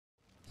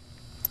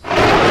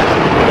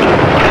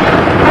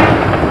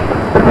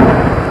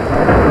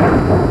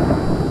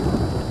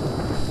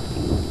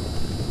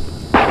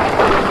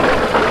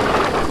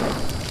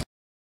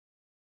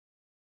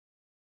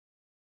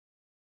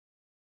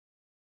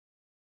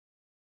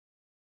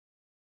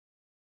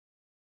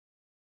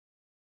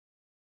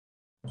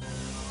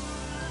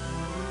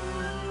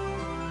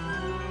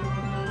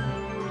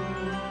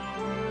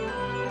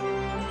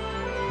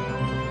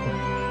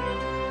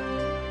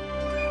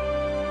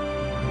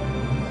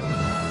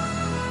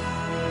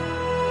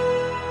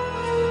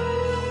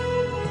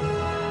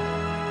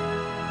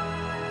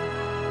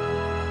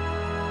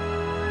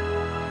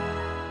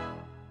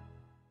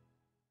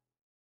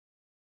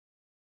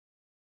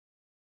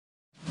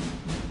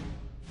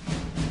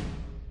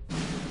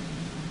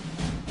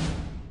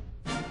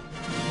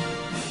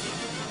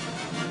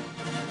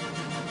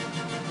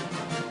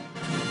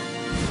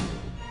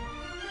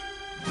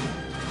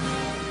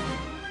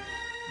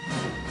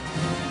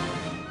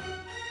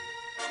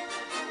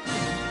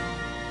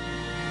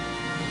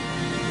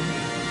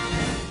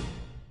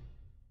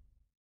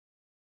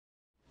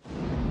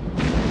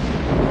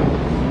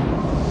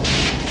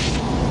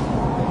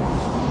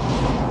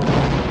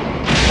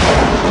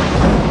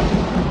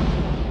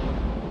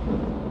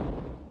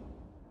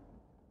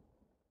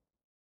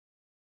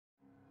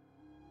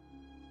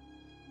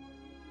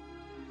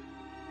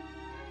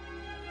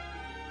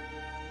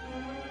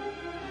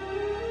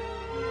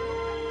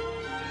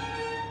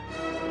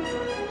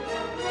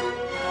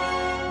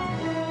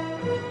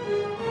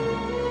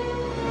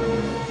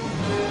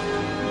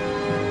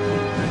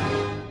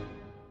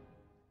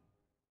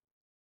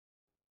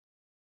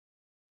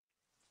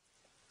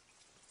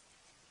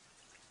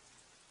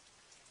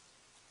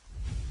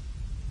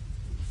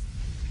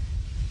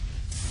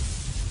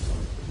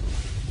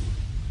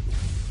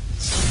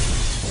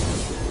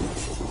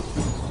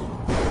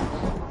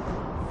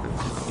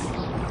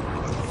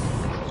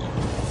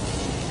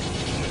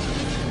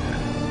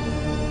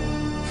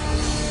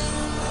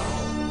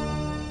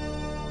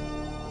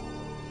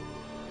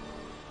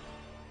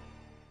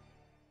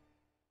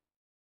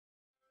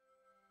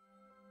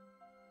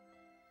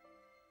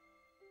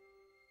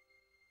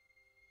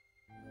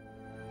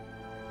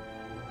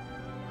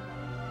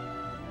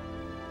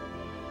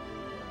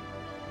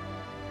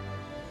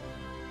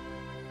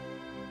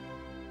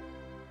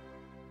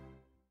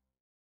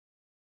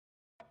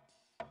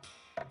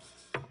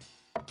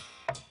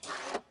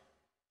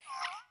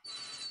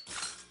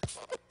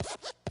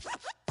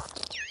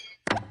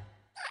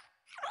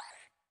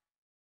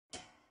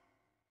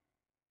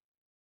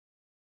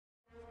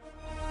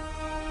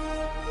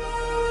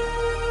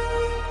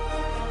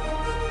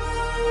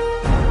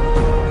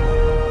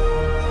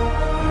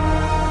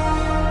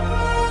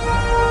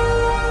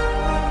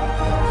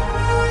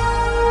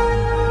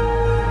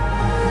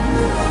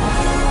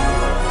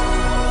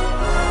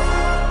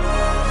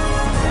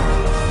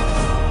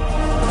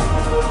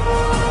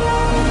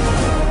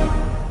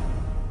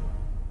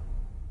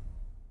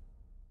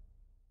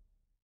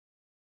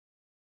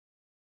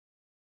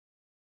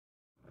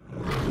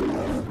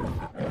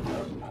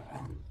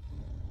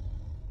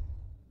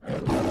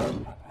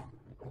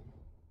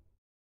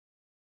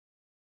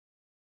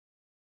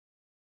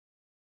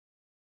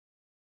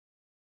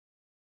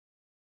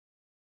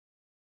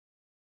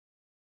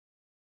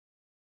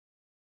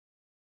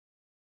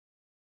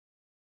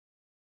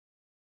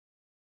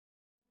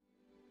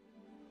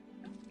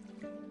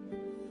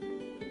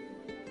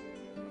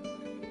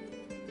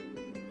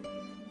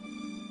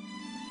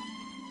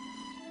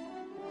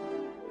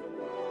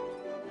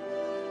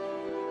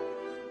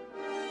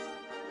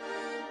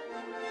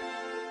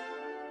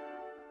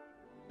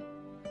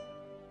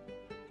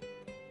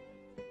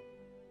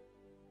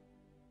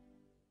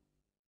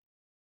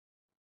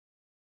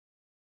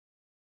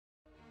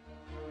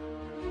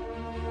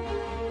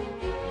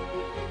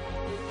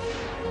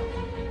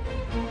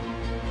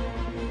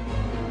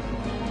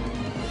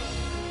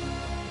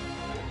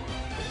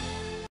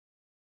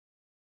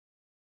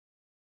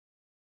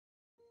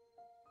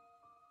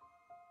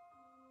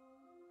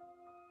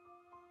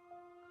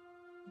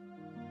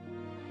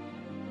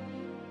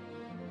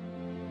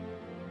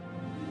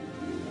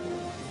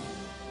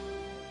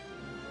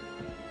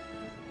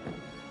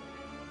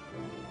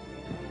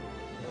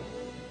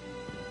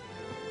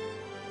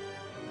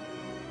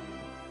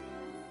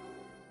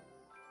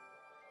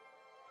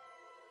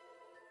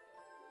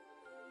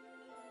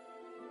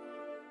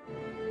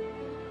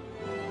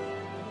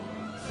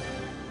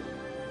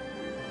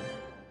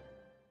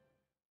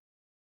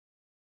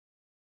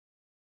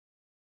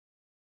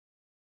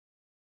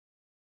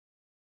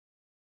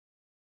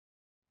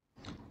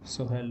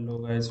So hello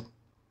guys,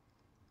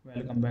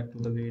 welcome back to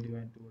the video,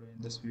 and today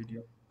in this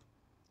video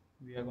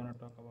we are going to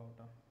talk about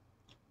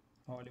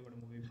a Hollywood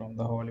movie from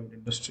the Hollywood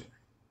industry.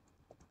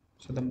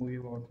 So the movie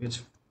about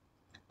which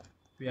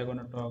we are going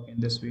to talk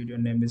in this video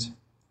name is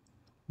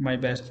My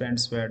Best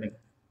Friend's Wedding.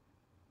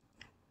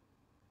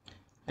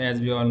 As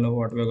we all know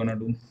what we are going to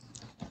do.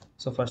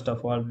 So first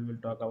of all we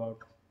will talk about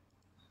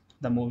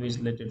the movie's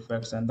related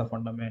facts and the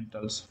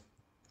fundamentals.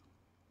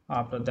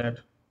 After that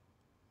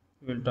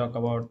we will talk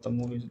about the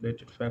movie's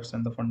related facts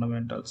and the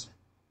fundamentals.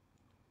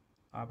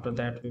 After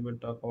that we will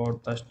talk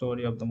about the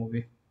story of the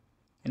movie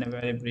in a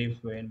very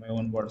brief way in my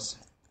own words,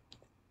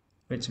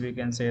 which we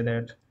can say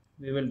that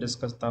we will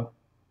discuss the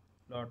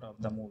plot of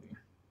the movie.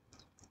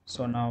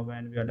 So now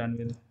when we are done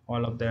with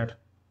all of that,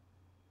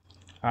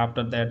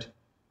 after that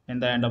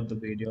in the end of the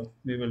video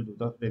we will do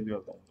the review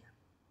of the movie.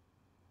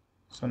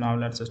 So now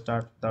let's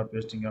start without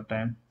wasting your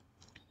time.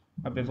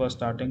 But before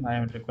starting, I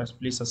am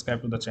request please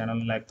subscribe to the channel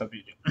and like the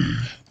video.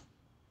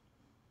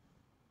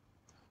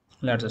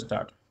 Let's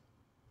start.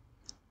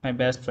 My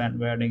Best Friend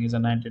Wedding is a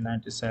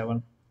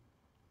 1997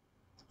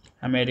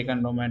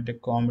 American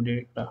romantic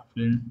comedy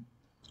film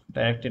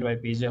directed by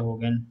PJ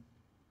Hogan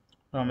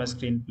from a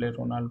screenplay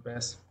Ronald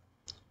Bass,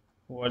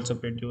 who also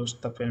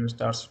produced the film.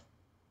 Stars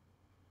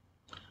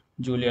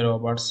Julia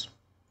Roberts,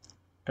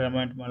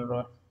 Dermot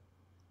Mulroney,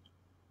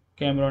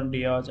 Cameron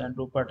Diaz, and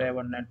Rupert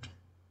Everett.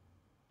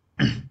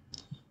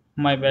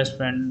 My Best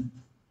Friend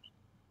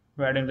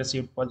Wedding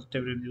received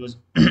positive reviews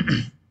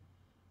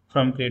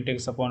from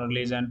critics upon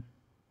release and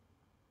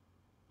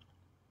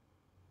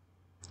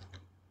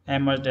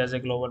emerged as a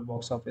global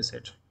box office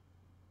hit.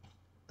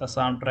 The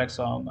soundtrack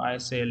song "I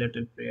Say a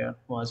Little Prayer"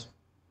 was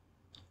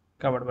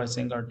covered by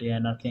singer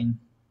Diana King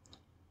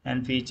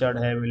and featured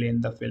heavily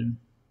in the film,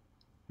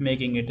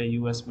 making it a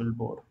US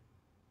Billboard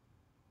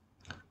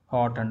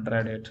Hot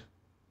 100 hit.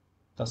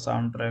 The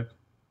soundtrack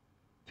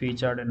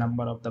featured a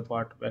number of the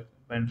Burt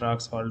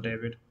Bacharach's Hall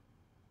David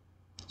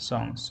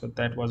songs. So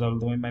that was all.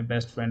 Although My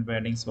Best Friend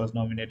Weddings was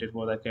nominated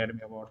for the Academy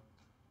Award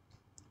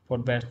for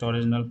Best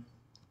Original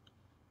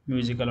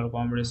Musical or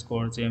Comedy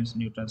Score James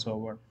Newton's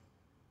Award,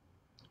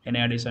 in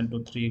addition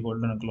to three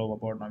Golden Globe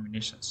Award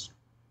nominations: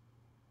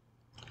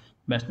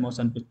 Best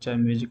Motion Picture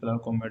Musical or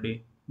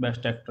Comedy,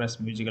 Best Actress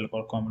Musical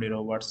or Comedy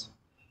Roberts,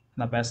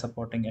 and the Best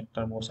Supporting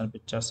Actor Motion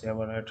Picture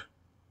Chevrolet.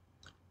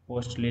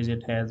 Post-release,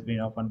 it has been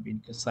often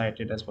been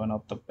cited as one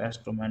of the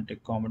best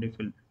romantic comedy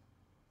films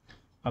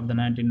of the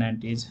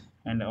 1990s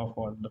and of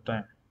all the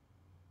time.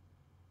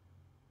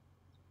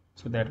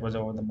 So that was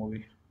about the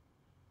movie.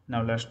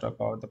 Now let's talk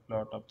about the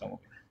plot of the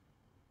movie.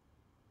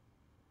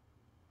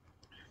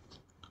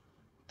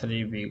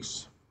 3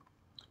 weeks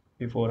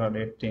before her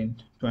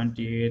 18th,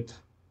 28th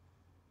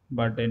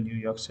birthday in New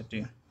York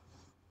City,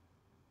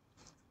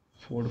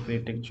 food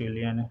critic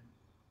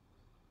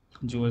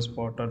Jules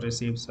Potter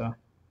receives a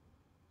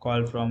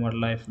call from her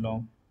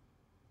lifelong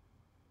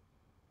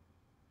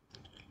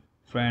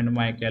friend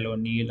Michael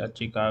O'Neill, a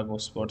Chicago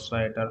sports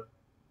writer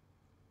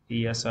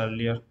years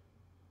earlier,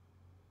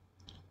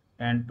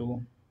 and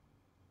to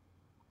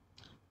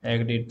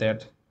agreed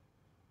that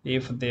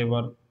if they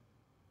were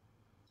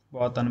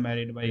both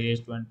unmarried by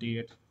age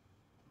 28,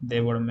 they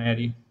would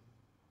marry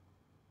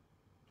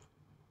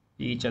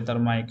each other.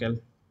 Michael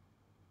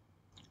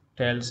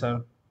tells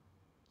her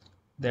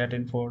that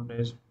in 4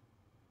 days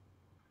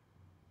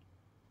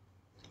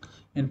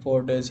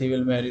he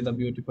will marry the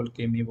beautiful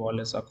Kimmy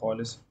Wallace, a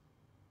college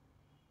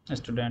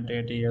student,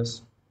 8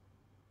 years,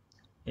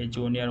 a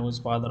junior whose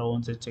father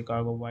owns a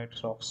Chicago White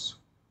Sox.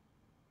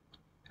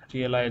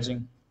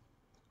 Realizing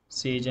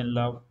she is in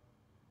love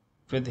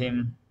with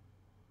him,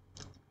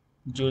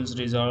 Jules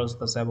resolves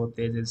to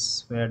sabotage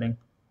his wedding.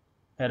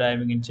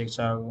 Arriving in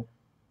Chicago,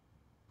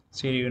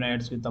 she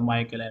reunites with the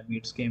Michael and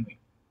meets Kimmy,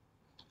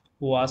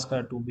 who asks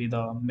her to be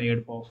the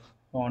maid of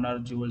honor.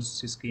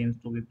 Jules schemes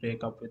to be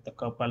break up with the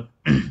couple,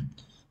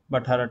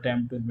 but her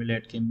attempt to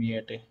humiliate Kimmy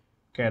at a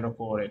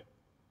karaoke.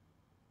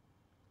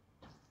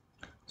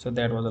 So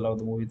that was all of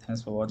the movie.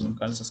 Thanks for watching.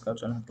 Kindly subscribe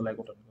channel, hit the like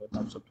button,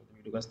 thumbs up to the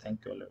video, guys.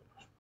 Thank you all.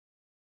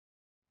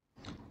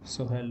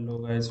 So hello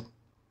guys,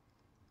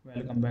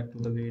 welcome back to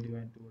the video,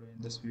 and today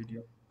in this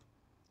video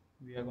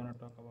we are going to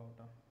talk about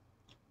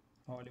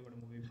a Hollywood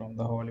movie from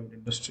the Hollywood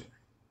industry.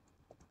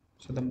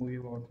 So the movie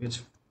about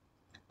which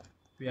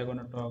we are going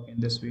to talk in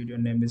this video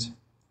name is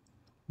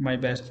My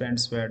Best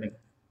Friend's Wedding.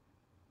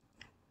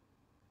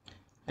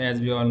 As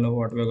we all know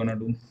what we are going to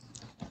do.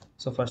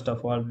 So first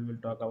of all we will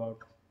talk about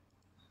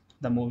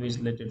the movie's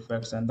related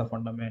facts and the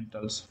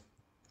fundamentals.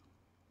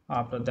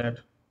 After that,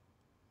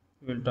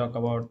 we will talk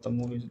about the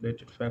movie's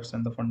related facts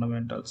and the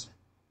fundamentals.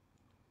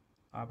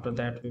 After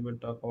that, we will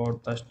talk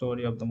about the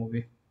story of the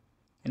movie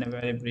in a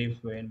very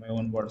brief way in my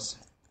own words,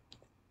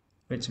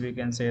 which we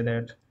can say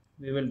that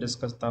we will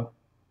discuss the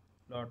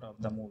plot of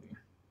the movie.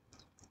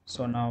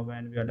 So now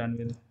when we are done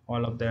with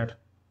all of that,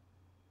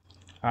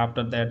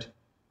 after that,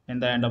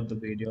 in the end of the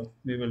video,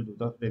 we will do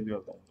the review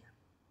of the movie.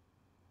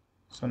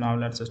 So now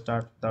let's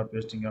start without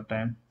wasting your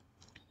time.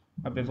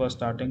 But before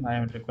starting, I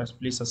have a request,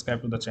 please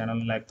subscribe to the channel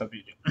and like the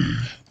video.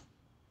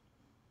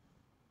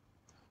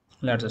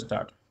 Let's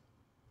start.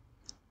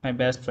 My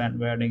Best Friend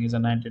Wedding is a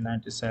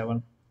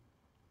 1997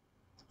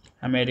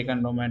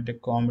 American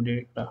romantic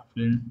comedy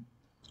film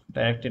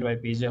directed by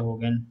PJ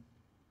Hogan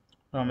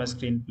from a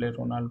screenplay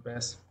Ronald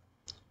Bass,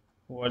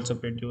 who also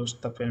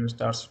produced the film.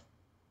 Stars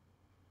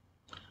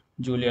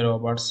Julia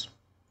Roberts,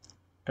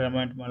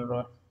 Dermot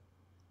Mulroney,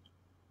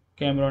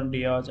 Cameron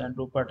Diaz, and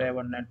Rupert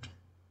Everett.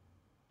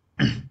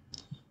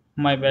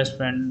 My Best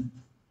Friend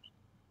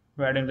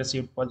Wedding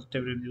received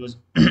positive reviews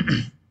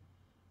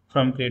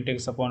from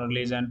critics upon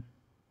release and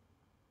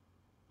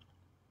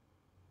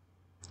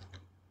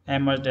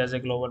emerged as a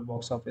global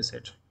box office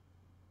hit.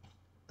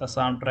 The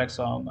soundtrack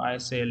song "I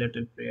Say a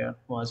Little Prayer"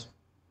 was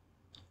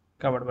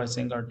covered by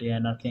singer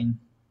Diana King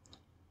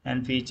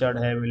and featured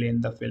heavily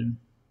in the film,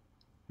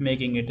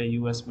 making it a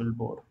US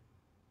Billboard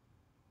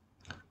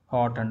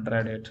Hot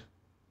 100 hit.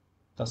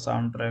 The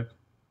soundtrack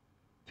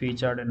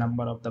featured a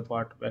number of the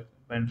Burt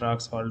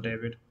Bacharach's Hall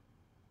David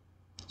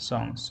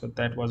songs. So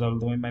that was all.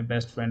 Although My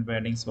Best Friend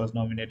Weddings was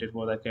nominated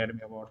for the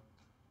Academy Award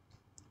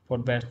for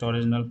Best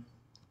Original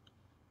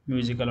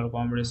Musical or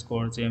Comedy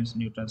Score, James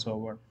Newton's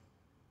Award,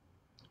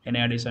 in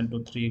addition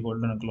to 3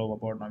 Golden Globe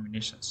Award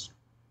nominations: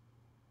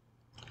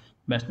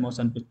 Best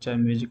Motion Picture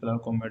Musical or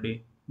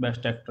Comedy,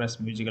 Best Actress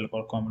Musical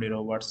or Comedy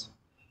Roberts,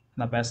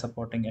 and the Best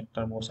Supporting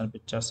Actor Motion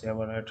Picture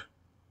Chevrolet.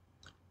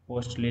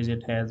 Post-release,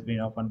 it has been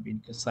often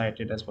been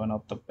cited as one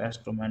of the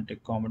best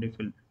romantic comedy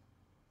films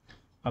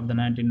of the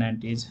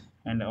 1990s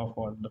and of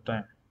all the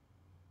time.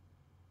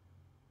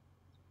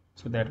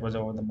 So that was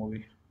about the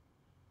movie.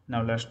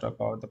 Now let's talk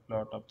about the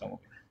plot of the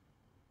movie.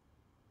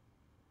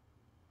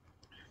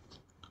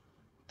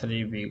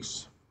 3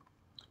 weeks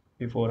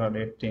before her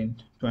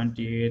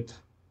 28th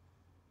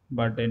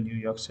birthday in New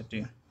York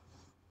City,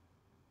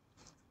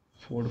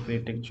 food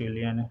critic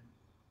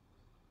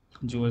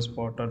Jules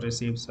Potter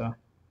receives a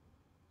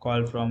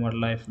call from her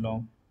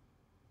lifelong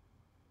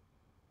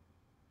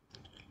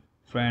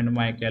friend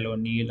Michael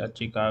O'Neill, a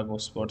Chicago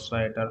sports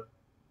writer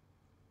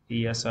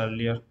years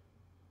earlier,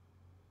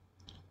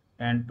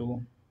 and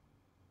to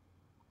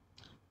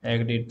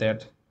agreed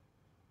that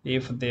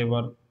if they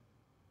were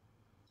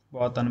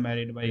both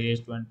unmarried by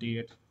age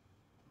 28,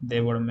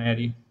 they would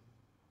marry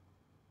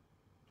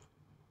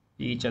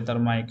each other.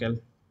 Michael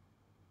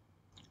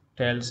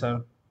tells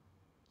her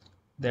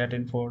that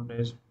in 4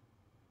 days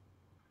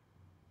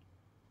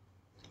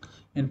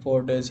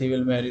he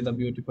will marry the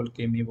beautiful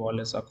Kimmy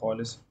Wallace, a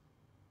college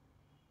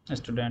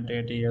student,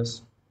 8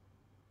 years,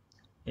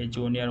 a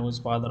junior whose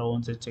father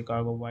owns a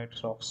Chicago White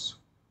Sox.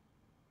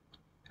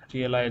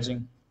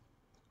 Realizing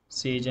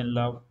she is in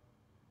love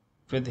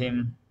with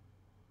him,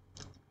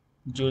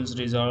 Jules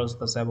resolves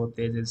to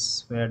sabotage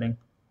his wedding.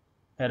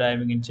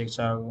 Arriving in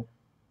Chicago,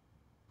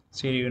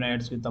 she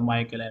reunites with the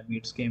Michael and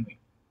meets Kimmy,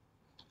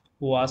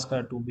 who asks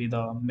her to be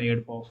the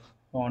maid of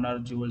honor.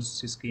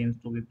 Jules schemes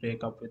to be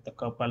break up with the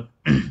couple,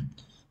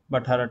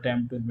 but her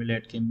attempt to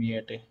humiliate Kimmy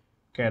at a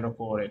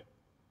karaoke.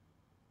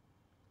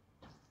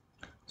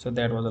 So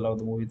that was all of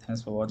the movie.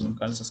 Thanks for watching.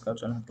 Kindly subscribe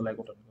channel, hit the like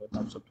button,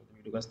 thumbs up to the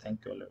video, guys.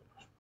 Thank you all.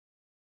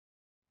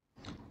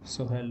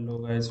 So hello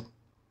guys,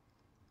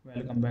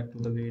 welcome back to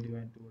the video.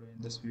 And today in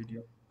this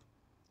video,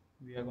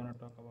 we are gonna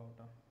talk about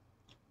a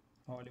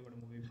Hollywood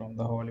movie from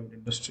the Hollywood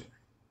industry.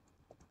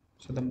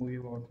 So the movie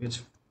about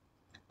which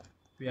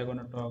we are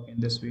gonna talk in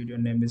this video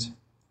name is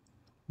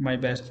My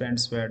Best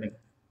Friend's Wedding.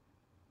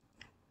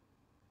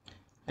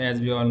 As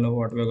we all know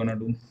what we're gonna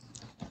do.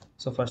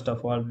 So first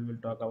of all, we will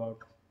talk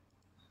about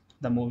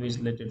the movie's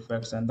related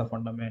facts and the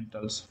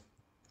fundamentals.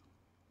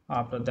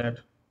 After that,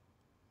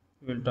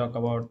 we will talk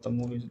about the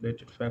movie's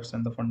related facts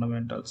and the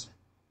fundamentals.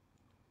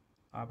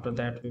 After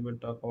that, we will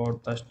talk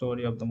about the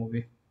story of the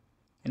movie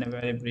in a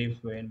very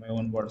brief way in my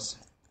own words,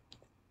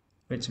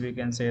 which we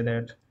can say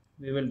that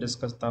we will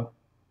discuss the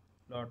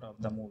plot of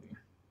the movie.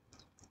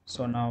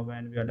 So now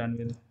when we are done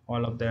with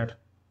all of that,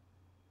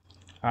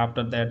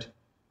 after that,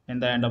 in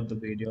the end of the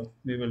video,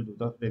 we will do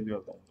the review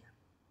of the movie.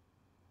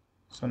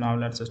 So now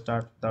let's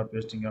start without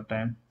wasting your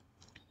time.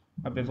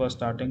 But before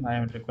starting, I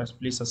have a request,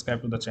 please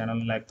subscribe to the channel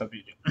and like the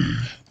video.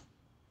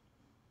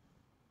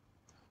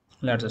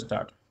 Let's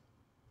start.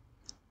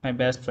 My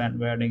Best Friend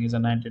Wedding is a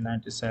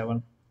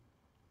 1997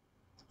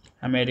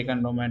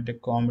 American romantic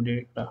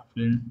comedy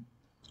film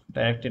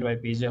directed by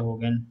PJ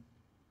Hogan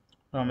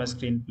from a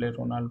screenplay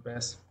Ronald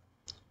Bass,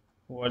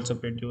 who also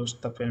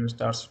produced the film.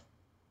 Stars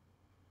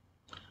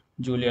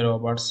Julia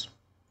Roberts,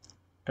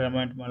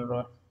 Dermot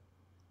Mulroney,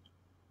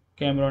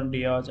 Cameron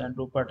Diaz, and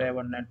Rupert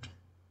Everett.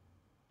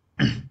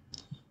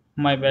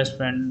 My Best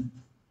Friend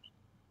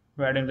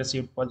Wedding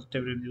received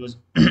positive reviews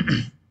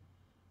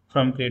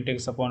from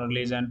critics upon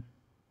release and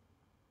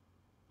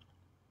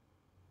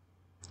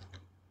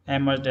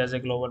emerged as a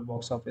global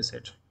box office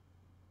hit.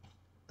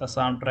 The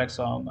soundtrack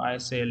song "I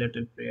Say a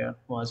Little Prayer"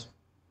 was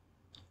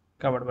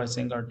covered by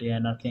singer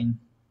Diana King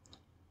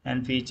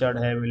and featured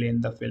heavily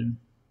in the film,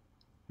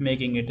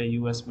 making it a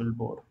US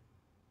Billboard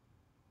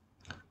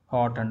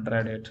Hot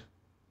 100 hit.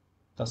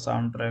 The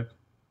soundtrack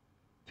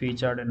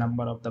featured a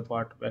number of the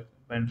Burt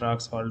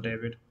Bacharach's Hall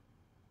David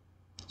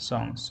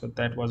songs. So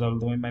that was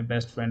although My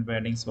Best Friend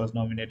Weddings was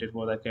nominated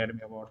for the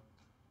Academy Award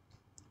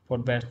for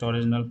Best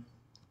Original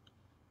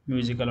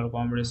Musical or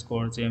Comedy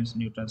Score James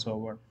Newton's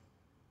Award,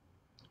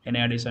 in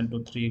addition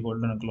to three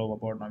Golden Globe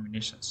Award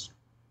nominations.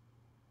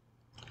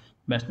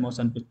 Best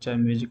Motion Picture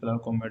Musical or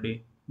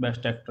Comedy,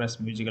 Best Actress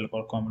Musical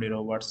or Comedy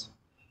Roberts,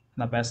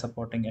 and the Best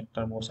Supporting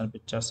Actor Motion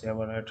Picture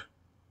Chevrolet.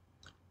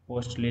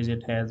 Post-release,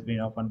 it has been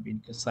often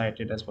been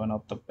cited as one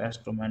of the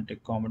best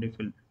romantic comedy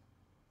films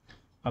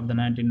of the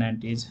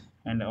 1990s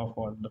and of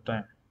all the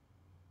time.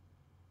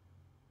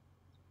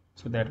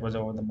 So that was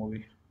about the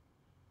movie.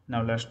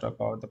 Now let's talk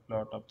about the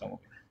plot of the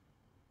movie.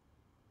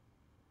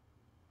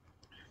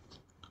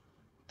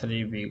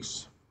 3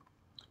 weeks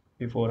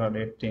before her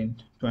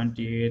 18th,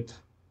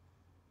 28th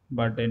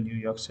birthday in New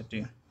York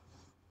City,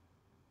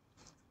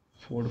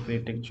 food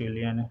critic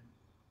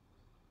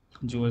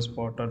Jules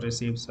Potter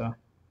receives a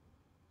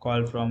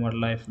call from her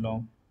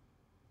lifelong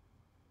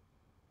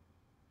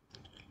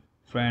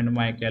friend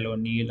Michael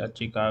O'Neill, a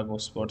Chicago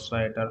sports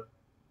writer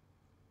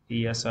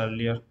years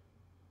earlier,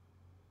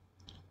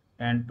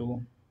 and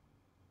to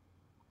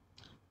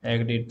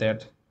agreed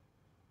that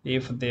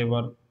if they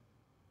were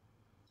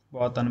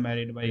both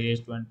unmarried by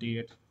age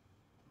 28,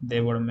 they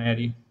would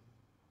marry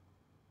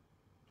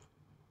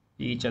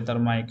each other.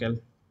 Michael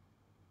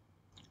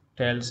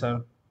tells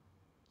her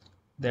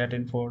that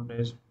in 4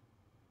 days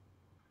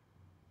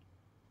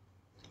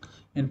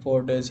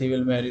he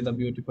will marry the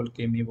beautiful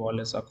Kimmy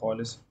Wallace, a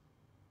college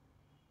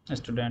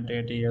student,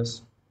 8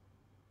 years,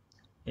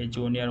 a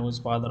junior whose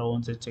father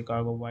owns a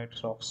Chicago White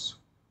Sox.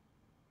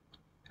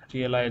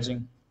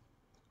 Realizing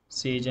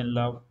she is in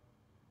love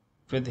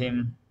with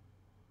him,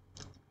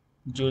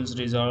 Jules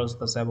resolves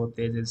to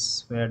sabotage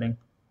his wedding.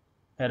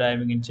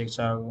 Arriving in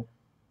Chicago,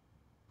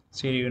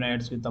 she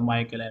reunites with the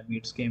Michael and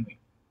meets Kimmy,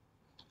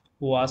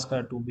 who asks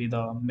her to be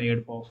the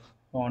maid of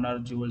honor.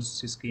 Jules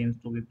schemes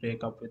to be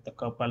break up with the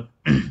couple,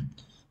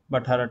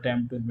 but her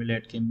attempt to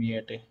humiliate Kimmy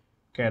at a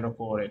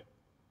karaoke.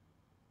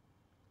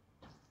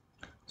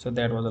 So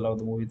that was all of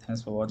the movie.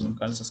 Thanks for watching.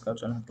 Kindly subscribe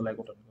channel, hit the like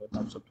button,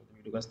 thumbs up to the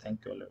video, guys.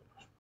 Thank you all.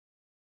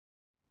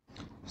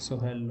 So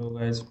hello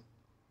guys,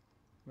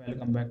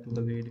 welcome back to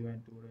the video.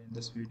 And today in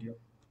this video,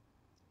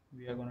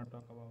 we are gonna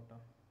talk about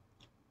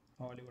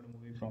a Hollywood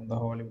movie from the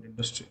Hollywood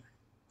industry.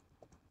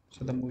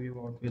 So the movie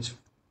about which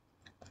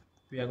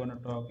we are gonna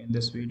talk in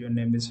this video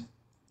name is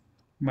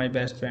My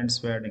Best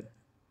Friend's Wedding.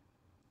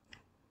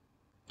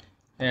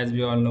 As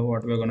we all know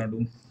what we are gonna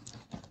do.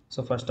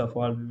 So first of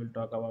all, we will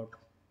talk about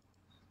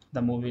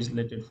the movie's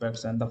related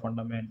facts and the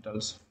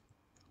fundamentals.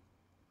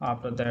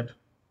 After that,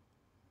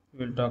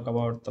 we will talk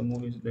about the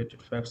movie's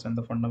related facts and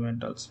the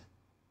fundamentals.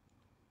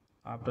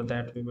 After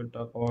that, we will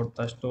talk about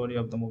the story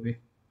of the movie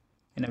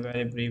in a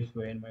very brief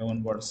way in my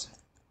own words,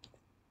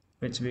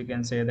 which we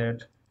can say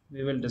that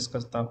we will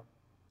discuss the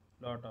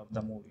plot of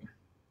the movie.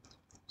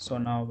 So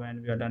now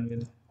when we are done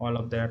with all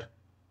of that,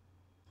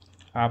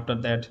 after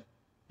that,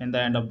 in the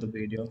end of the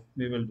video,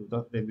 we will do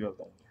the review of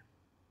the movie.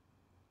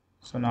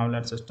 So now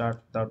let's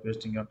start without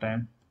wasting your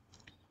time.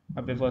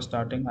 But before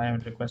starting, I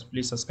have a request,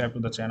 please subscribe to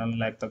the channel and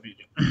like the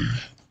video.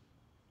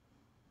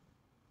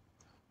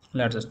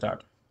 Let's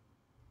start.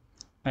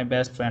 My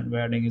Best Friend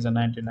Wedding is a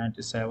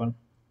 1997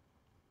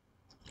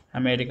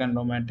 American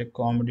romantic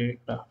comedy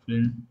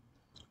film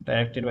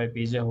directed by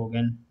PJ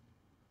Hogan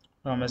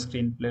from a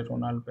screenplay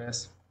Ronald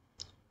Bass,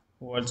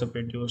 who also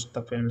produced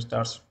the film.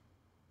 Stars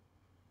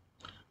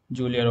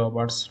Julia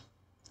Roberts,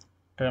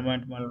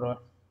 Dermot Mulroney,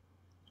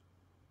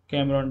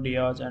 Cameron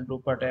Diaz, and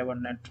Rupert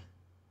Everett.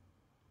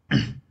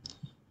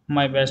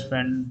 My Best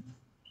Friend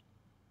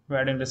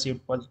Wedding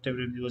received positive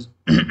reviews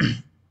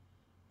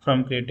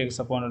from critics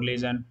upon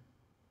release and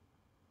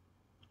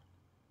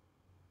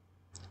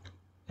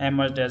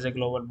emerged as a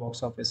global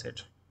box office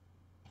hit.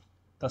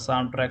 The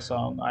soundtrack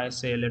song "I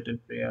Say a Little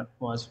Prayer"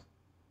 was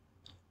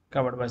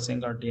covered by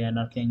singer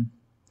Diana King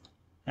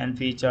and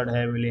featured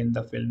heavily in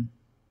the film,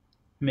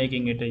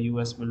 making it a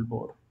US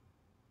Billboard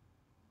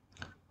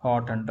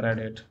Hot 100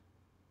 hit.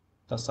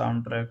 The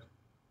soundtrack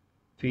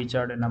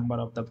featured a number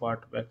of the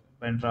Burt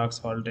Bacharach's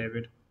Hall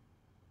David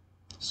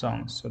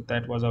songs. So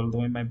that was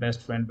although My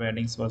Best Friend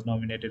Weddings was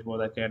nominated for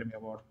the Academy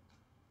Award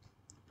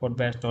for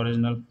Best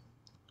Original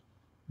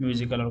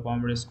Musical or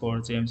Comedy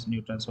Score James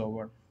Newton's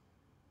Award,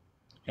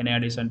 in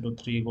addition to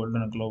three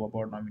Golden Globe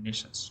Award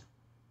nominations.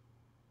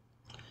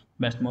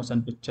 Best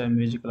Motion Picture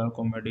Musical or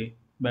Comedy,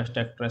 Best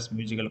Actress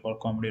Musical or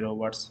Comedy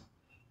Roberts,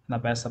 and the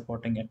Best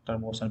Supporting Actor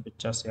Motion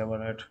Picture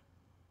Chevrolet.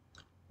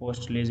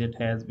 Post-release, it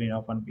has been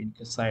often been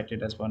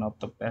cited as one of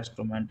the best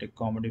romantic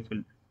comedy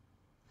films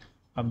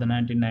of the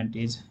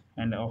 1990s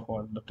and of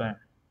all the time.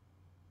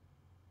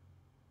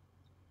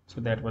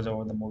 So that was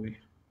about the movie.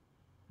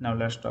 Now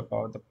let's talk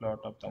about the plot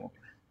of the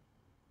movie.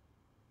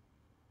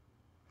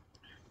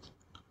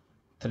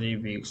 3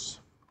 weeks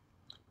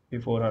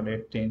before her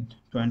 18th,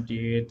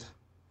 28th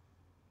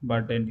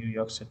birthday in New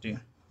York City,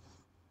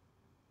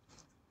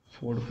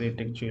 food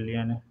critic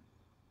Julian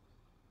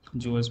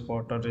Jules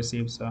Potter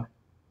receives a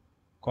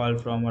call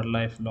from her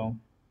lifelong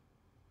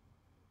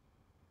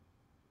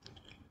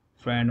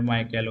friend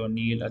Michael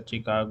O'Neill, a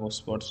Chicago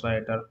sports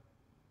writer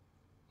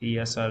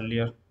years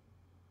earlier,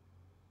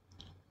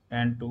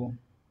 and to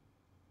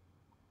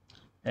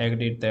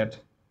agreed that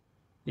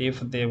if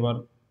they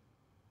were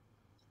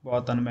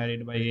both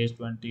unmarried by age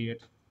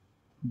 28,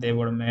 they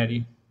would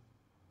marry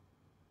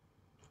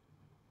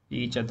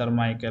each other.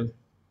 Michael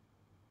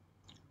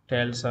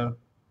tells her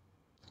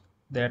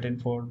that in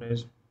 4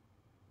 days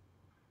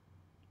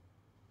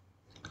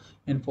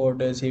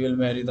he will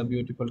marry the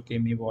beautiful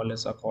Kimmy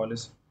Wallace, a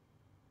college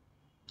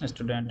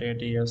student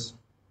 8 years,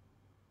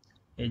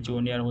 a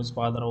junior whose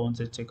father owns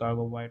a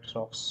Chicago White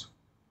Sox.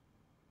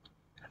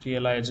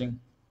 Realizing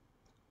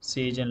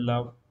she is in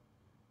love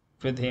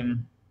with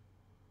him,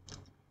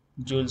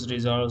 Jules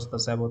resolves to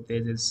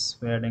sabotage his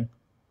wedding.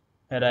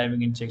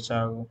 Arriving in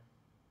Chicago,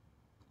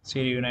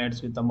 she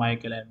reunites with the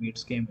Michael and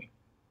meets Kimmy,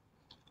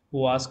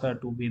 who asks her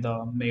to be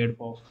the maid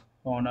of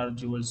honor.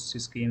 Jules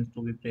schemes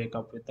to be break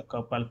up with the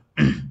couple,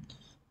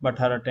 but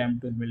her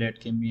attempt to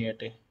humiliate Kimmy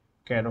at a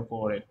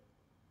karaoke.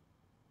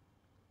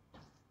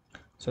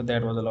 So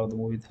that was all of the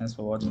movie. Thanks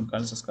for watching.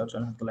 Kindly subscribe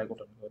and hit the like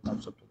button. Give a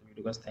thumbs up to the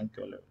video, guys. Thank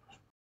you all.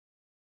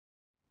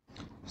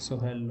 So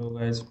hello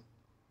guys,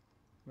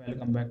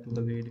 welcome back to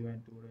the video.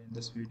 And today in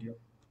this video,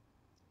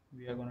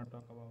 we are gonna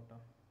talk about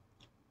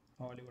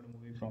a Hollywood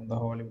movie from the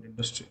Hollywood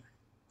industry.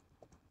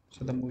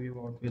 So the movie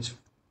about which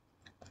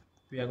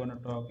we are gonna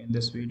talk in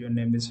this video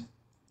name is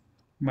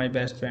My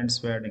Best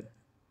Friend's Wedding.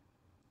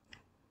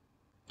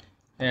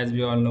 As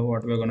we all know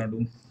what we are gonna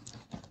do.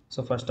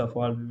 So first of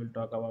all, we will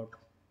talk about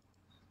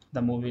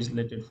the movie's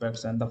related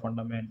facts and the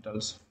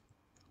fundamentals.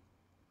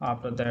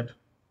 After that,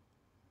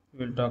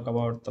 we will talk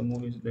about the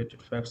movie's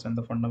related facts and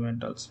the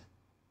fundamentals.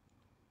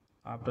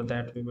 After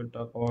that, we will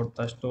talk about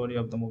the story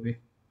of the movie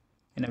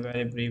in a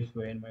very brief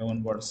way in my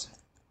own words,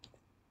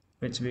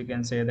 which we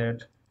can say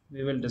that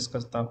we will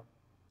discuss the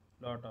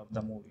plot of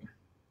the movie.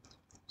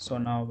 So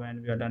now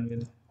when we are done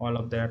with all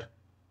of that,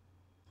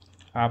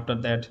 after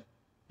that,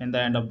 in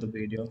the end of the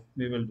video,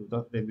 we will do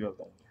the review of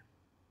the movie.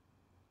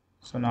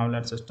 So now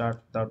let's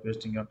start without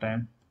wasting your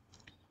time.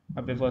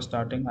 But before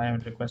starting, I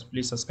have a request,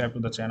 please subscribe to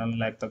the channel and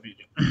like the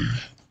video.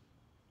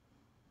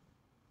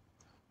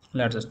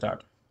 Let's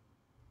start.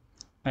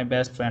 My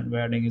Best Friend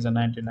Wedding is a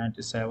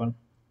 1997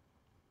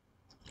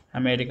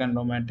 American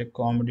romantic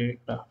comedy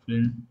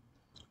film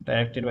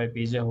directed by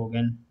PJ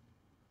Hogan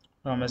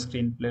from a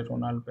screenplay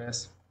Ronald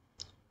Bass,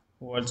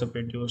 who also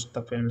produced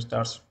the film.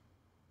 Stars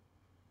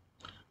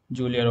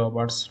Julia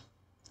Roberts,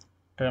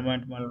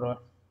 Dermot Mulroney,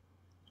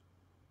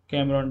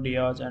 Cameron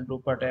Diaz, and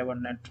Rupert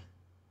Everett.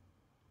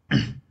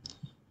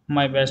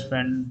 My Best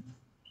Friend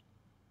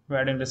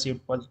Wedding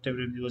received positive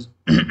reviews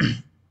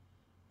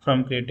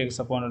from critics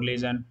upon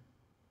release and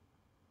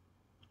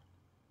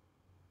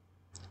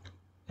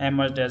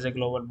emerged as a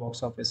global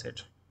box office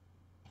hit.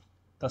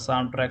 The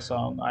soundtrack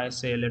song "I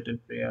Say a Little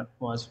Prayer"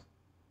 was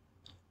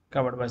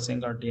covered by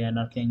singer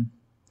Diana King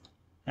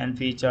and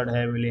featured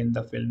heavily in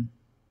the film,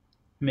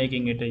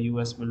 making it a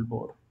US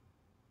Billboard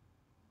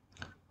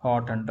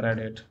Hot 100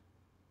 hit.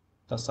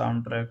 The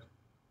soundtrack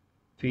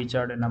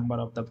featured a number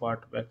of the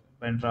Burt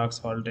Bacharach's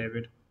Hall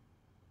David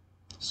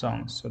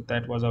songs. So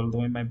that was all.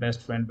 Though My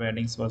Best Friend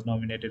Weddings was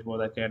nominated for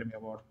the Academy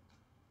Award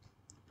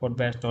for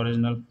Best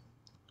Original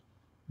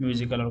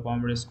Musical or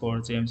Comedy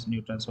Score, James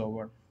Newton's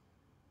Award,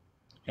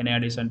 in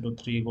addition to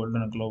 3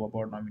 Golden Globe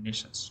Award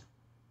nominations: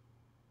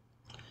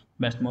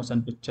 Best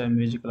Motion Picture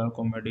Musical or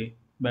Comedy,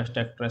 Best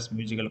Actress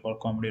Musical or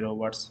Comedy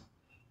Roberts,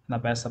 and the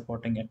Best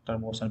Supporting Actor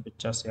Motion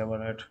Picture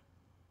Chevrolet.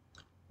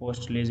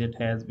 Post-release, it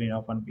has been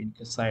often been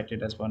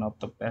cited as one of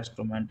the best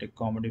romantic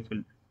comedy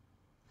films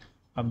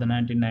of the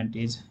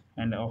 1990s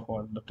and of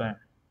all the time.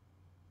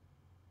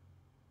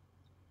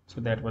 So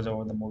that was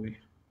about the movie.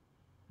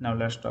 Now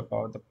let's talk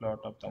about the plot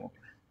of the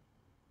movie.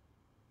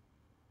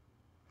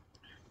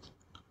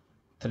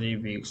 3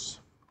 weeks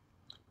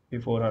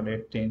before her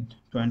 18th,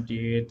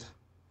 28th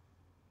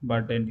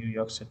birthday in New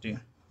York City,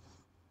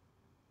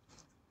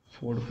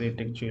 food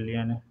critic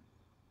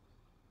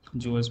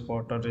Jules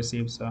Potter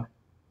receives a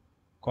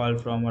call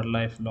from her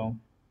lifelong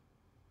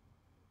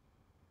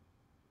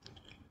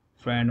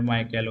friend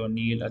Michael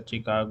O'Neill, a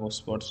Chicago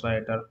sports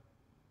writer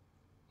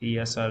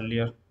years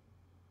earlier,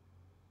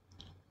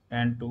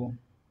 and to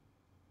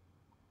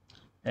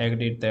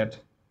agreed that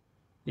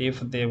if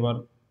they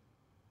were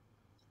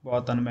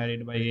both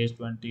unmarried by age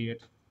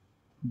 28,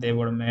 they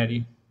would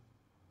marry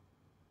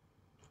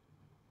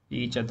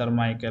each other.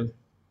 Michael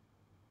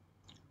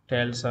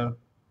tells her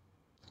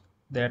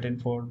that in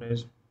 4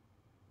 days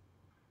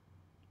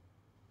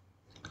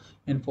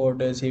In 4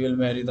 days, he will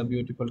marry the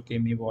beautiful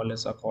Kimmy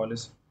Wallace, a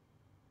college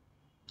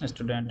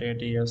student,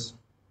 8 years,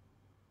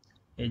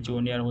 a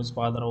junior whose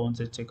father owns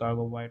a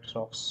Chicago White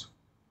Sox.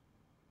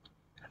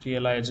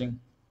 Realizing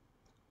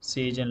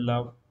she is in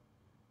love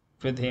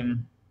with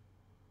him,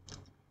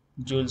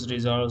 Jules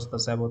resolves the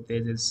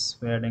sabotage his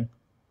wedding.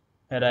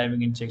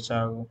 Arriving in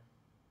Chicago,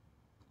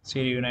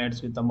 she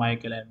reunites with the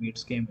Michael and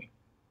meets Kimmy,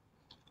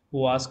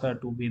 who asks her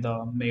to be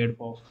the maid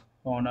of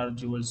honor.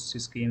 Jules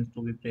schemes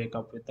to be break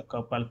up with the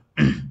couple,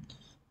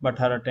 but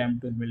her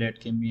attempt to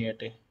humiliate Kimmy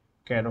at a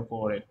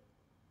karaoke.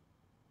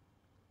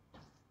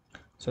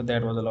 So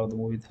that was all of the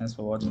movie. Thanks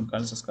for watching.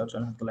 Kindly subscribe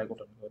channel, hit the like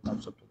button, give a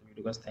thumbs up to the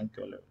video, guys. Thank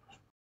you all.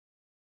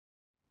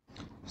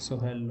 So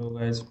hello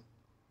guys,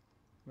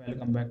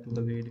 welcome back to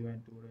the video.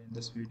 And today in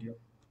this video,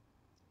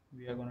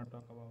 we are gonna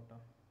talk about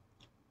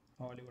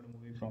a Hollywood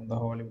movie from the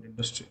Hollywood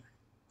industry.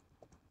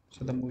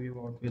 So the movie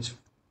about which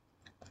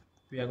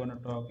we are gonna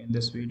talk in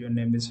this video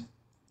name is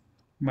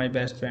My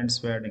Best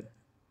Friend's Wedding.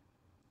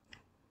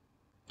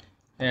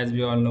 As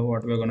we all know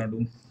what we are gonna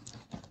do.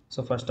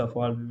 So first of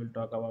all, we will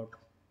talk about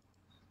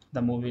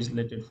the movie's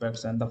related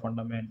facts and the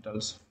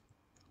fundamentals.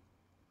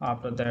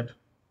 After that,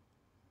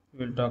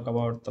 we will talk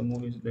about the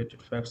movie's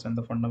related facts and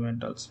the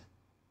fundamentals.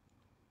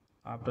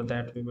 After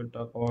that, we will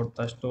talk about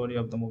the story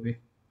of the movie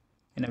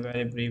in a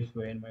very brief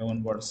way in my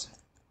own words,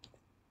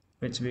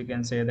 which we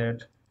can say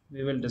that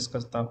we will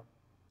discuss the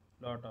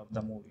plot of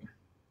the movie.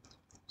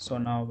 So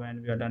now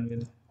when we are done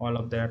with all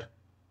of that,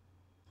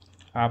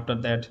 after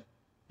that,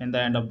 in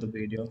the end of the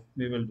video,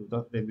 we will do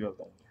the review of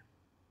the movie.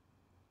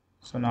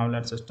 So now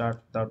let's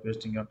start without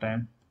wasting your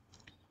time.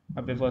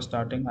 But before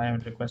starting, I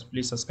have a request,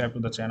 please subscribe to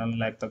the channel and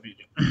like the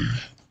video.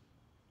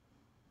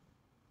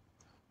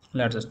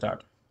 Let's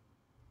start.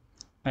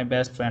 My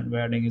Best Friend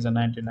Wedding is a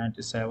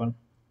 1997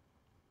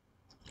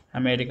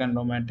 American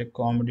romantic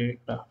comedy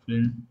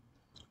film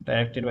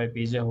directed by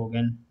PJ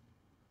Hogan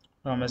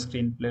from a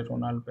screenplay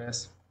Ronald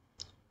Bass,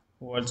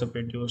 who also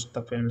produced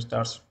the film.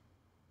 Stars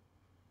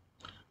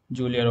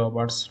Julia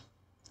Roberts,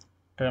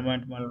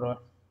 Dermot Mulroney,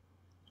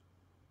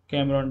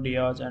 Cameron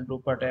Diaz, and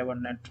Rupert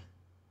Everett.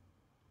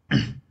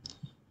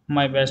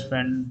 My Best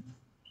Friend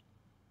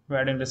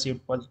Wedding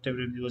received positive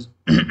reviews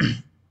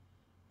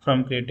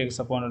from critics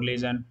upon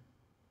release and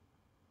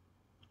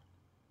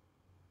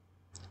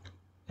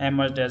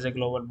emerged as a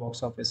global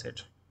box office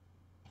hit.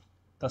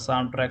 The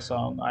soundtrack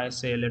song "I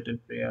Say a Little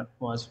Prayer"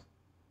 was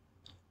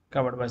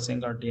covered by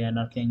singer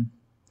Diana King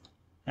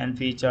and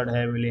featured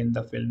heavily in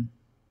the film,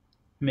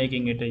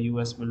 making it a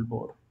US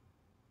Billboard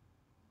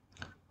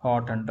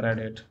Hot 100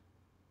 hit.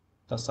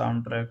 The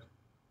soundtrack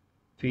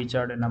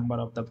featured a number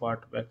of the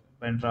Burt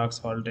Bacharach's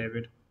Hall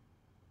David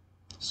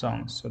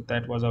songs. So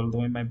that was all.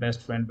 Though My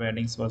Best Friend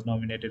Weddings was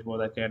nominated for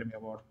the Academy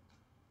Award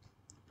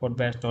for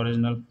Best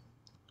Original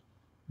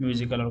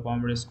Musical or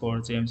Comedy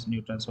Score, James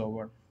Newton's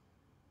Award,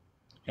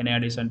 in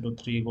addition to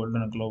 3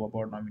 Golden Globe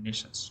Award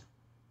nominations: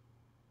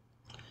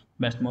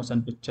 Best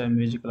Motion Picture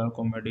Musical or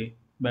Comedy,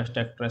 Best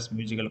Actress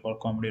Musical or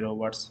Comedy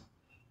Roberts,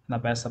 and the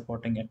Best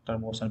Supporting Actor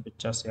Motion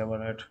Picture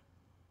Chevrolet.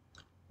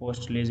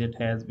 Post-release, it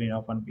has been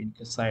often been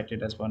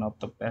cited as one of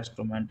the best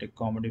romantic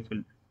comedy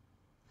films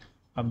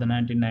of the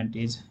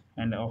 1990s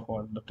and of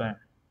all the time.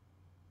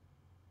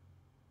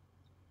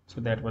 So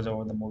that was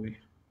about the movie.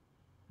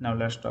 Now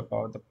let's talk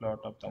about the plot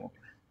of the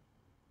movie.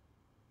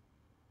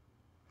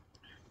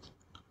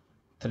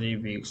 3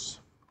 weeks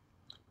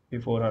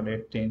before her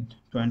 18th,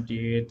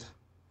 28th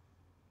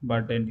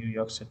birthday in New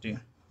York City,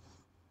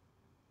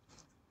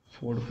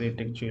 food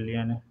critic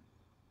Julianne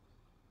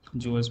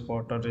Jules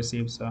Potter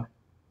receives a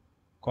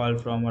call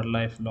from her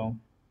lifelong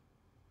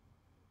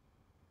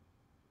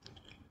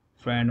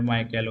friend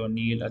Michael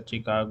O'Neill, a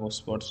Chicago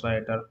sports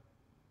writer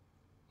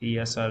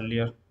years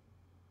earlier,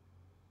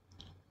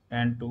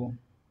 and to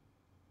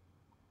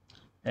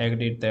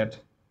agreed that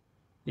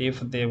if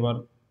they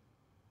were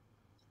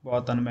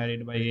both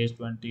unmarried by age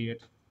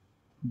 28,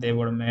 they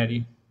would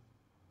marry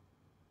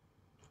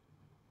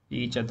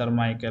each other.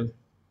 Michael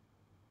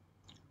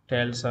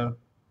tells her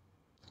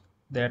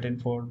that in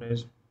 4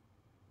 days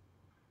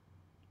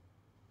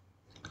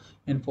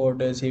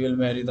he will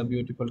marry the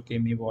beautiful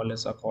Kimmy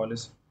Wallace, a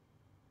college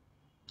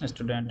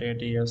student,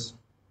 8 years,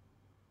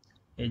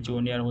 a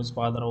junior whose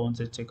father owns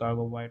a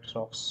Chicago White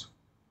Sox.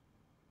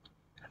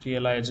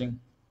 Realizing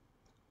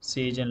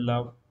she is in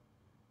love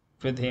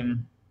with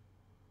him,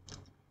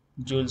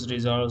 Jules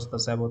resolves the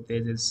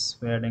sabotage his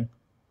wedding.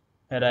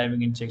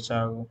 Arriving in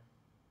Chicago,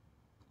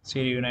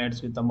 she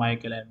reunites with the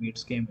Michael and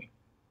meets Kimmy,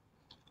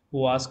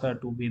 who asks her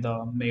to be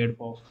the maid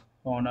of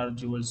honor.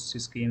 Jules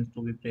schemes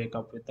to be break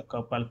up with the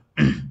couple,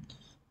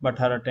 but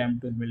her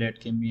attempt to humiliate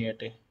Kimmy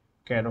at a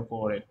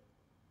karaoke.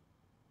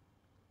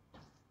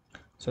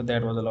 So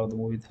that was all of the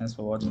movie. Thanks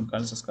for watching.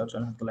 Kindly subscribe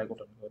channel, hit the like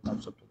button, give a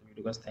thumbs up to the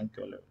video, guys. Thank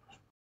you all.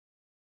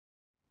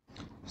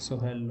 So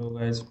hello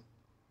guys,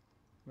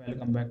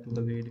 welcome back to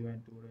the video.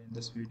 And today in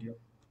this video,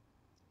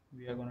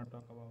 we are gonna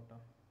talk about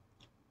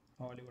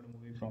a Hollywood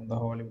movie from the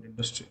Hollywood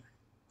industry.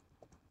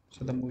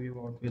 So the movie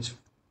about which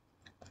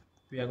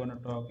we are gonna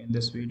talk in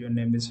this video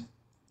name is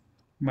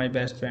My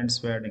best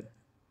friend's wedding.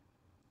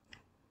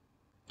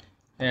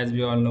 As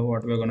we all know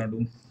what we're gonna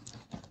do.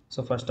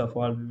 So first of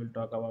all, we will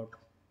talk about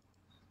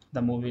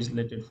the movie's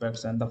related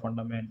facts and the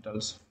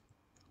fundamentals.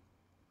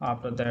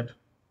 After that,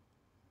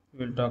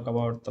 we will talk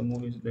about the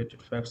movie's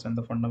related facts and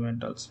the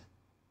fundamentals.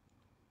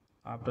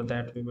 After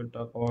that, we will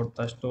talk about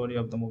the story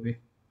of the movie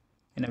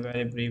in a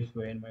very brief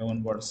way in my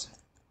own words,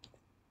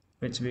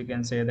 which we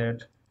can say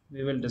that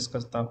we will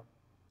discuss the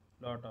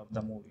plot of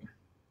the movie.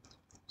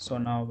 So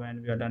now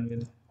when we are done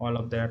with all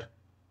of that,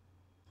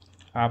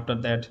 after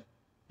that,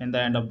 in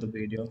the end of the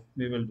video,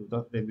 we will do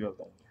the review of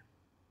the movie.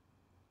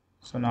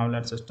 So now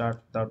let's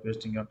start without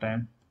wasting your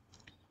time.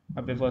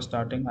 But before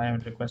starting, I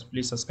have a request.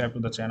 Please subscribe to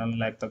the channel and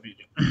like the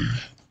video.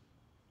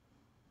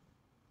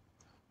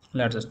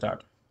 Let's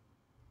start.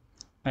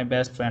 My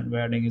Best Friend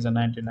Wedding is a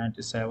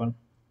 1997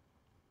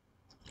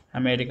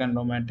 American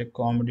romantic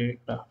comedy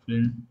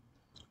film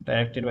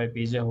directed by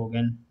PJ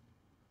Hogan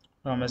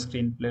from a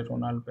screenplay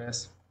Ronald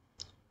Bass,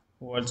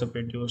 who also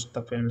produced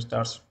the film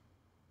stars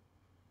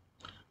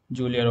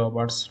Julia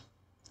Roberts,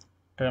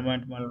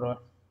 Dermot Mulroney,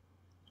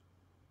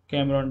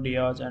 Cameron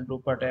Diaz, and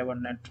Rupert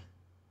Everett.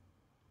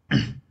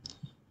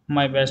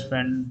 My Best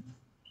Friend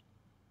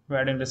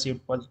Wedding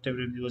received positive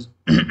reviews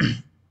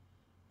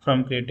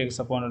from critics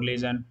upon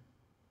release and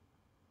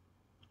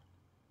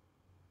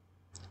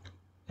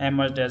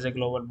emerged as a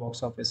global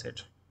box office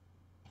hit.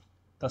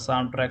 The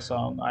soundtrack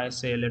song "I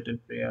Say a Little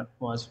Prayer"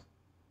 was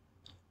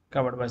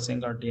covered by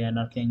singer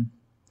Diana King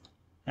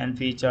and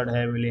featured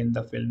heavily in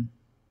the film,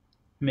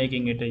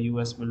 making it a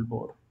US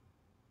Billboard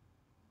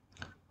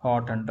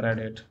Hot 100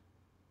 hit.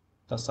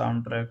 The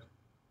soundtrack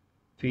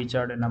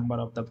featured a number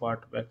of the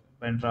Burt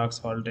Bacharach's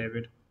Hall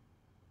David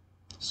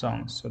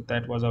songs. So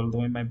that was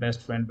although My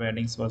Best Friend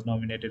Weddings was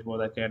nominated for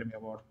the Academy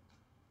Award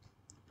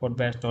for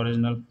Best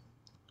Original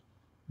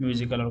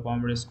Musical or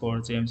Comedy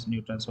Score James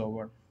Newton's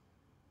Award,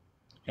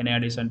 in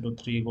addition to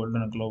three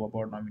Golden Globe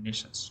Award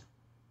nominations.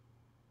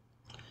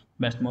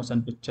 Best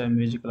Motion Picture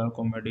Musical or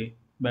Comedy,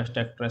 Best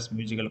Actress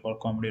Musical or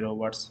Comedy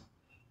Roberts,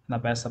 and the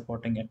Best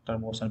Supporting Actor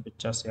Motion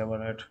Picture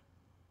Everett.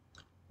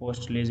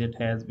 Post-release, it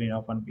has been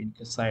often been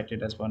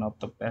cited as one of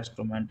the best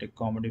romantic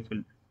comedy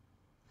films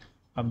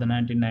of the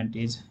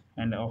 1990s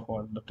and of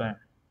all the time.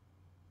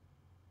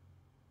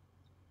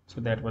 So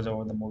that was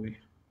about the movie.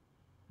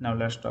 Now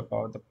let's talk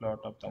about the plot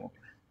of the movie.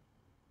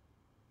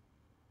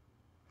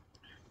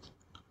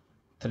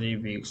 3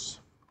 weeks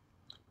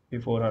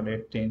before her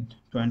 18th,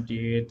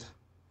 28th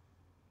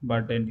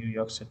birthday in New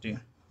York City,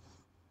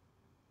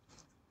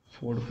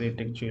 food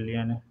critic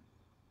Julianne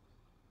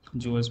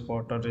Jules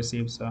Potter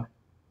receives a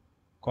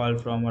call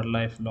from her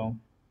lifelong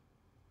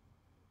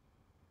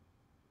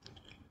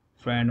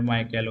friend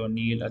Michael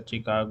O'Neill, a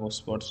Chicago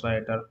sports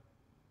writer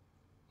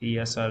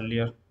years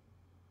earlier,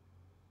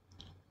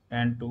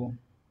 and to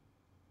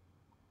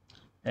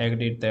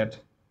agreed that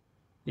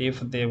if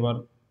they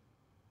were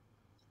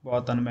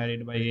both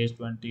unmarried by age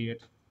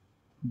 28,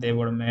 they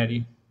would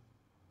marry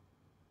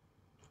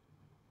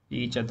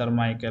each other.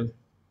 Michael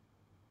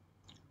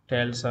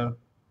tells her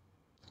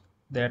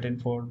that in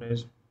 4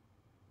 days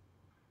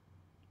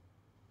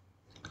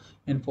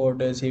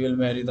he will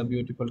marry the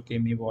beautiful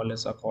Kimmy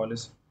Wallace, a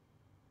college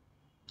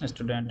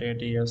student,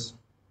 8 years,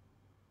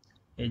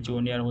 a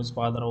junior whose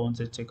father owns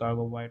a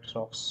Chicago White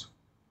Sox.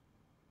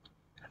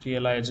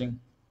 Realizing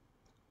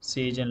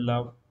she is in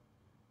love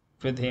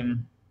with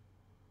him,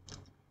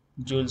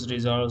 Jules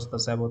resolves to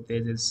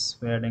sabotage his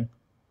wedding.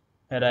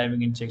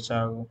 Arriving in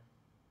Chicago,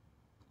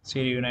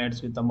 she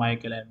reunites with the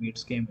Michael and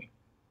meets Kimmy,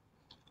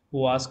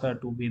 who asks her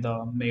to be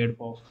the maid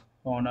of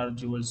honor.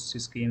 Jules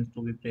schemes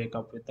to be break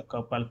up with the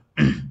couple,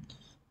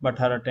 but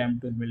her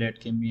attempt to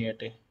humiliate Kimmy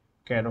at a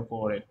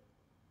karaoke.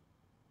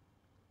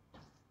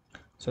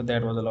 So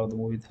that was all of the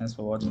movie. Thanks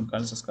for watching.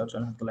 Kindly subscribe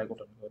and hit the like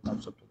button. Give a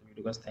thumbs up to the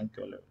video, guys. Thank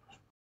you all.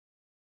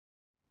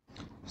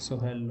 So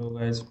hello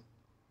guys,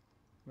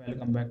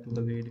 welcome back to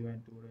the video.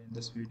 And today in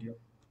this video,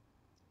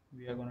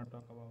 we are gonna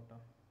talk about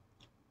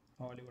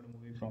a Hollywood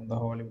movie from the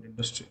Hollywood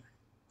industry.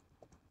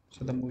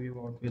 So the movie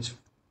about which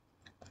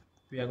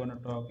we are gonna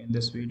talk in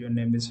this video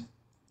name is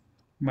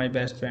My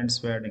Best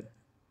Friend's Wedding.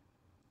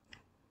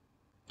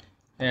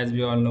 As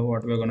we all know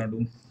what we're gonna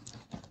do.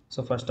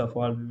 So first of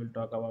all, we will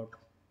talk about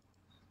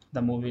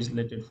the movie's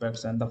related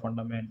facts and the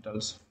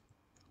fundamentals.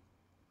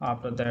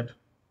 After that,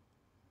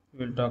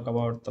 we will talk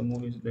about the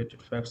movie's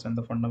related facts and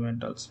the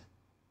fundamentals.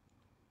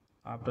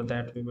 After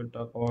that, we will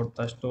talk about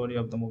the story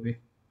of the movie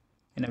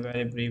in a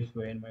very brief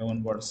way in my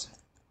own words,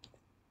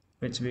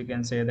 which we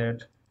can say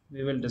that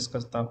we will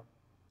discuss the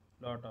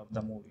plot of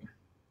the movie.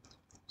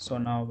 So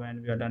now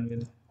when we are done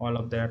with all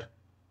of that,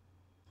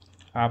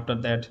 after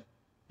that,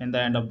 in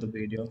the end of the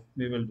video,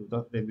 we will do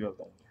the review of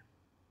the movie.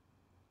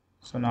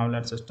 So now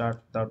let's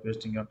start without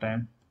wasting your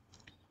time.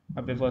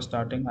 But before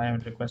starting, I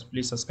have a request.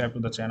 Please subscribe to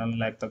the channel and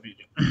like the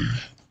video.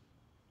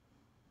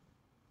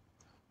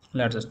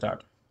 Let's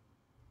start.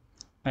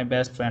 My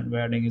Best Friend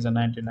Wedding is a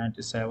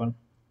 1997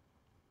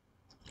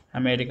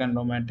 American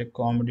romantic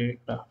comedy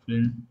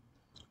film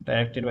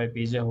directed by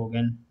PJ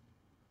Hogan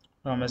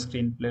from a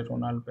screenplay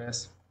Ronald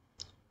Bass,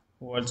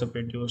 who also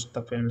produced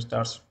the film,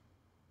 stars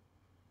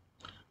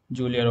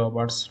Julia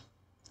Roberts,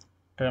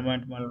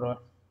 Dermot Mulroney,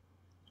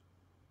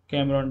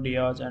 Cameron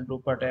Diaz, and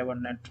Rupert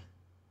Everett.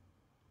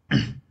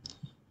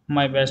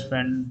 My Best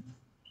Friend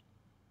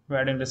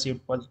Wedding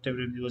received positive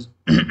reviews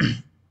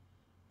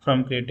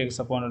from critics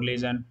upon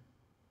release and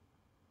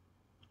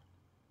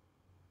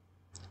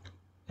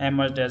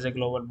emerged as a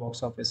global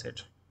box office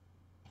hit.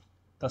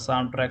 The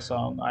soundtrack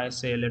song "I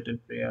Say a Little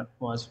Prayer"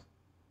 was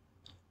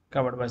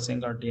covered by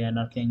singer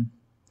Diana King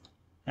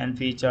and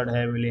featured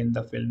heavily in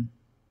the film,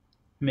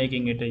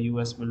 making it a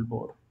US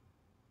Billboard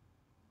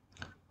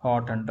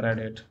Hot 100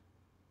 hit.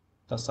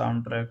 The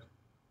soundtrack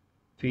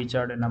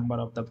featured a number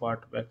of the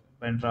Burt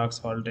Bacharach's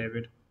Hall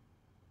David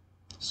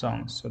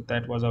songs. So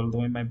that was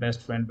although My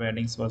Best Friend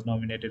Weddings was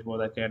nominated for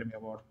the Academy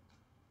Award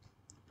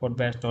for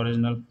Best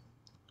Original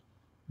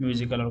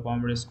Musical or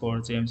Comedy Score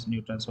James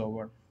Newton's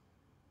Award,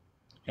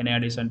 in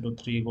addition to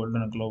three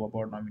Golden Globe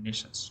Award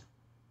nominations.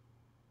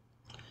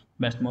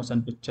 Best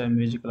Motion Picture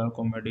Musical or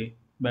Comedy,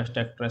 Best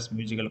Actress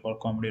Musical or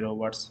Comedy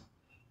Roberts,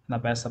 and the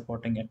Best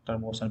Supporting Actor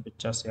Motion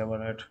Picture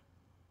Chevrolet.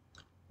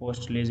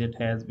 Post-release, it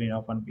has been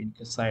often been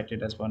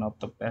cited as one of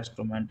the best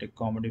romantic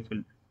comedy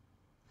films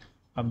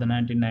of the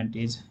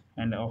 1990s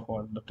and of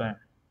all the time.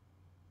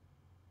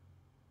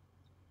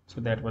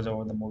 So that was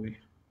about the movie.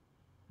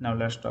 Now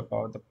let's talk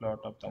about the plot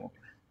of the movie.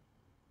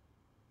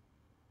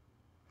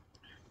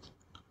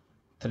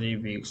 3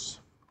 weeks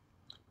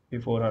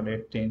before her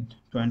 18th,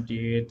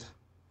 28th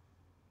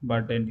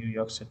birthday in New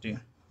York City,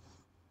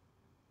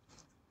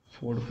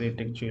 food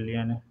critic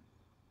Julian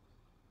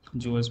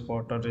Jules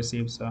Potter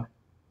receives a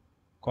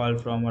call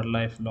from her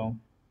lifelong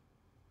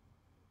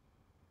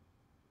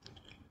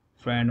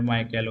friend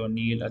Michael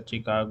O'Neill, a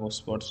Chicago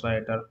sports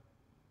writer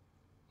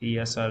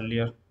years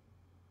earlier,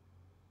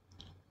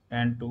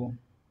 and to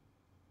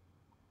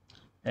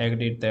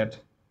agreed that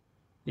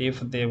if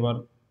they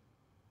were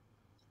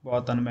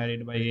both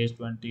unmarried by age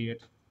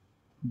 28,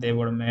 they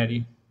would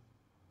marry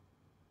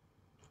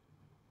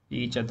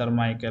each other.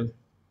 Michael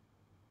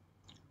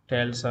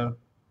tells her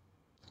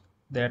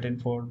that in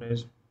 4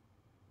 days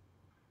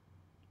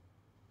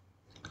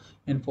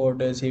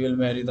he will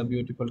marry the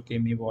beautiful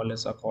Kimmy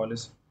Wallace, a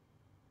college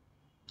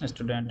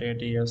student,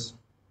 8 years,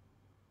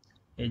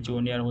 a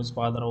junior whose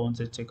father owns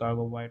a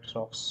Chicago White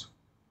Sox.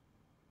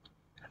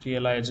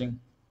 Realizing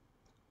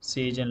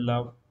she is in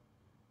love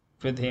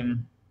with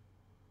him,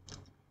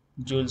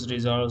 Jules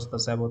resolves to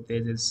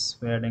sabotage his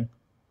wedding.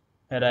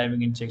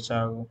 Arriving in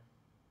Chicago,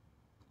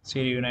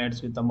 she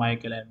reunites with the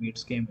Michael and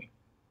meets Kimmy,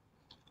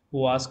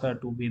 who asks her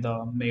to be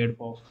the maid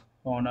of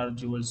honor.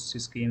 Jules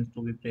schemes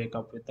to be break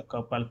up with the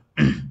couple,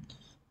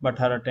 but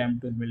her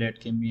attempt to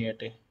humiliate Kimmy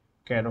at a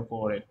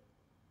karaoke.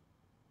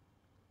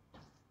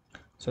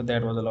 So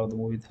that was all of the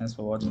movie. Thanks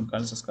for watching.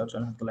 Kindly subscribe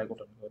and hit the like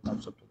button. Give a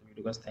thumbs up to the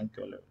video, guys. Thank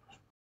you all.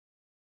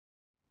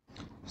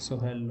 So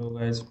hello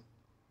guys,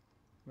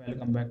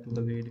 welcome back to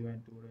the video.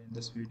 And today in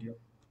this video,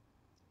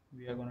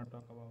 we are gonna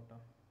talk about a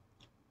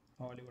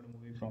Hollywood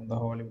movie from the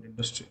Hollywood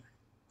industry.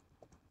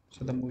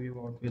 So the movie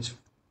about which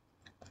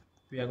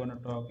we are gonna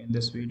talk in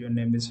this video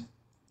name is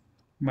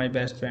My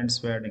Best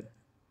Friend's Wedding.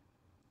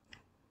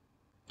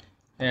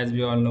 As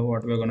we all know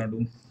what we are gonna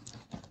do.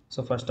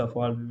 So first of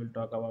all, we will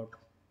talk about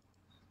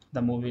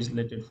the movie's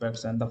related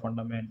facts and the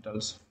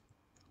fundamentals.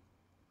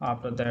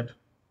 After that,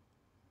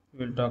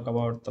 we will talk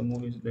about the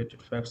movie's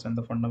related facts and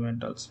the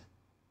fundamentals.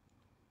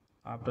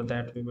 After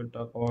that, we will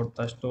talk about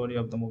the story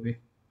of the movie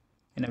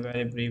in a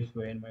very brief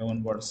way in my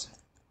own words,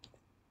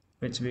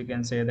 which we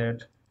can say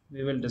that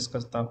we will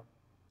discuss the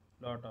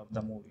plot of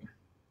the movie.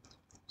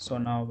 So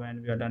now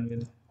when we are done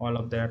with all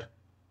of that,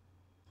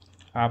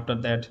 after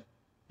that,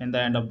 in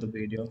the end of the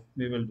video,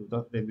 we will do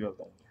the review of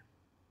the movie.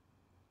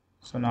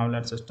 So now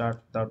let's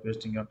start without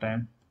wasting your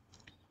time.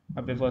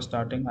 But before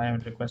starting, I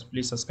have a request,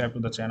 please subscribe to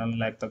the channel and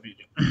like the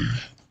video.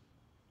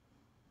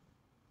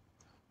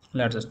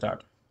 Let's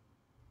start.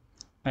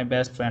 My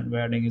Best Friend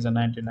Wedding is a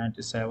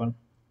 1997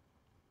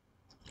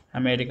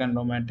 American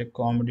romantic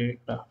comedy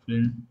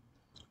film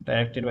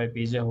directed by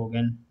PJ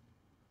Hogan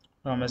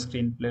from a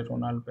screenplay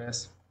Ronald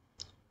Bass,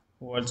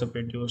 who also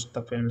produced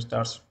the film,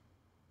 stars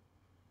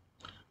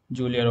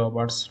Julia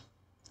Roberts,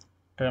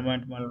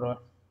 Dermot Mulroney,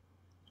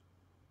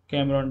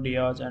 Cameron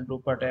Diaz, and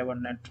Rupert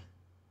Everett.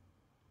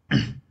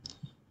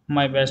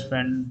 My Best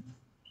Friend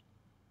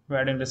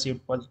Wedding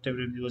received positive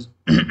reviews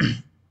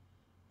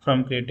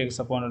from critics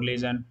upon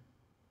release and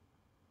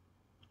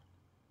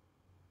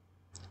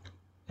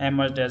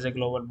emerged as a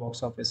global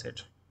box office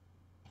hit.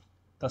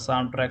 The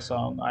soundtrack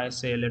song "I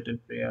Say a Little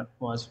Prayer"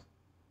 was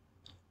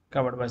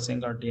covered by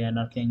singer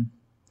Diana King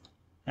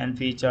and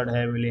featured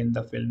heavily in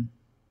the film,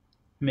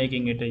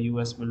 making it a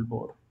US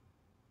Billboard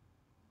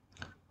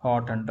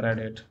Hot 100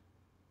 hit.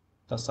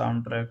 The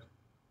soundtrack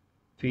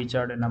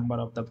featured a number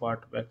of the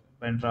Burt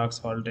Bacharach's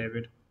Hall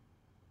David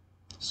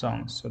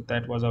songs. So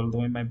that was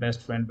although My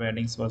Best Friend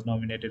Weddings was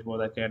nominated for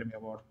the Academy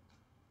Award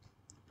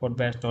for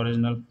Best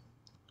Original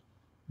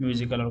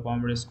Musical or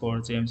Comedy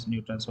Score James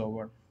Newton's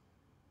Award,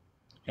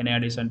 in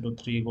addition to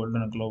three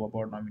Golden Globe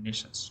Award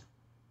nominations.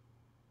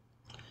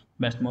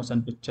 Best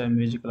Motion Picture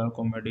Musical or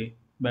Comedy,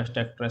 Best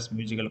Actress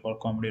Musical or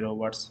Comedy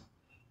Roberts,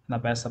 the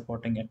Best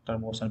Supporting Actor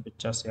Motion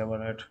Pictures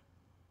ever.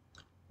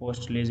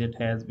 Post-release, it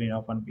has been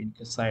often been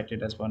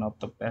cited as one of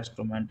the best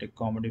romantic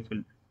comedy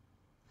films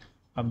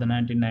of the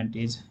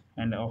 1990s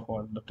and of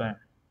all the time.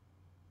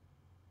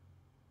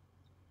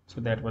 So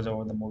that was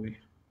about the movie.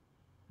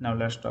 Now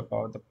let's talk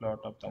about the plot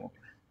of the movie.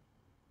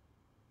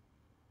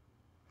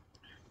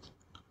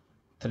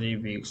 3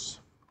 weeks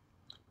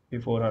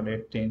before her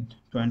 18th,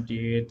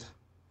 28th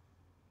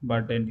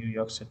birthday in New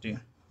York City,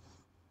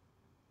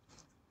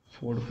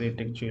 food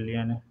critic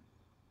Julian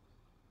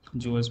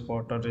Jules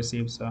Potter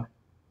receives a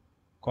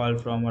call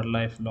from her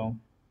lifelong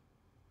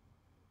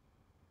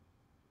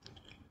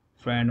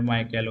friend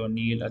Michael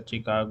O'Neill, a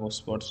Chicago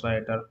sports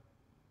writer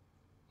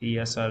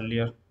years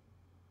earlier,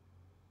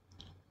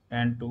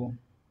 and to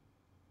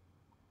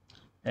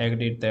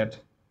agreed that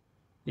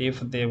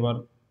if they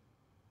were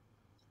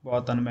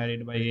both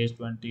unmarried by age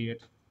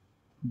 28,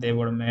 they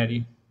would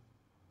marry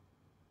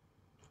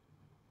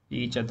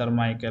each other.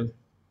 Michael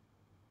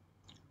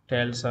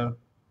tells her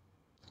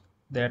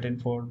that in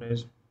 4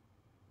 days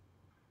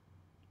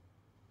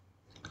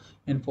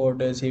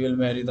he will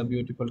marry the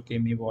beautiful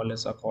Kimmy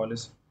Wallace, a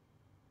college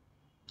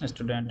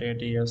student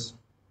 8 years,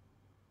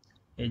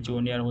 a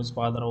junior whose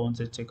father owns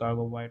a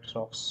Chicago White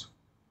Sox.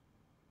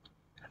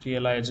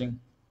 Realizing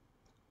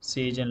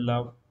she is in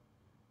love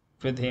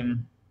with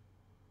him,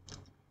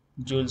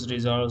 Jules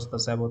resolves to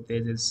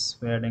sabotage his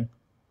wedding.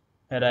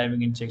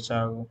 Arriving in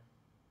Chicago,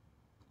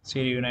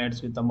 she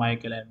reunites with the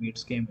Michael and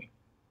meets Kimmy,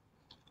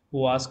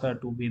 who asks her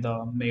to be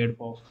the maid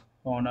of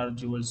honor.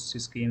 Jules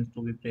schemes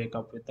to be break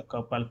up with the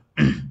couple,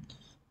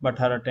 but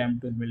her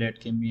attempt to humiliate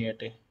Kimmy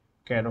at a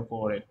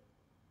karaoke.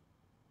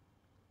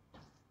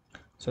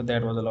 So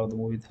that was all of the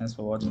movie. Thanks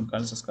for watching.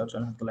 Kindly subscribe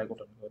and hit the like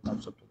button. Give a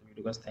thumbs up to the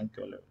video, guys. Thank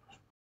you all.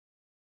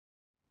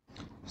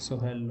 So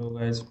hello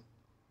guys,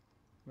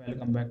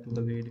 welcome back to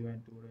the video.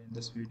 And today in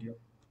this video,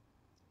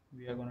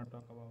 we are gonna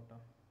talk about a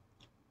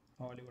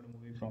Hollywood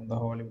movie from the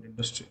Hollywood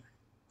industry.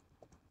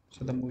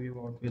 So the movie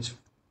about which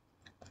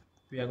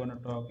we are gonna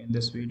talk in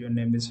this video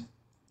name is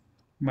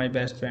My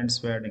Best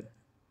Friend's Wedding.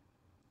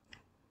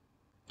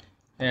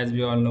 As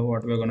we all know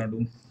what we are gonna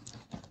do.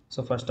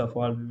 So first of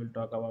all, we will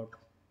talk about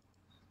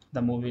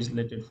the movie's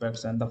related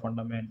facts and the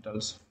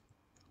fundamentals.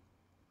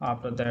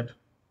 After that,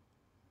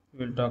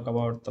 we will talk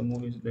about the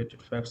movie's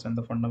related facts and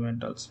the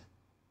fundamentals.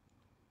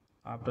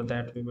 After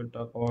that, we will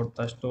talk about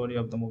the story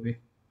of the movie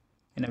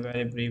in a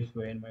very brief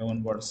way in my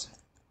own words,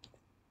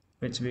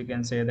 which we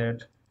can say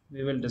that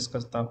we will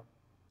discuss the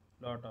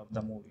plot of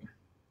the movie.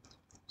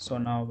 So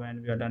now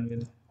when we are done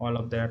with all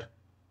of that,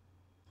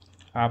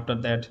 after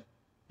that,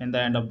 in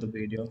the end of the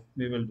video,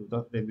 we will do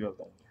the review of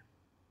the movie.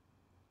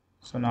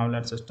 So now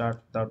let's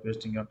start without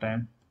wasting your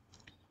time.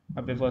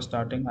 But before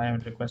starting, I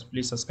have a request,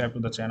 please subscribe to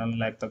the channel and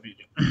like the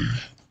video.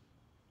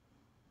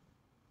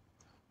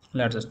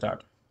 Let's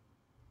start.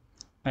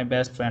 My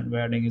Best Friend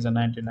Wedding is a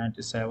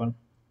 1997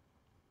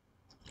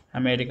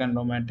 American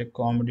romantic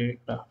comedy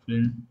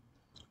film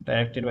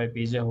directed by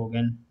PJ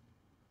Hogan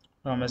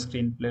from a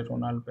screenplay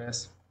Ronald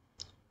Bass,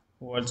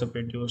 who also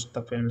produced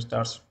the film.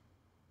 Stars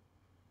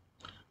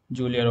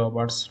Julia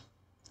Roberts,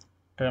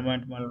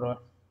 Dermot Mulroney,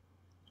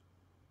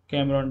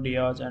 Cameron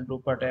Diaz, and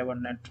Rupert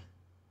Everett.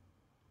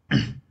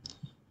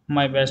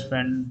 My Best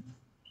Friend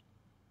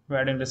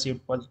Wedding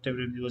received positive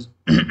reviews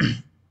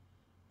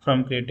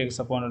from critics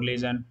upon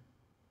release and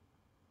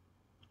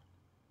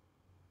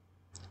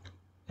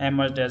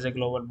emerged as a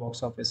global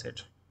box office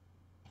hit.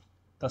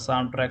 The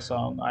soundtrack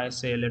song "I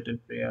Say a Little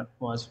Prayer"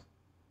 was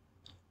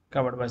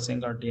covered by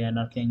singer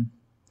Diana King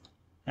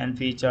and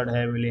featured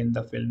heavily in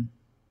the film,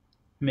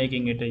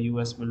 making it a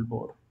US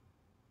Billboard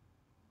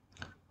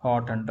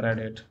Hot 100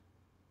 hit.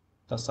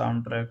 The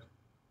soundtrack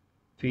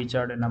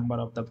featured a number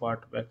of the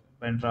Burt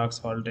Bacharach's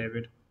Hall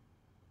David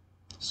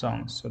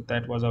songs. So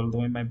that was all.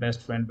 Though My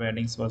Best Friend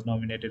Weddings was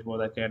nominated for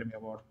the Academy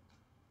Award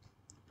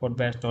for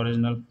Best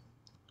Original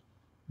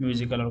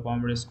Musical or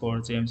Comedy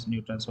Score, James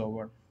Newton's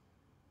Award,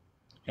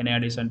 in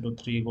addition to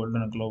 3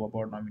 Golden Globe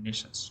Award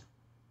nominations.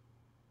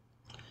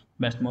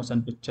 Best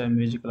Motion Picture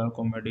Musical or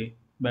Comedy,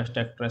 Best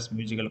Actress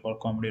Musical or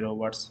Comedy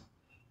Roberts,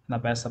 the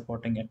Best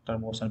Supporting Actor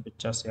Motion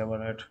Pictures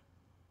ever.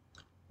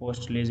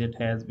 Post-release, it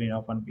has been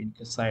often been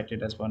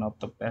cited as one of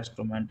the best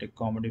romantic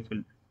comedy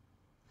films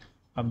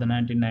of the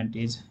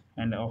 1990s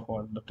and of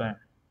all the time.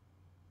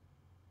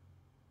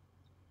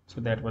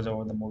 So that was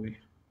about the movie.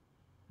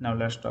 Now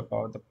let's talk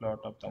about the plot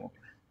of the movie.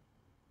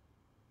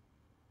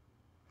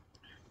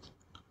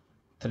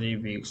 3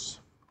 weeks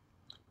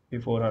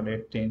before her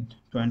 18th,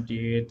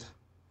 28th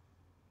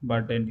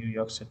birthday in New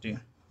York City,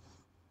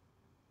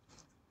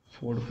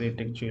 food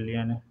critic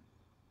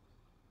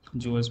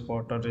Jules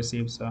Potter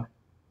receives a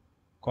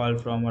call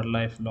from her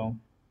lifelong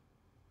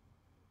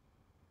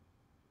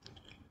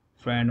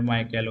friend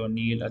Michael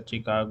O'Neill, a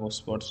Chicago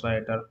sports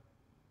writer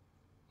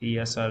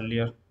years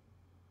earlier,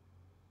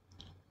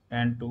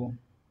 and to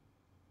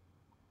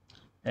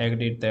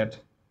agreed that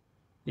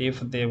if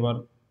they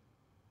were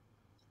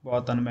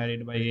both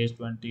unmarried by age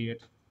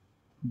 28,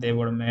 they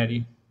would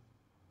marry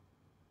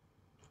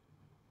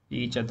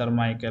each other.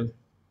 Michael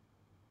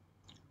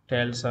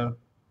tells her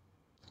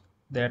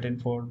that in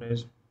 4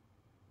 days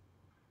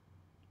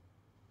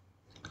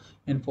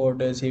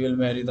he will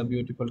marry the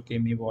beautiful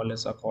Kimmy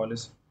Wallace, a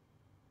college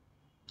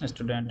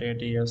student,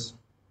 8 years,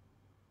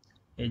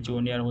 a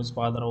junior whose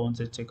father owns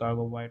a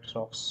Chicago White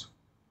Sox.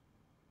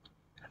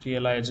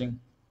 Realizing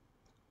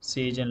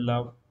she is in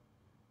love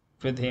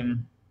with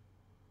him,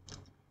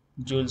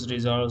 Jules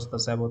resolves to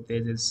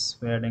sabotage his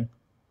wedding.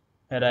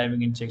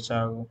 Arriving in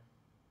Chicago,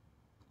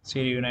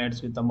 she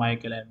reunites with the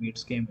Michael and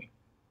meets Kimmy,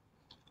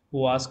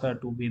 who asks her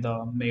to be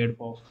the maid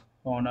of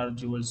honor.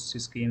 Jules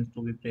schemes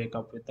to be break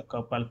up with the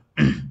couple,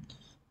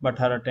 but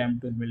her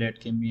attempt to humiliate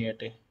Kimmy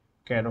at a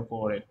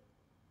karaoke.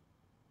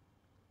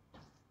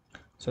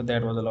 So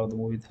that was all of the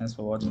movie. Thanks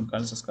for watching.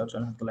 Kindly subscribe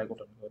channel, hit the like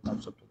button, give a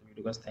thumbs up to the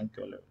video, guys. Thank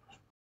you all.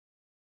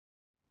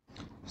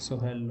 So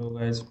hello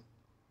guys,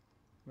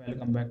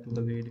 welcome back to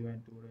the video.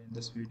 And today in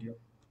this video,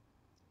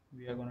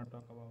 we are gonna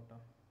talk about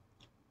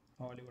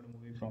a Hollywood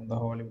movie from the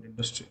Hollywood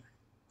industry.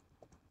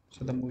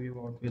 So the movie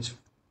about which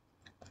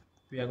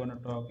we are gonna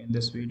talk in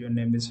this video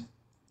name is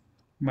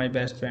My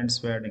Best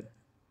Friend's Wedding.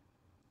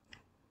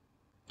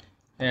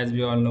 As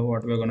we all know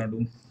what we are gonna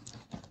do.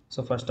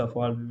 So first of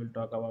all, we will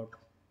talk about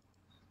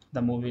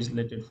the movie's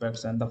related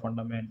facts and the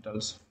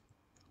fundamentals.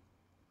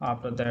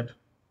 After that,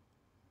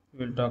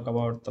 we will talk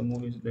about the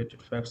movie's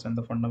related facts and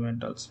the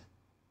fundamentals.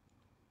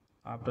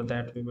 After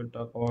that, we will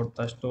talk about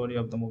the story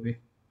of the movie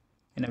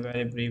in a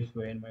very brief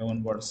way in my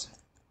own words,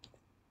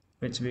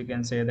 which we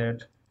can say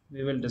that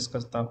we will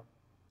discuss the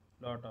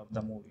plot of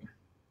the movie.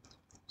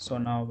 So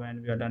now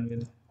when we are done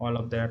with all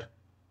of that,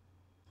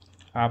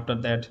 after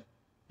that,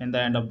 in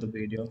the end of the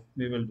video,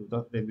 we will do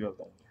the review of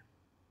the movie.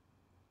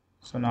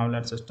 So now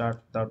let's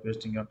start without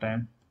wasting your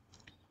time.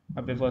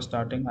 But before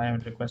starting, I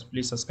have a request,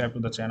 please subscribe to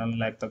the channel and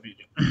like the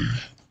video.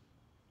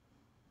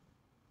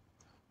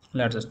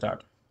 Let's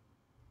start.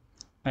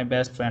 My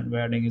Best Friend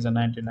Wedding is a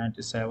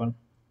 1997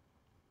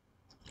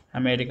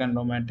 American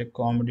romantic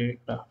comedy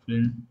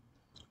film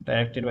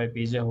directed by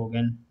PJ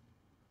Hogan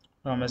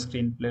from a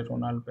screenplay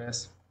Ronald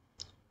Bass,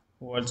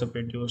 who also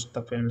produced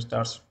the film.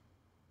 Stars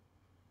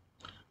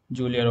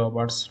Julia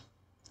Roberts,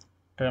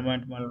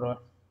 Dermot Mulroney,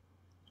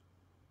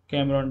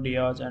 Cameron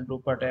Diaz, and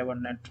Rupert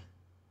Everett.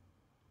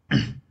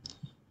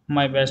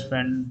 My Best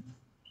Friend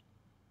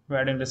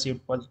Wedding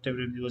received positive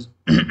reviews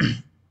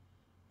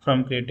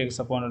from critics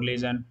upon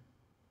release and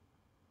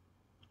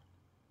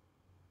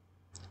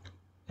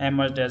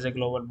emerged as a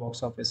global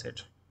box office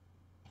hit.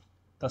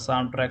 The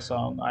soundtrack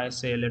song "I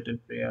Say a Little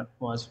Prayer"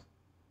 was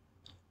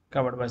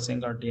covered by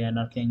singer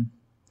Diana King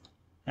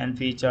and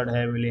featured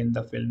heavily in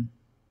the film,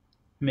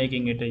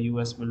 making it a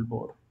US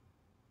Billboard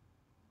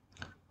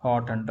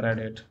Hot 100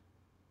 hit.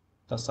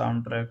 The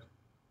soundtrack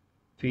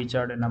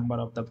featured a number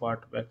of the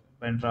Burt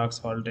Bacharach's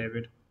Hall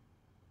David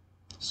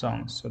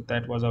songs. So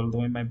that was all.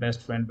 Though My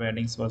Best Friend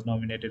Weddings was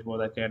nominated for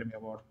the Academy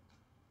Award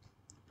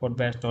for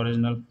Best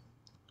Original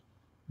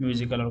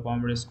Musical or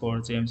Comedy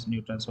Score, James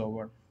Newton's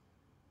Award,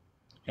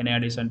 in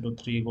addition to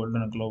 3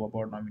 Golden Globe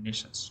Award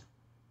nominations: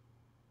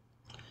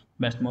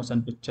 Best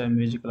Motion Picture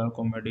Musical or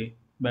Comedy,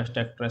 Best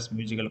Actress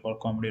Musical or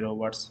Comedy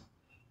Roberts,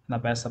 and the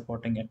Best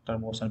Supporting Actor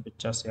Motion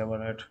Picture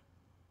Chevrolet.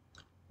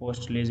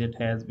 Post-release, it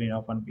has been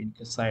often been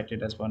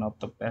cited as one of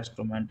the best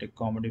romantic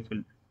comedy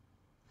films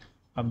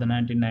of the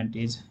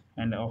 1990s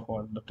and of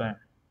all the time.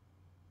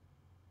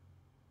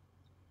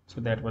 So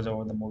that was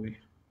about the movie.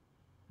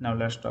 Now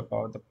let's talk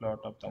about the plot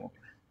of the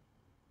movie.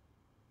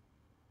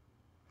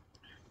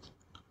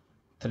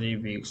 3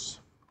 weeks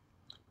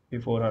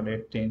before her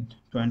 18th,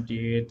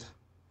 28th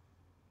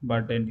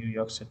birthday in New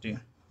York City,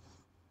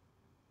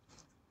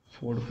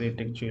 food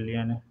critic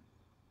Julianne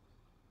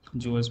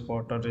Jules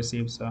Potter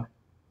receives a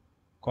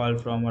call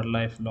from her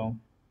lifelong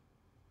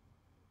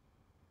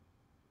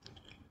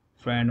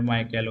friend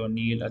Michael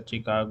O'Neill, a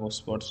Chicago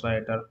sports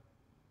writer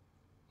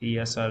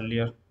years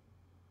earlier,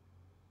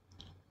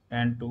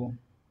 and to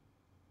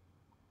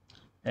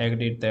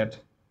agreed that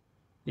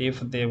if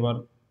they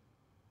were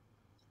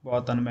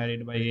both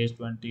unmarried by age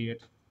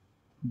 28,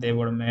 they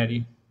would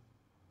marry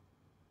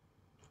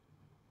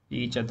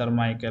each other.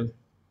 Michael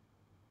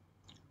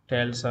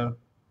tells her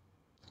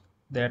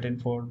that in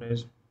 4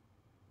 days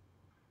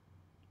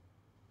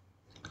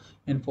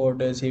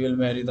he will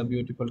marry the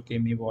beautiful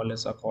Kimmy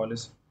Wallace, a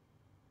college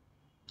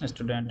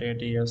student,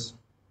 8 years,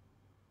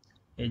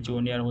 a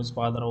junior whose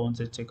father owns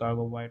a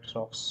Chicago White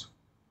Sox.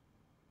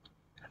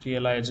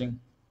 Realizing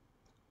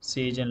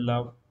she is in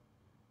love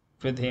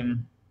with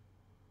him,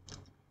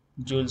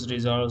 Jules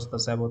resolves to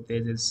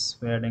sabotage his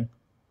wedding.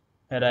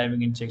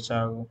 Arriving in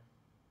Chicago,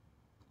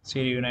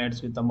 she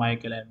reunites with the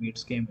Michael and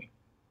meets Kimmy,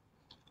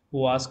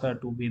 who asks her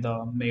to be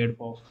the maid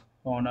of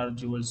honor.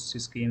 Jules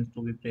schemes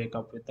to be break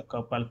up with the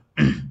couple,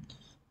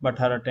 but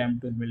her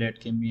attempt to humiliate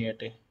Kimmy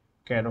at a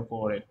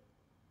karaoke.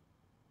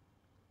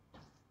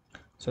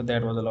 So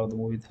that was all of the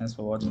movie. Thanks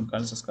for watching.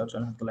 Kindly subscribe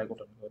channel, hit the like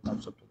button, give a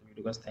thumbs up to the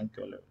video, guys. Thank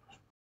you all.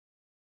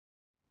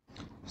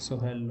 So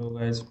hello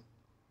guys,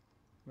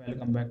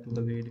 welcome back to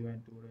the video.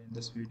 And today in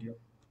this video,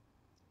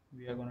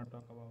 we are going to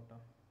talk about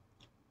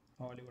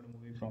a Hollywood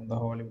movie from the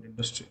Hollywood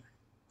industry.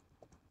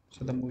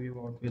 So the movie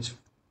about which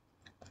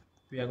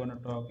we are going to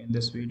talk in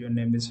this video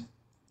name is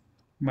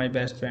My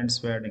Best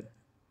Friend's Wedding.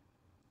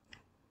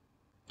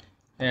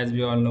 As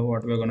we all know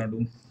what we are going to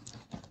do.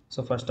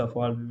 So first of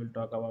all, we will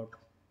talk about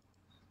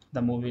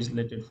the movie's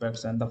related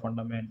facts and the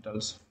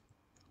fundamentals.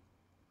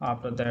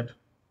 After that,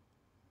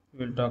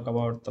 we will talk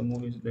about the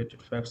movie's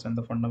related facts and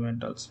the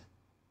fundamentals.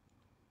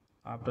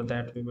 After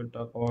that, we will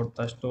talk about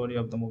the story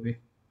of the movie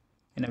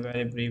in a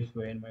very brief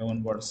way in my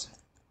own words,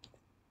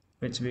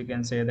 which we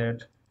can say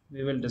that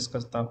we will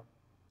discuss the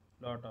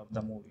plot of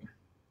the movie.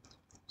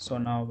 So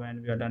now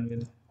when we are done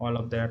with all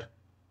of that,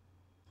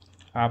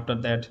 after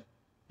that,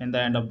 in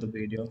the end of the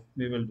video,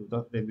 we will do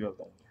the review of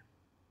the movie.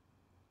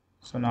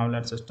 So now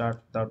let's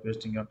start without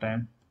wasting your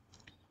time.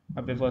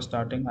 But before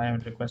starting, I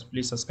have a request,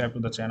 please subscribe to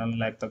the channel and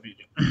like the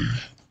video.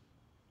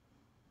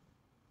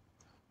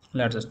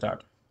 Let's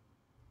start.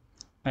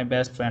 My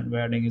Best Friend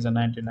Wedding is a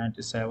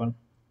 1997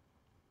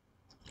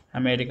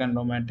 American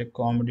romantic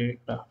comedy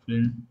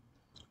film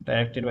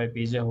directed by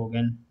PJ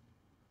Hogan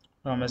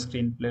from a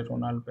screenplay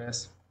Ronald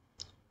Bass,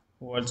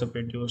 who also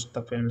produced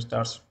the film.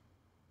 Stars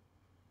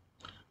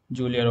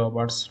Julia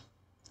Roberts,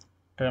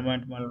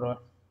 Dermot Mulroney,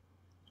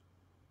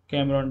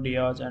 Cameron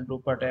Diaz, and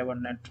Rupert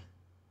Everett.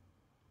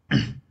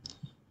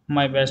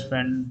 My Best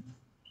Friend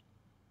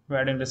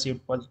Wedding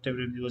received positive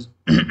reviews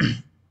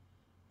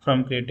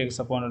from critics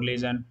upon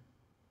release and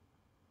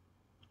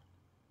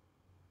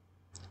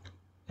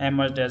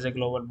emerged as a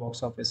global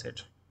box office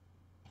hit.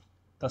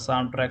 The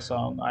soundtrack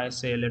song "I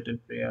Say a Little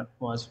Prayer"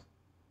 was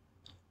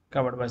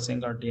covered by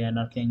singer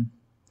Diana King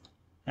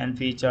and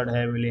featured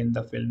heavily in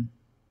the film,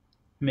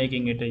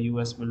 making it a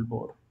US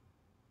Billboard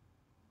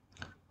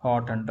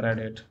Hot 100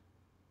 hit.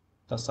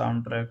 The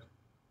soundtrack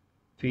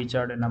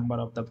featured a number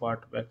of the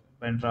Burt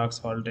Bacharach's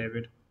Hall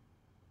David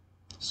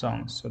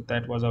songs. So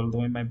that was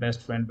although My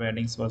Best Friend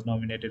Weddings was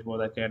nominated for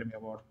the Academy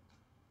Award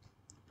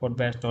for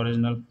Best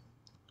Original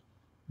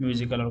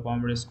Musical or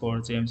Comedy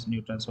Score James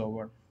Newton's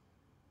Award,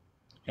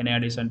 in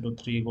addition to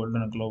 3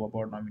 Golden Globe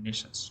Award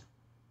nominations.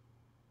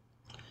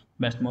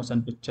 Best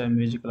Motion Picture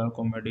Musical or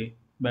Comedy,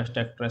 Best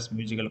Actress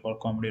Musical or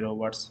Comedy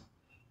Roberts,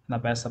 and the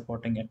Best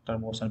Supporting Actor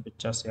Motion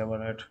Picture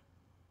Everett.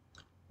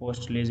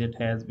 Post-release, it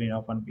has been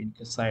often been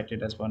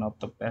cited as one of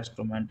the best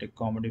romantic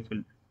comedy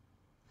films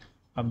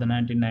of the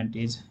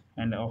 1990s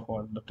and of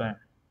all the time.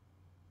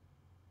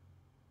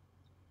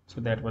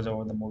 So that was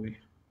about the movie.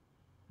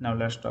 Now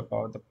let's talk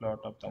about the plot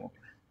of the movie.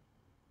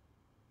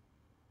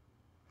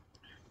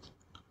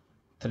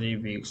 3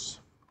 weeks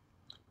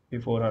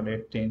before her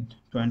 18th,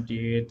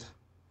 28th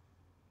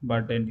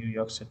birthday in New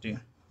York City,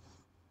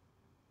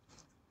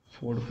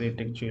 food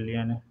critic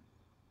Julianne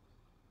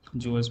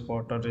Jules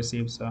Potter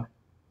receives a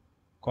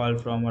call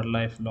from her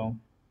lifelong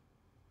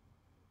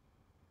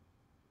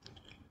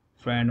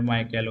friend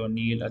Michael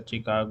O'Neill, a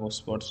Chicago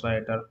sports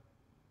writer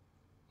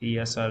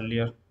years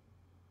earlier,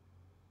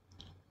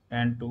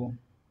 and to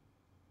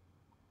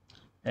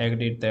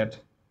agreed that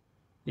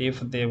if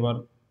they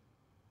were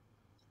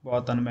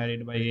both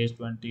unmarried by age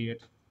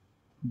 28,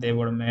 they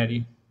would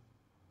marry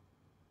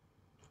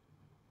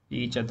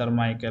each other.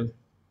 Michael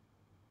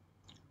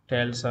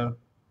tells her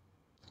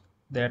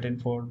that in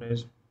 4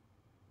 days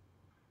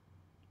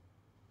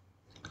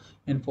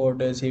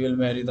he will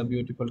marry the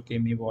beautiful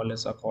Kimmy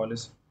Wallace, a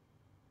college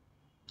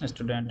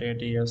student,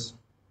 8 years,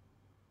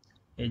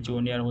 a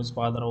junior whose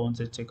father owns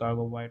a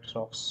Chicago White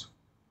Sox.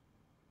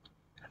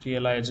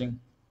 Realizing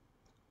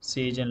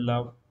she is in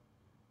love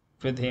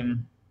with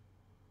him,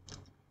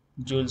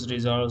 Jules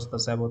resolves to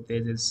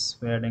sabotage his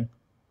wedding.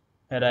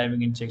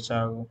 Arriving in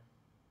Chicago,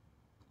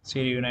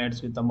 she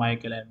reunites with the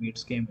Michael and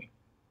meets Kimmy,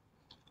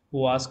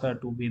 who asks her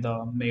to be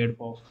the maid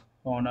of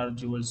honor.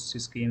 Jules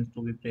schemes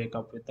to be break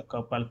up with the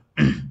couple,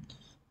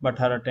 but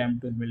her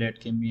attempt to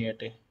humiliate Kimmy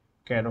at a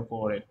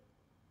karaoke.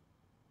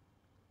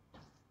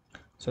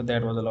 So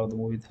that was all of the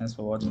movie. Thanks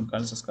for watching.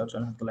 Kindly subscribe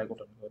and hit the like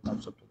button. Give a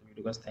thumbs up to the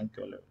video, guys. Thank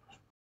you all.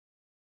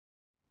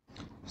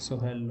 So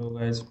hello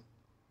guys,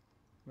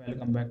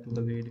 welcome back to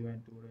the video.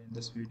 And today in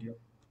this video,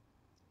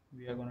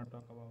 we are gonna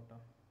talk about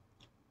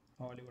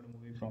a Hollywood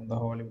movie from the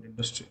Hollywood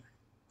industry.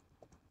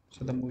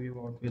 So the movie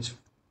about which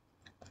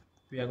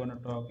we are gonna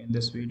talk in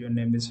this video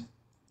name is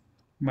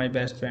My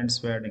Best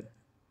Friend's Wedding.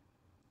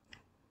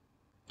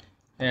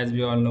 As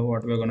we all know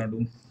what we are gonna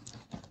do.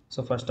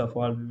 So first of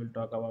all, we will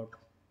talk about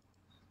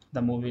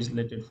the movie's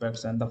related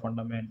facts and the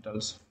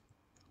fundamentals.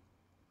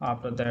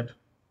 After that,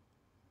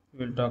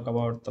 we will talk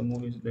about the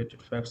movie's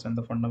related facts and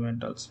the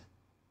fundamentals.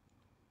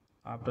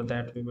 After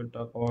that, we will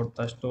talk about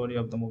the story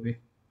of the movie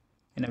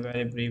in a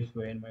very brief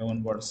way in my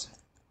own words,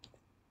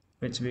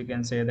 which we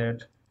can say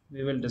that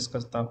we will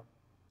discuss the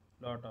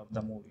plot of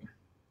the movie.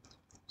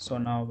 So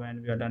now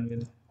when we are done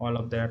with all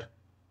of that,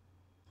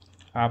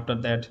 after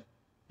that,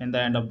 in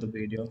the end of the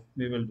video,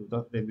 we will do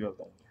the review of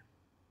the movie.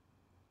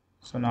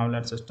 So now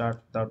let's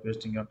start without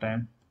wasting your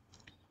time.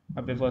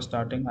 But before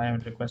starting, I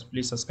have a request,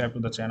 please subscribe to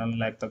the channel and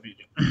like the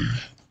video.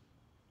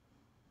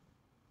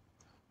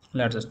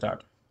 Let's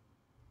start.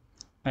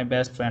 My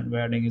Best Friend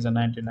Wedding is a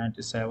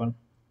 1997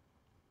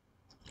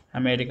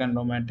 American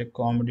romantic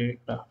comedy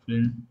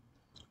film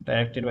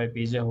directed by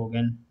PJ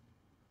Hogan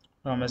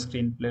from a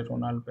screenplay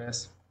Ronald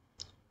Bass,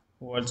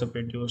 who also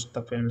produced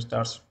the film.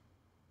 Stars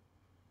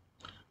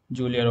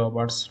Julia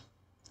Roberts,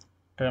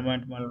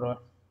 Dermot Mulroney,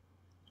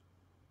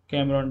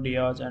 Cameron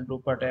Diaz, and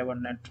Rupert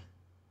Everett.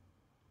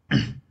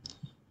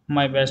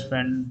 My Best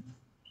Friend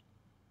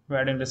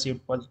Wedding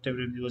received positive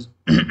reviews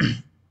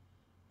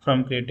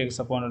from critics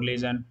upon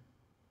release and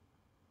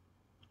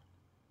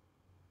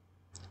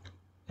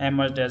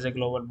emerged as a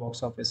global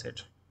box office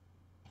hit.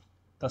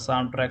 The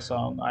soundtrack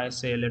song "I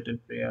Say a Little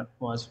Prayer"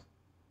 was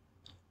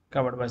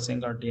covered by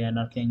singer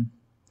Diana King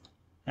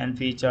and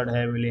featured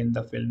heavily in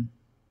the film,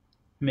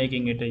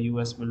 making it a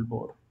US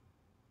Billboard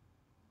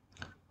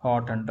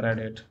Hot 100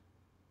 hit.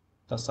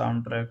 The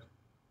soundtrack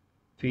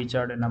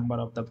featured a number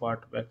of the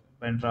Burt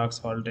Bacharach's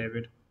Hall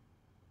David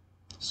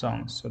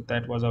songs. So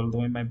that was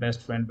although My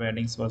Best Friend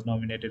Weddings was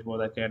nominated for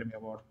the Academy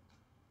Award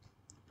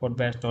for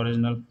Best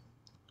Original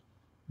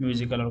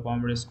Musical or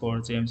Comedy Score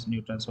James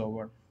Newton's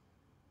Award,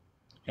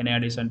 in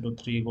addition to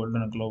three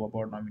Golden Globe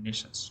Award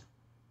nominations.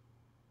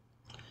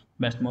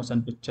 Best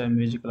Motion Picture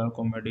Musical or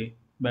Comedy,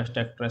 Best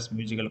Actress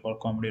Musical or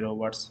Comedy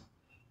Roberts,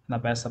 and the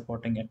Best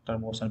Supporting Actor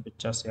Motion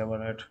Picture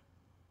Chevrolet.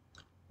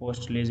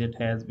 Post-release, it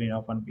has been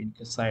often been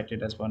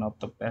cited as one of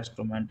the best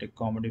romantic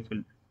comedy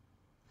films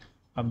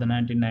of the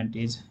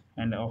 1990s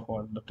and of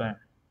all the time.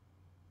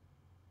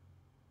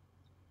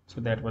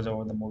 So that was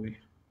about the movie.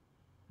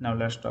 Now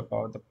let's talk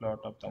about the plot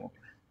of the movie.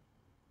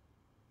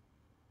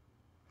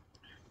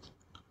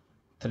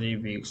 3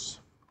 weeks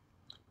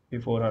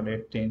before her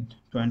 18th,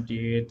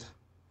 28th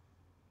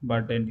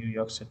birthday in New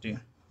York City,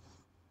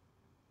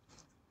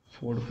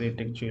 food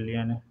critic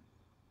Julian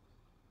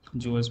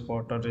Jules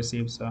Potter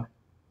receives a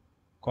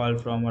call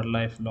from her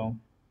lifelong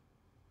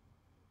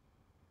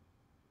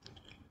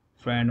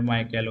friend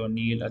Michael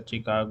O'Neill, a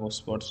Chicago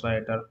sports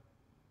writer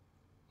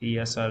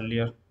years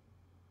earlier,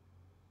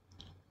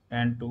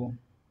 and to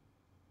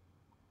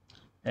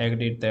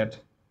agreed that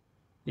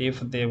if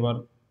they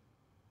were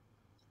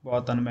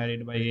both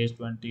unmarried by age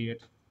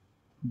 28,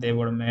 they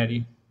would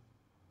marry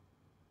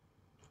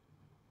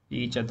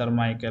each other.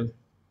 Michael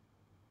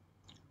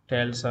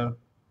tells her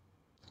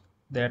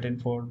that in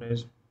 4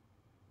 days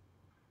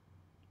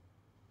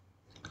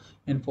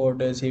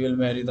he will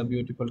marry the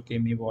beautiful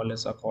Kimmy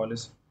Wallace, a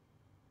college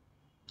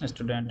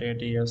student,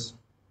 8 years,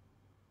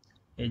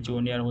 a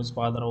junior whose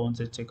father owns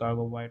a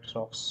Chicago White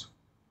Sox.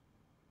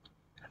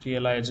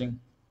 Realizing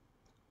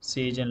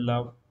she is in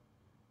love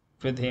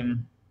with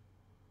him,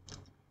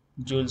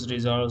 Jules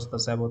resolves to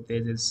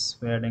sabotage his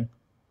wedding.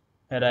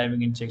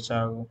 Arriving in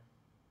Chicago,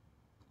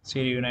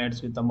 she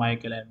reunites with the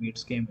Michael and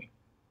meets Kimmy,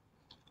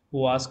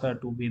 who asks her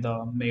to be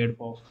the maid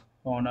of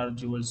honor.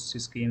 Jules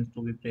schemes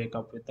to be break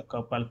up with the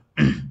couple,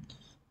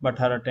 but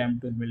her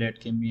attempt to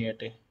humiliate Kimmy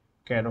at a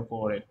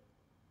karaoke.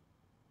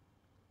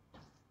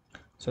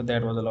 So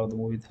that was all of the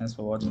movie. Thanks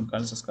for watching.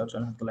 Kindly subscribe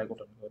channel, hit the like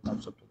button, give a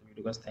thumbs up to the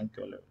video, guys. Thank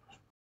you all.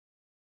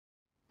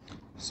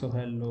 So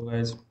hello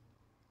guys,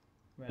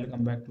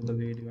 welcome back to the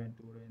video. And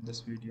today in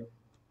this video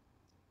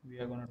we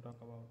are gonna talk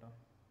about a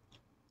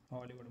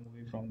Hollywood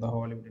movie from the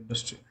Hollywood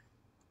industry.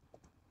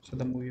 So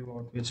the movie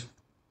about which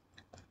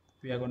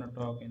we are gonna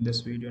talk in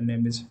this video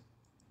name is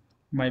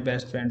My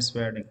Best Friend's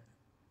Wedding.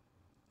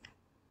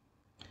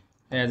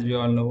 As we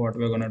all know what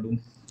we're gonna do.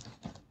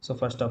 So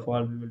first of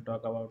all we will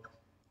talk about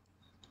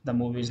the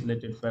movie's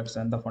related facts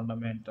and the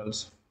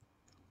fundamentals.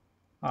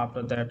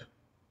 After that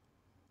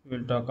we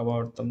will talk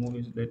about the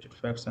movie's related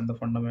facts and the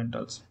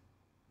fundamentals.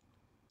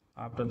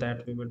 After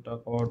that we will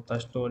talk about the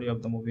story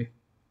of the movie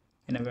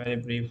in a very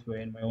brief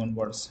way in my own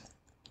words,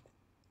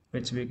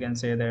 which we can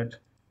say that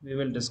we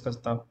will discuss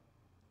the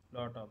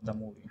plot of the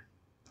movie.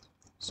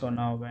 So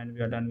now when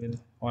we are done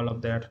with all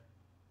of that,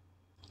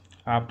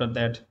 after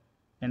that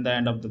in the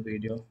end of the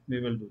video we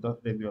will do the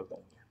review of the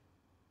movie.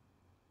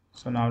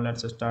 So now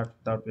let's start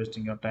without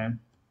wasting your time.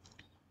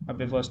 But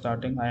before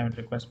starting, I have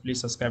a request, please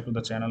subscribe to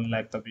the channel and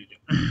like the video.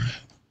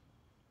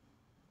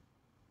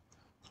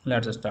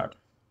 Let's start.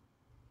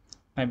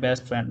 My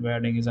Best Friend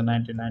Wedding is a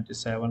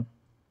 1997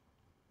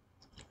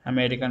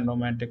 American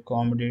romantic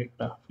comedy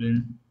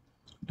film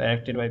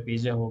directed by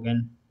PJ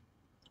Hogan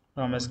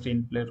from a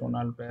screenplay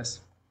Ronald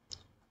Bass,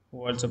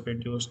 who also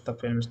produced the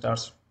film.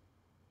 Stars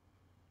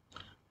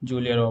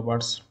Julia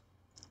Roberts,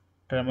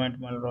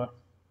 Dermot Mulroney,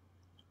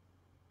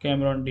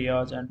 Cameron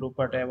Diaz, and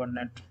Rupert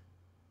Everett.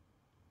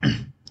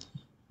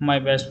 My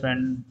Best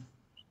Friend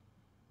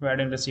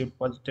Wedding received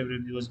positive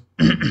reviews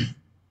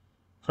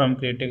from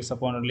critics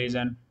upon release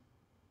and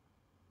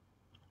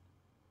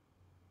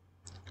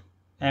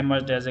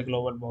emerged as a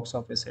global box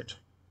office hit.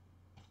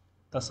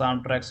 The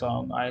soundtrack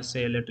song "I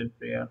Say a Little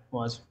Prayer"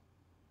 was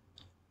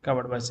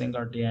covered by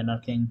singer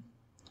Diana King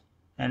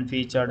and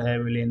featured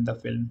heavily in the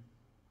film,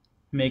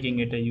 making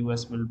it a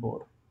US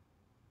Billboard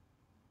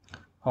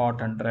Hot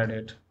 100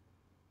 hit.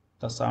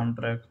 The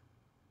soundtrack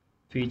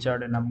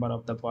featured a number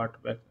of the Burt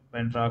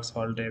Bacharach's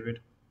Hall David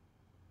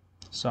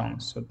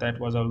songs. So that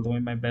was Although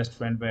My Best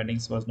Friend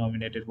Weddings was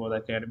nominated for the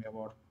Academy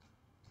Award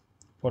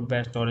for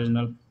Best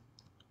Original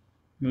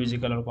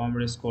Musical or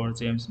Comedy Score,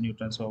 James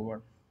Newton's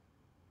Award,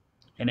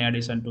 in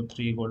addition to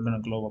three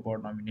Golden Globe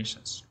Award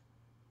nominations: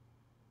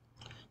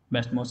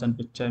 Best Motion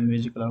Picture,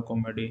 Musical or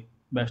Comedy,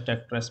 Best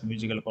Actress,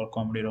 Musical or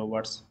Comedy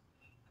Roberts,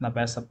 and the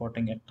Best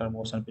Supporting Actor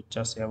Motion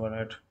Pictures ever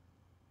had.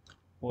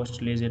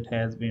 Post-release, it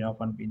has been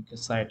often been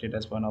cited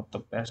as one of the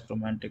best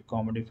romantic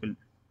comedy films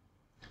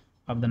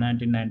of the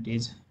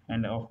 1990s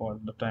and of all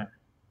the time.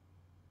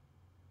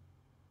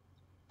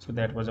 So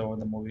that was about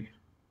the movie.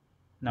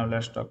 Now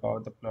let's talk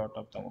about the plot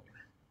of the movie.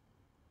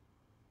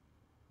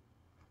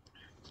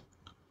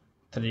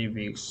 3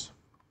 weeks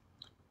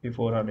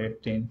before her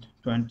 18th,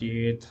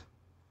 28th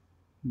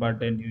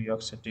birthday in New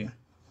York City,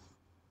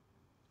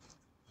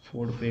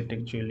 food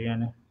critic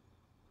Julian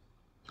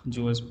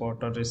Jules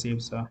Potter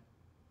receives a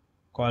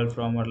call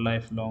from her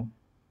lifelong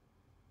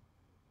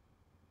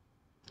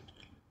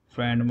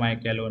friend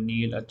Michael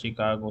O'Neill, a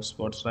Chicago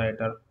sports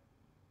writer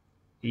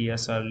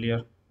years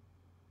earlier,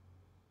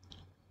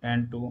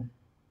 and to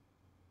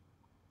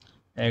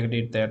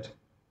agreed that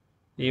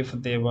if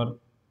they were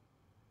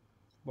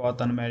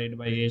both unmarried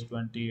by age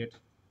 28,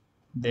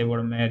 they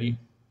would marry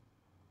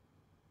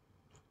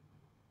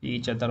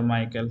each other.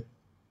 Michael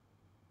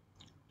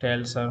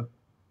tells her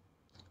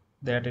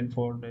that in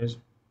 4 days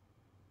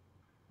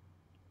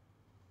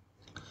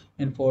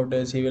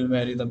he will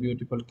marry the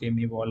beautiful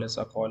Kimmy Wallace,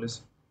 a college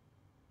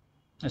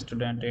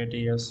student 8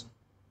 years,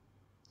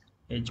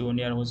 a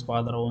junior whose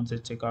father owns a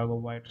Chicago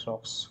White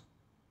Sox.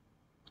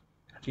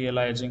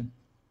 Realizing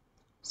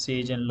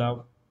she is in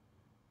love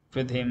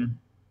with him,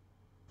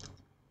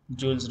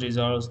 Jules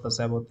resolves to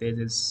sabotage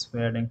his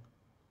wedding.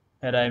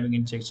 Arriving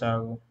in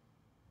Chicago,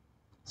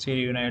 she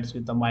reunites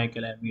with the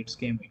Michael and meets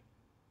Kimmy,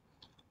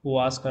 who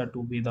asks her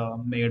to be the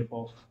maid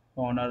of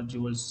honor.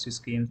 Jules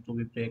schemes to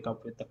be break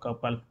up with the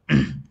couple,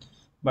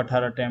 but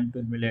her attempt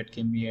to humiliate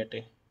Kimmy at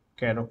a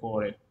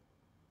karaoke.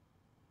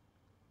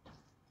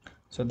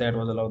 So that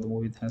was all of the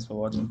movie. Thanks for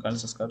watching. Kindly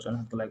subscribe and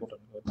hit the like button.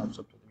 Thumbs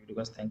up to the video,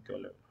 guys. Thank you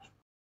all.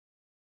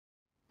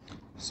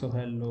 So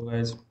hello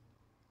guys,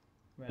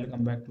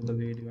 welcome back to the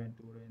video. And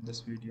today in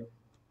this video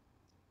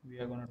we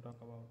are gonna talk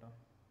about a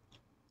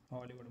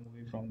Hollywood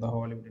movie from the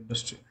Hollywood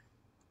industry.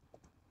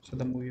 So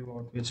the movie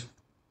about which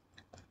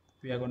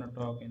we are gonna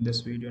talk in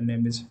this video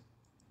name is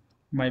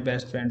My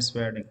Best Friend's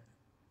Wedding.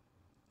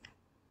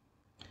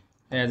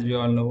 As we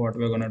all know what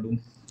we're gonna do.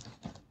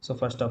 So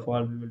first of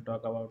all we will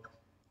talk about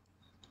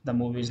the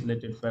movie's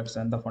related facts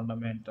and the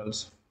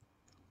fundamentals.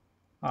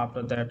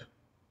 After that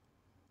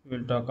we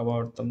will talk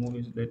about the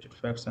movie's related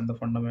facts and the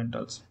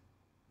fundamentals.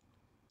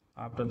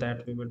 After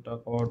that we will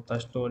talk about the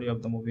story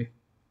of the movie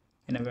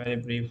in a very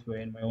brief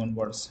way in my own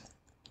words,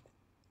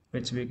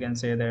 which we can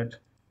say that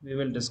we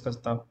will discuss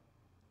the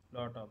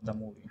plot of the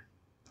movie.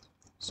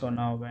 So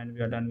now when we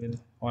are done with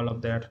all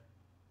of that,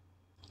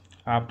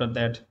 after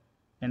that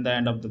in the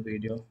end of the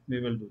video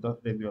we will do the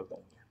review of the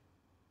movie.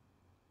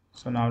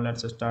 So now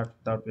let's start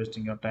without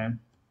wasting your time.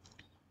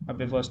 But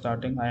before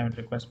starting, I am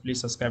request please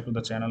subscribe to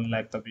the channel and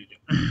like the video.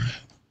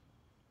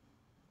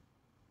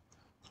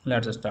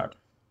 Let's start.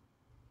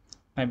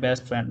 My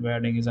Best Friend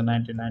Wedding is a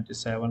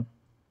 1997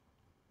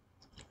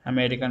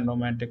 American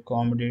romantic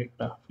comedy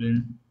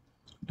film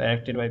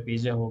directed by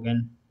PJ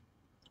Hogan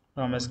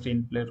from a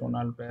screenplay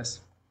Ronald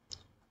Bass,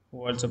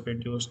 who also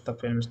produced the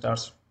film.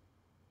 Stars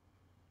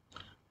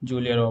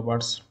Julia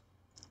Roberts,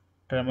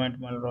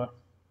 Dermot Mulroney,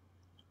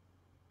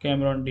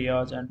 Cameron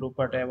Diaz, and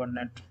Rupert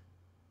Everett.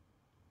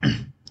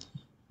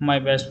 My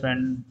Best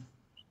Friend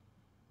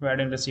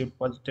Wedding received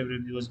positive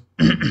reviews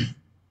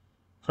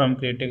from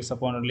critics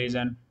upon release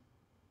and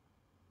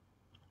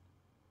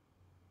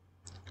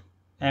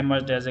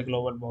emerged as a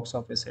global box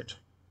office hit.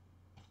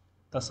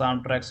 The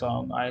soundtrack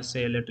song "I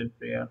Say a Little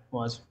Prayer"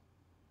 was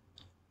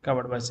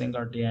covered by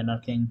singer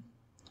Diana King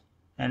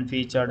and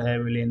featured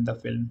heavily in the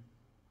film,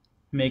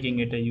 making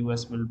it a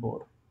US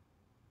Billboard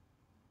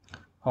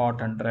Hot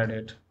 100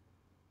 hit.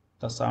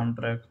 The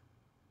soundtrack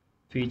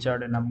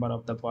featured a number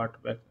of the Burt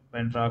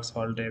Bacharach's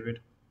Hall David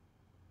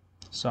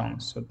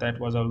songs. So that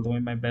was Although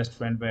My Best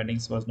Friend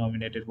Weddings was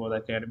nominated for the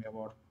Academy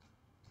Award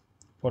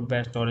for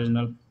Best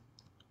Original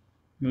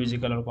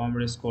Musical or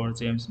Comedy Score,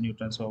 James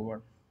Newton's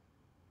Award,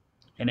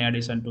 in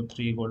addition to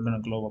three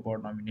Golden Globe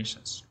Award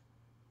nominations: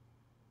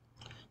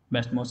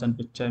 Best Motion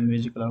Picture,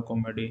 Musical or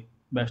Comedy,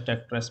 Best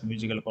Actress,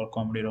 Musical or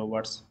Comedy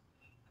Roberts,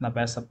 and the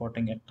Best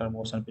Supporting Actor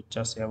Motion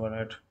Pictures ever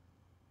had.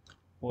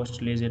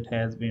 Post-release, it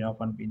has been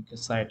often been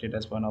cited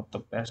as one of the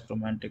best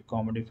romantic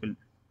comedy films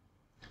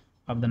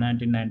of the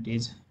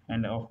 1990s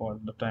and of all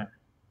the time.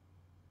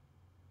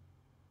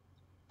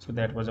 So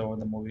that was about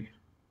the movie.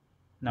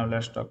 Now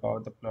let's talk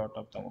about the plot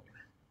of the movie.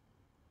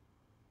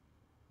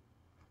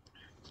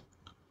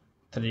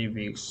 3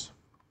 weeks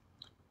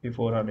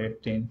before her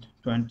 18th,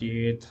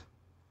 28th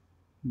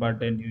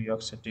birthday in New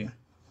York City,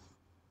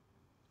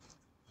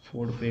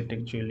 food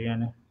critic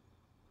Julian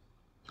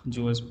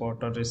Jules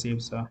Potter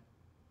receives a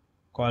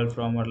call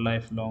from her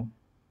lifelong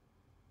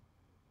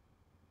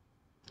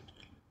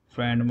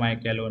Friend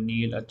Michael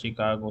O'Neill, a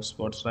Chicago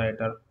sports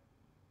writer,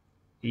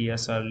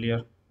 years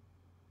earlier,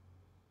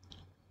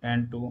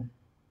 and to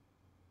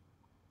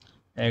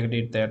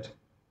agreed that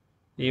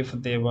if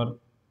they were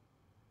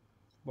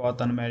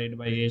both unmarried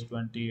by age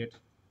 28,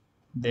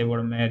 they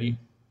would marry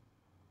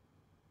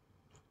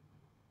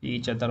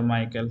each other.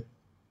 Michael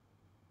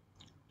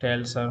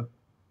tells her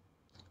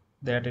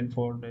that in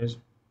 4 days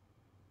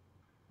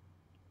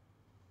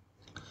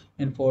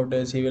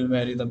he will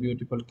marry the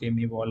beautiful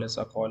Kimmy Wallace,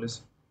 a college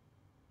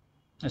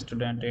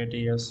student, 8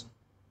 years,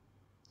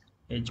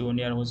 a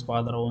junior whose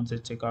father owns a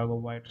Chicago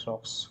White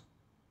Sox.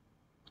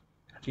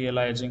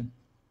 Realizing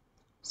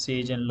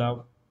she is in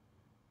love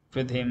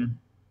with him,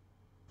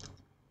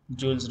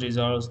 Jules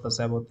resolves to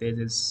sabotage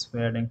his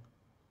wedding.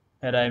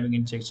 Arriving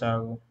in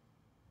Chicago,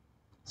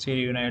 she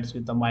reunites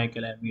with the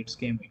Michael and meets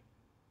Kimmy,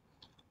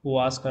 who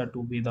asks her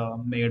to be the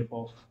maid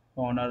of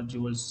honor.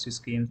 Jules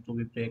schemes to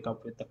be break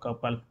up with the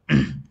couple,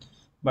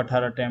 but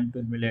her attempt to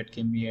humiliate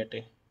Kimmy at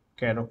a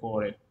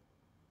karaoke.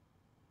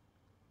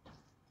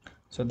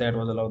 So that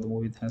was all of the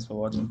movie. Thanks for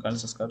watching. Kindly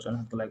subscribe and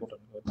hit the like button.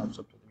 Thumbs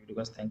up to the video,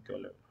 guys. Thank you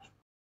all.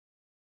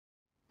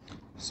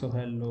 So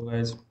hello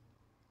guys,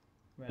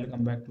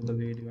 welcome back to the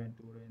video. And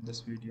today in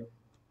this video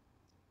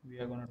we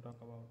are gonna talk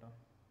about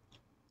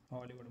a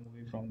Hollywood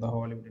movie from the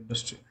Hollywood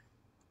industry.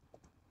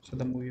 So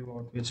the movie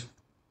about which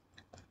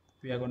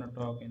we are gonna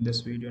talk in this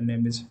video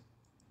name is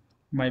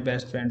My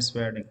Best Friend's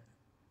Wedding.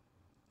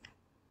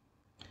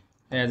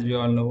 As we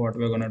all know what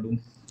we are gonna do.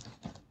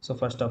 So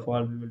first of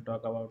all we will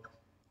talk about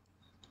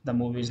the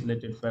movie's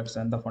related facts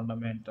and the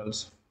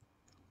fundamentals.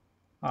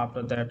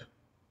 After that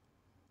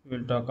we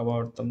will talk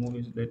about the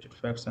movie's related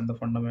facts and the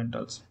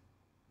fundamentals.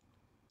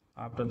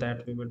 After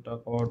that we will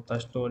talk about the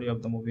story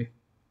of the movie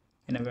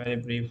in a very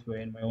brief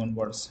way in my own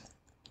words,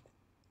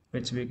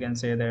 which we can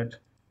say that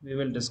we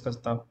will discuss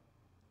the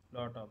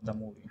plot of the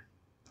movie.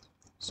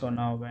 So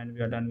now when we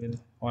are done with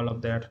all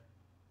of that,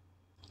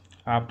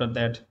 after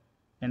that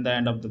in the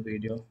end of the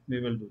video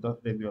we will do the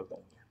review of the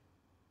movie.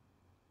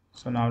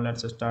 So now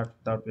let's start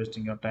without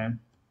wasting your time.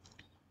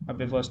 But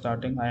before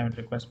starting I am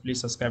request, please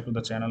subscribe to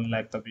the channel and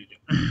like the video.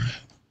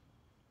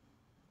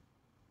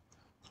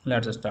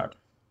 Let's start.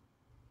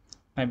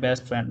 My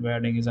Best Friend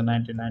Wedding is a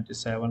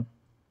 1997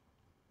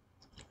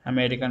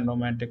 American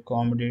romantic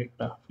comedy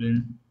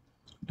film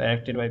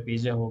directed by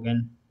PJ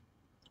Hogan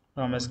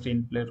from a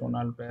screenplay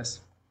Ronald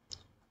Bass,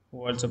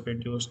 who also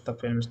produced. The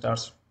film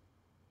stars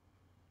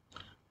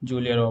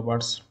Julia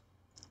Roberts,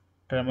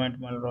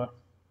 Dermot Mulroney,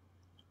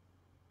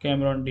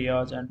 Cameron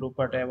Diaz, and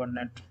Rupert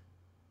Everett.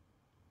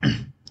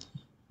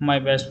 My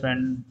Best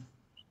Friend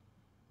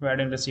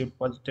Wedding received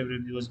positive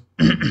reviews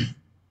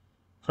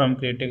from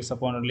critics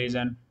upon release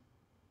and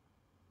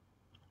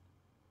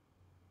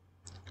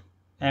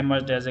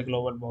emerged as a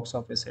global box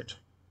office hit.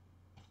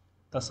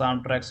 The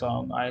soundtrack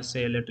song "I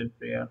Say a Little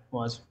Prayer"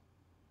 was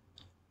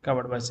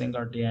covered by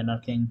singer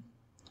Diana King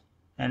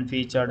and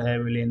featured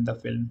heavily in the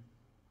film,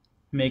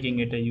 making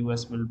it a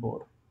US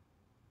Billboard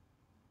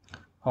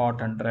Hot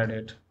 100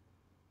 hit.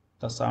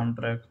 The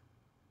soundtrack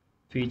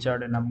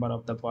featured a number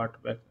of the Burt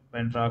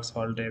Bacharach's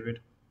Hall David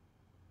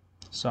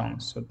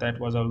songs. So that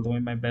was all. Although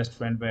My Best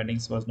Friend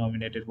Weddings was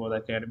nominated for the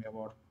Academy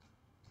Award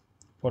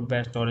for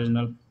Best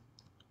Original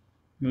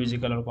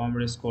Musical or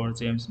Comedy Score,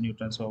 James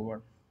Newton's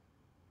Award,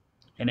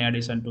 in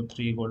addition to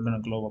 3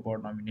 Golden Globe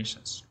Award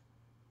nominations: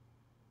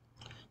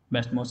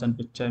 Best Motion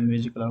Picture,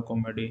 Musical or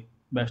Comedy,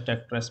 Best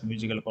Actress,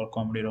 Musical or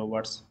Comedy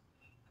Roberts,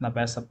 and the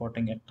Best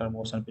Supporting Actor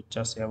Motion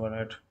Pictures ever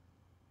had.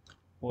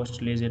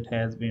 Post-release, it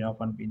has been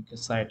often been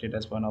cited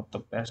as one of the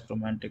best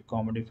romantic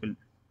comedy films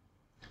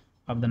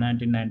of the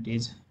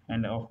 1990s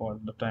and of all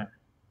the time.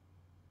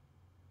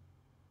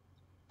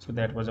 So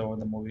that was about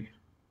the movie.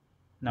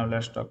 Now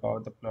let's talk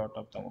about the plot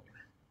of the movie.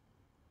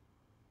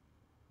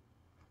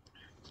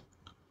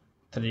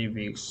 3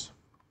 weeks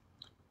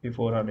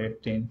before her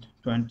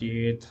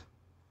 28th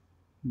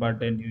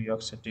birthday in New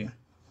York City,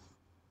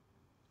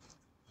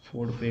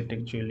 food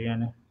critic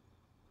Julianne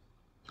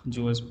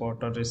Jules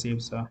Potter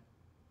receives a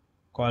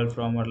call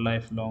from her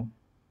lifelong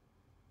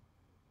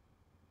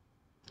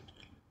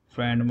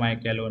friend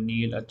Michael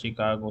O'Neill, a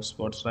Chicago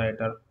sports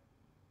writer,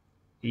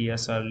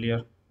 years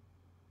earlier,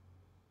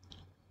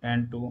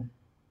 and to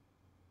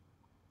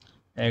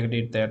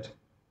agreed that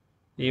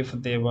if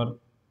they were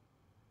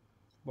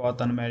both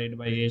unmarried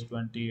by age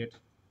 28,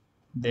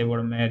 they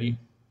would marry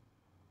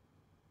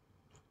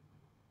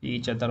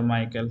each other.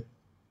 Michael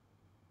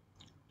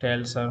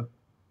tells her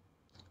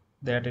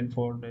that in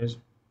 4 days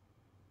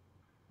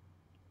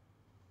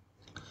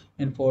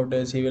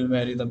he will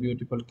marry the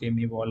beautiful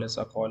Kimmy Wallace,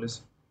 a college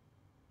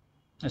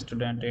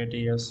student, 8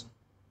 years,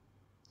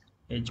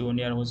 a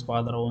junior whose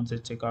father owns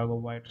a Chicago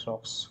White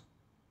Sox.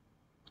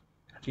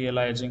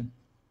 Realizing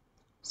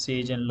she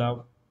is in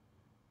love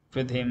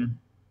with him,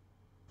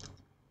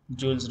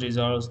 Jules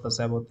resolves to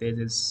sabotage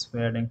his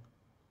wedding.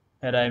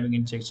 Arriving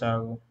in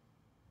Chicago,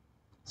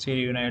 she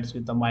reunites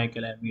with the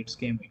Michael and meets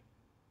Kimmy,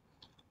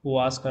 who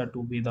asks her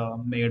to be the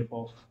maid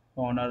of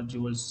honor.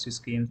 Jules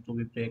schemes to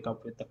be break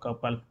up with the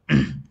couple,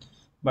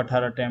 but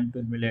her attempt to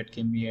humiliate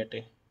Kimmy at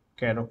a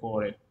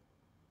karaoke.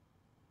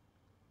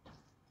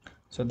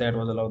 So that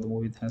was all of the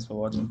movie. Thanks for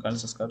watching. Kindly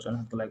subscribe channel,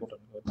 hit the like button,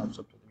 give a thumbs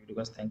up to the video,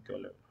 guys. Thank you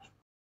all.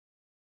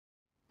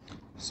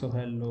 So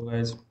hello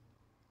guys,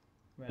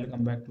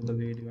 welcome back to the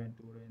video. And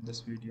today in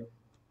this video,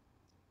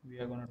 we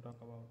are gonna talk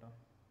about a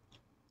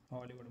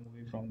Hollywood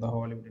movie from the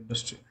Hollywood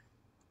industry.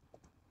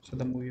 So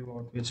the movie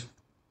about which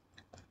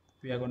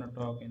we are gonna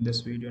talk in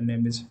this video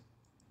name is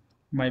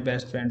My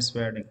Best Friend's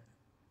Wedding.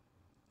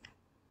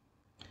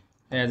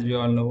 As we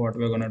all know what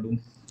we're gonna do.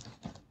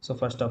 So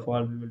first of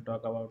all, we will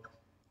talk about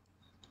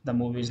the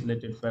movie's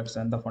related facts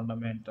and the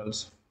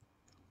fundamentals.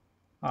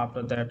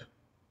 After that,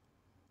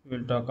 we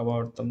will talk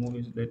about the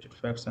movie's related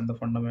facts and the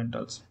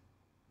fundamentals.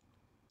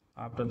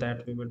 After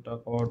that, we will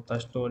talk about the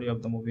story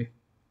of the movie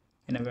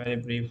in a very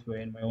brief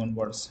way in my own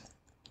words,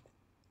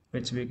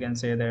 which we can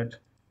say that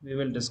we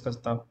will discuss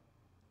the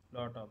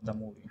plot of the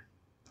movie.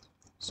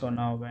 So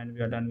now when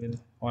we are done with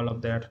all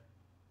of that,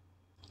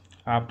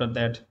 after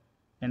that,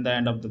 in the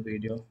end of the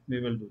video, we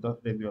will do the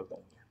review of the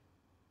movie.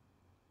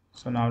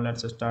 So now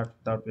let's start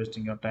without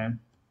wasting your time.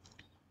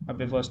 But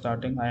before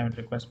starting, I am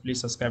request please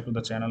subscribe to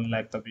the channel and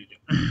like the video.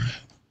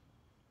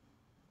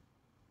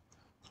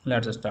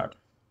 Let's start.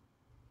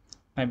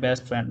 My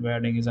Best Friend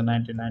Wedding is a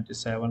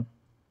 1997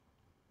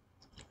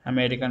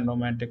 American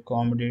romantic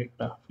comedy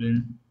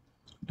film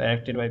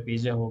directed by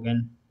PJ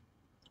Hogan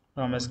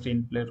from a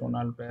screenplay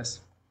Ronald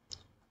Bass,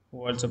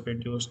 who also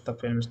produced the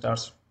film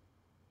stars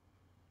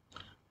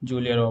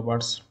Julia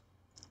Roberts,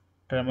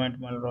 Dermot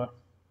Mulroney,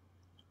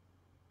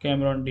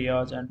 Cameron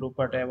Diaz, and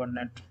Rupert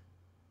Everett.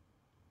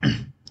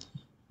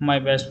 My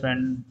Best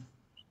Friend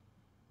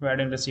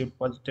Wedding received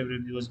positive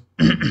reviews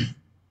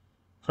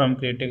from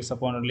critics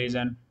upon release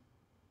and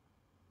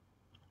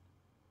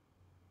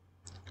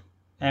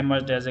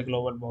emerged as a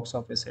global box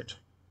office hit.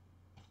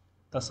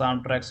 The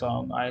soundtrack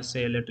song "I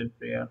Say a Little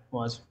Prayer"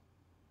 was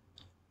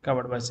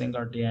covered by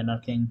singer Diana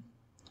King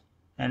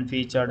and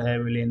featured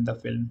heavily in the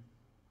film,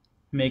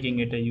 making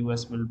it a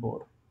US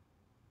Billboard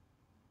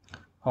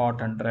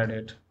Hot 100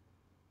 hit.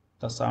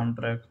 The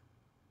soundtrack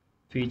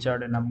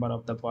featured a number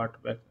of the Burt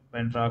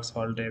Bacharach's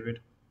Hall David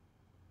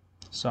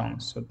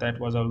songs. So that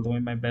was all. Although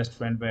My Best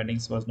Friend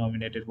Weddings was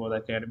nominated for the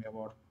Academy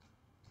Award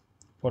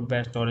for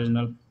Best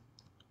Original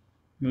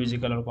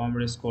Musical or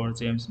Comedy Score,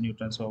 James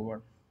Newton's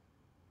Award,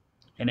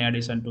 in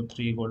addition to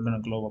 3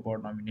 Golden Globe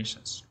Award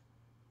nominations: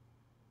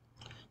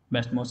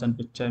 Best Motion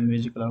Picture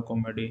Musical or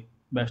Comedy,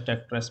 Best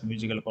Actress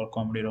Musical or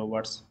Comedy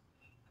Roberts,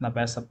 and the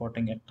Best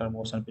Supporting Actor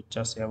Motion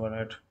Pictures ever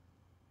had.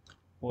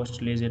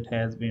 Post-release, it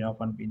has been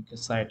often been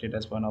cited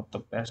as one of the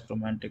best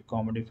romantic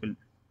comedy films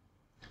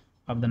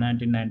of the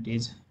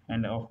 1990s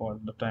and of all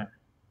the time.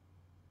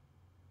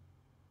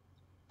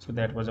 So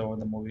that was about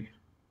the movie.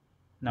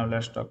 Now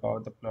let's talk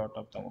about the plot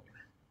of the movie.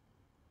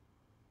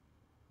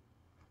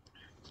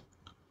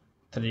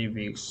 3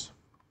 weeks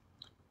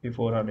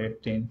before her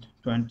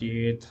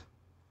 28th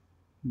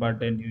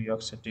birthday in New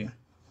York City,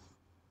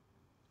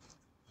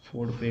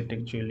 food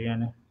critic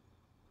Julian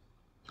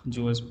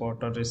Jules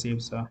Potter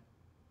receives a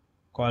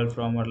call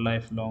from her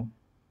lifelong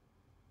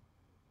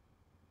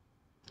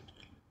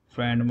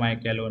friend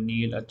Michael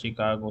O'Neill, a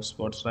Chicago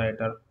sports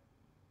writer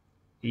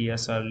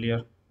years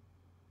earlier,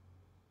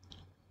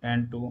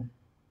 and to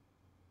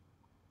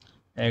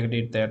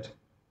agreed that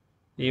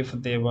if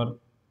they were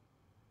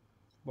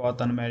both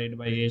unmarried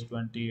by age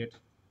 28,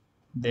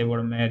 they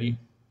would marry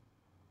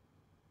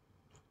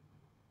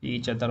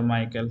each other.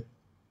 Michael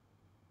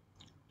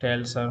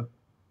tells her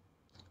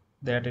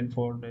that in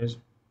 4 days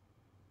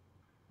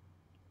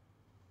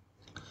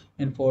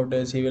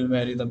he will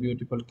marry the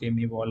beautiful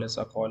Kimmy Wallace,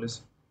 a college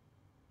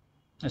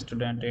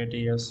student, 8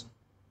 years,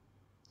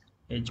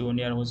 a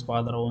junior whose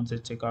father owns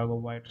a Chicago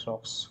White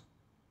Sox.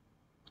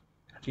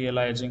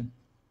 Realizing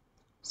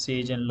she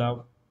is in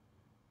love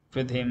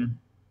with him,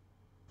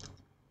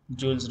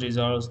 Jules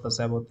resolves to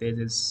sabotage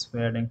his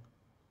wedding.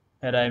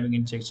 Arriving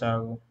in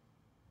Chicago,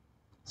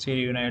 she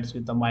reunites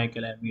with the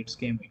Michael and meets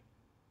Kimmy,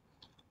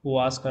 who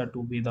asks her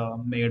to be the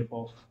maid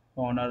of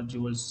honor.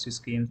 Jules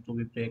schemes to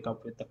be break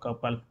up with the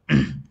couple,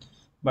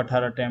 but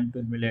her attempt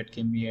to humiliate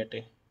Kimmy at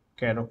a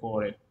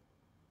karaoke.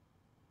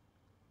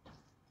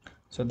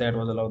 So that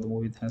was all of the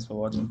movie. Thanks for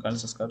watching. Kindly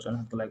subscribe channel,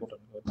 hit the like button,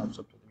 give a thumbs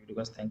up to the video,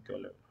 guys. Thank you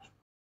all.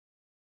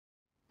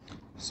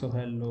 So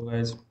hello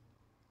guys,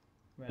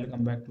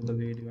 welcome back to the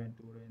video. And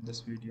today in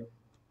this video,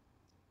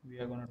 we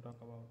are gonna talk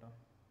about a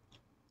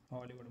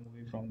Hollywood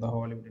movie from the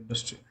Hollywood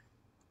industry.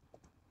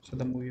 So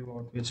the movie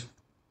about which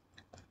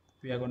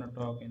we are gonna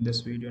talk in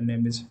this video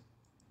name is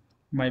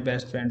My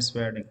Best Friend's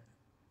Wedding.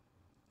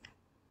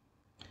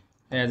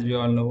 As we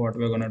all know what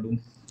we're gonna do.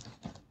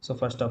 So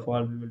first of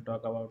all, we will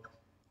talk about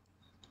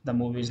the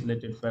movie's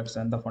related facts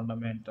and the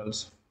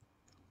fundamentals.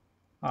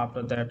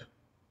 After that,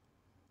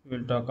 we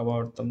will talk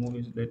about the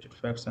movie's related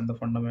facts and the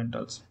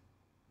fundamentals.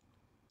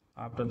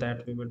 After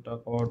that, we will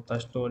talk about the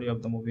story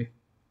of the movie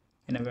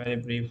in a very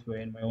brief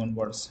way in my own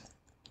words,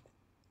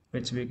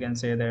 which we can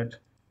say that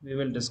we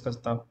will discuss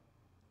the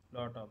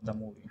plot of the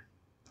movie.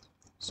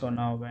 So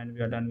now when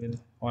we are done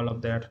with all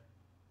of that,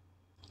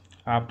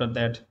 After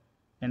that,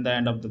 in the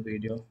end of the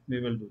video, we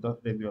will do the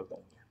review of the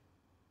movie.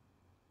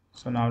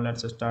 So now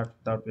let's start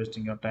without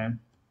wasting your time.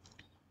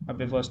 But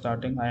before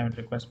starting, I have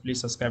a request. Please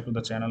subscribe to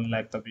the channel and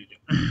like the video.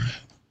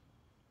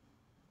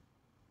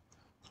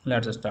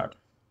 Let's start.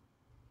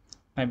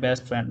 My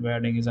Best Friend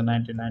Wedding is a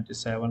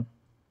 1997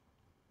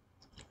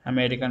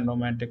 American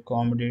romantic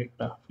comedy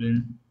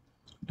film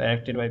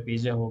directed by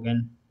PJ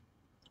Hogan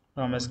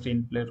from a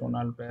screenplay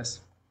Ronald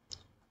Bass,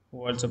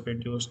 who also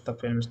produced the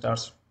film.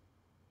 Stars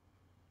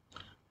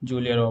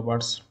Julia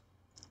Roberts,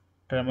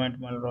 Dermot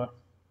Mulroney,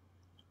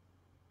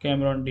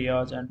 Cameron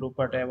Diaz, and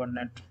Rupert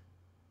Everett.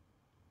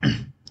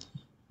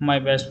 My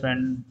Best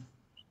Friend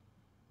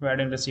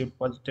Wedding received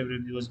positive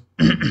reviews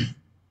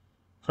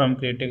from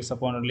critics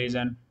upon release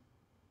and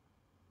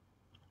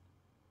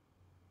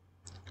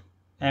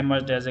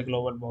emerged as a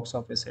global box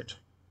office hit.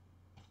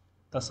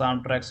 The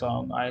soundtrack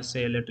song "I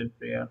Say a Little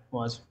Prayer"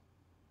 was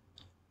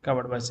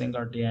covered by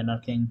singer Diana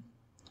King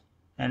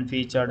and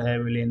featured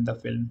heavily in the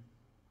film,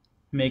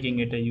 making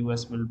it a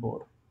US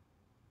Billboard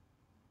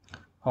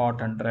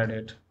Hot 100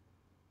 hit.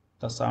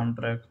 The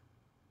soundtrack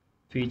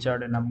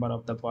featured a number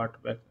of the Burt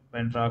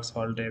Bacharach's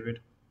Hall David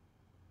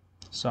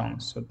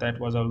songs. So that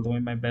was all. Although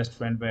My Best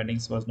Friend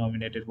Weddings was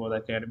nominated for the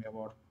Academy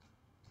Award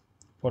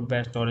for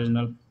Best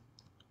Original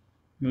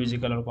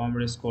Musical or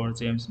Comedy Score,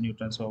 James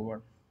Newton's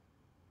Award,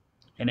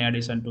 in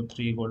addition to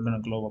 3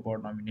 Golden Globe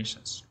Award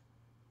nominations: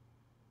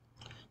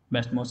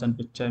 Best Motion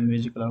Picture,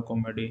 Musical or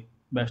Comedy,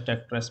 Best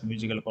Actress,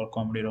 Musical or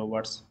Comedy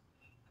Roberts,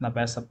 and the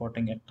Best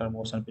Supporting Actor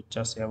Motion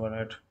Pictures ever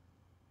had.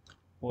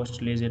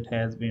 Post-release, it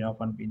has been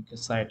often been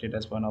cited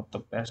as one of the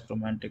best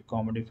romantic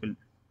comedy films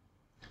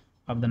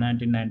of the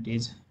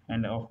 1990s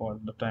and of all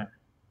the time.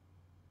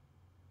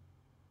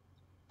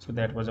 So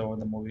that was about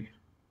the movie.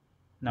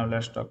 Now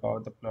let's talk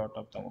about the plot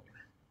of the movie.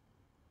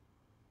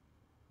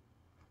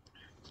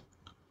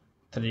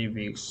 3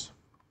 weeks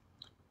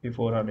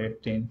before her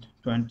 18th,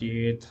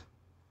 28th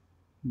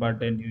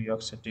birthday in New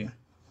York City,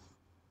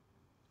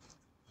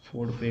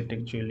 food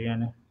critic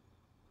Julian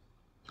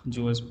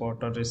Jules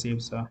Potter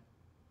receives a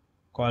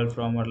call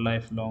from her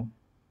lifelong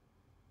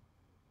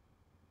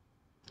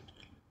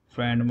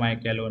friend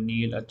Michael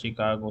O'Neill, a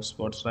Chicago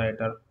sports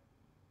writer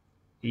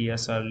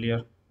years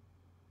earlier,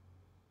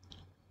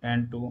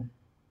 and to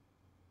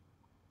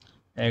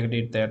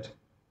agreed that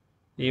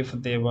if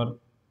they were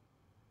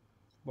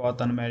both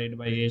unmarried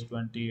by age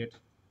 28,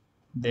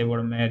 they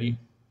would marry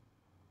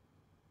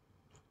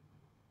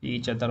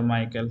each other.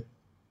 Michael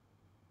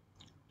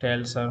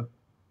tells her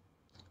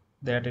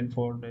that in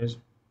 4 days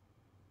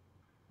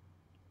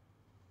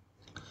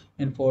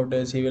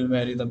he will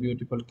marry the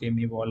beautiful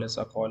Kimmy Wallace,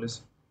 a college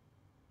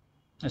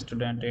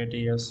student, 8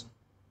 years,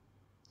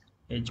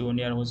 a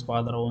junior whose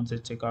father owns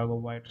a Chicago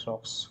White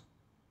Sox.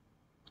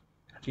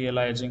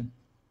 Realizing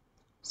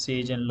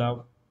she is in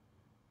love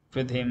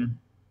with him,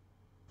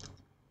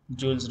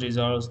 Jules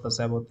resolves to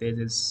sabotage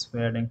his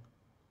wedding.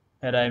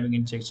 Arriving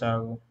in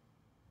Chicago,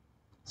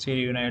 she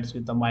reunites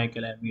with the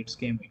Michael and meets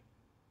Kimmy,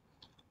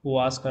 who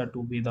asks her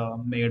to be the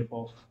maid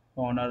of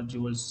honor.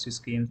 Jules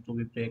schemes to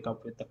be break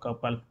up with the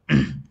couple,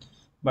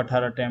 but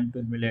her attempt to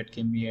humiliate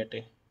Kimmy at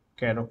a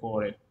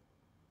karaoke.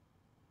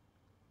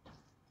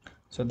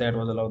 So that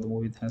was all of the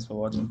movie. Thanks for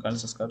watching. Kindly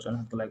subscribe and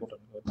hit the like button.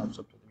 Thumbs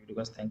up to the video,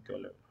 guys. Thank you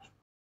all.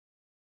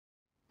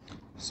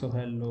 So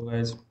hello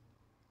guys,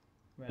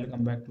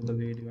 welcome back to the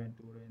video. And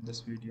today in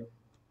this video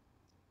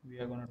we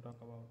are gonna talk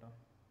about a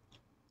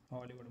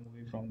Hollywood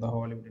movie from the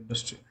Hollywood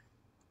industry.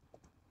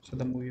 So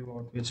the movie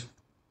about which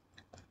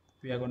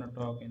we are gonna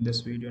talk in this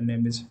video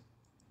name is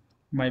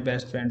My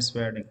Best Friend's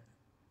Wedding.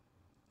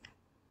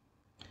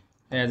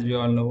 As we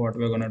all know what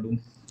we're gonna do.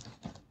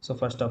 So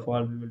first of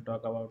all we will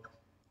talk about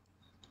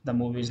the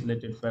movie's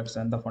related facts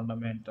and the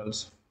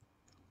fundamentals.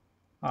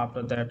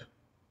 After that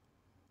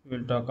we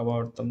will talk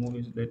about the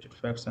movie's related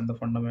facts and the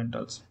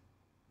fundamentals.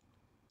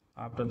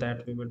 After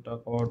that we will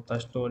talk about the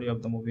story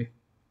of the movie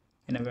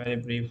in a very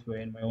brief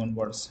way in my own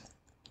words,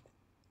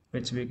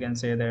 which we can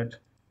say that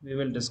we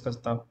will discuss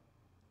the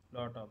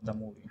plot of the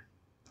movie.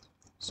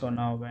 So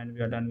now when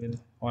we are done with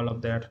all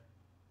of that,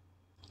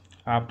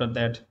 after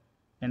that,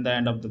 in the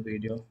end of the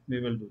video,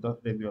 we will do the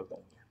review of the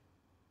movie.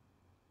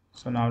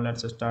 So now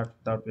let's start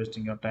without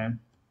wasting your time.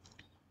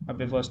 But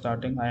before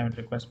starting, I have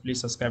a request. Please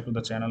subscribe to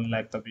the channel and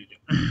like the video.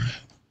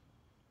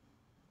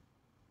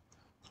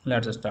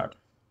 Let's start.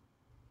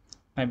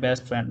 My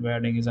Best Friend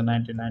Wedding is a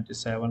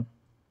 1997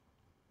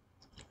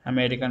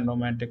 American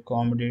romantic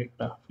comedy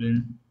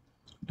film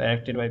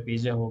directed by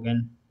PJ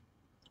Hogan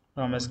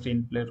from a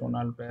screenplay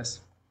Ronald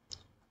Bass,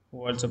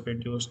 who also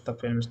produced the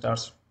film.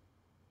 Stars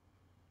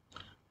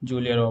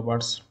Julia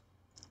Roberts,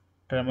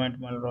 Dermot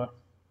Mulroney,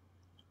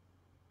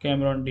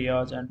 Cameron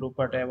Diaz, and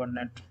Rupert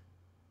Everett.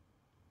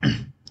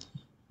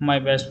 My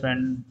Best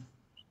Friend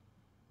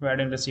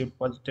Wedding received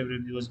positive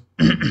reviews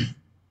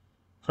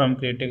from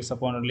critics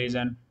upon release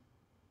and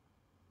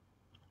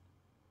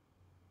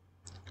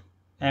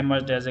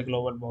emerged as a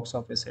global box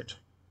office hit.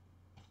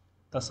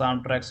 The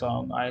soundtrack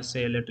song "I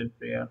Say a Little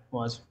Prayer"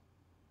 was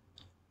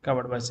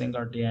covered by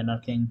singer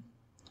Diana King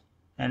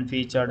and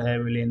featured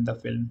heavily in the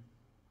film,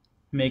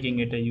 making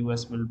it a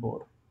US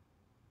Billboard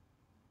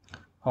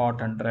Hot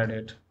 100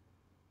 hit.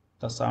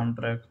 The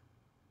soundtrack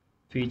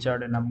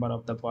featured a number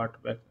of the Burt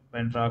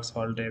Bacharach's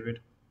Hall David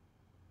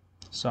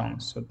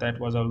songs. So that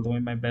was although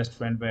My Best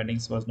Friend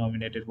Weddings was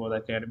nominated for the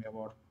Academy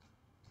Award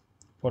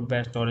for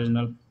Best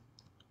Original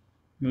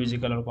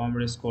Musical or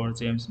Comedy Score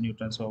James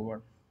Newton's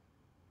Award,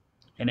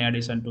 in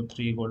addition to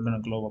three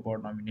Golden Globe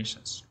Award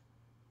nominations.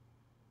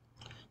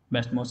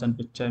 Best Motion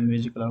Picture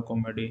Musical or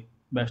Comedy,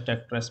 Best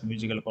Actress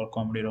Musical or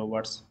Comedy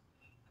Roberts,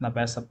 and the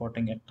Best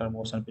Supporting Actor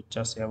Motion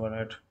Pictures ever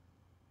had.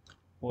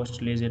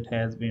 Post-release, it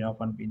has been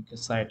often been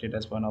cited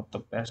as one of the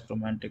best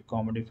romantic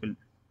comedy films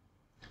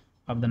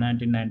of the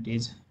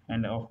 1990s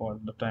and of all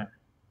the time.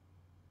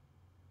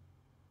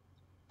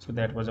 So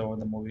that was about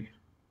the movie.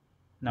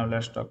 Now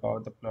let's talk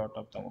about the plot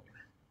of the movie.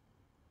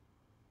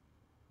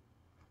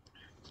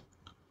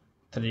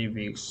 3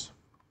 weeks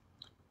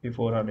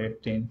before her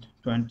 18th,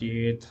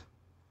 28th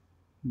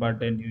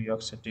birthday in New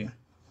York City,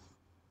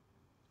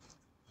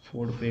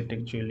 food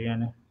critic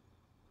Julian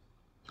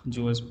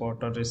Jules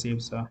Potter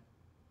receives a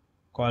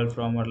call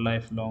from her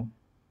lifelong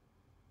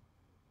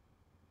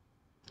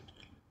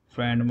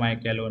friend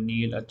Michael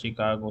O'Neill, a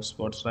Chicago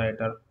sports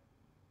writer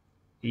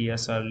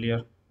years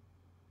earlier,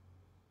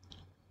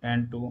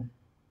 and to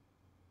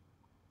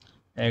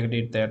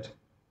agreed that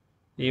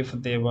if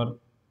they were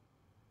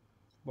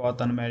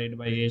both unmarried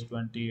by age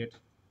 28,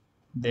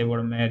 they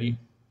would marry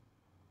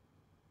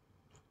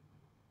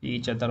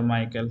each other.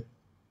 Michael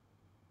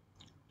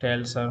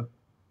tells her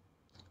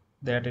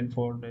that in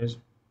 4 days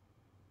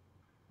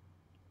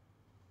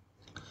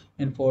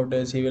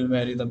he will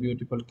marry the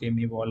beautiful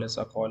Kimmy Wallace,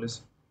 a college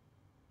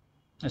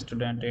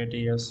student 8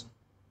 years,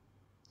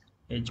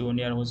 a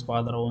junior whose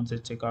father owns a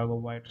Chicago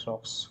White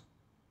Sox.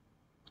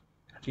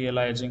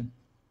 Realizing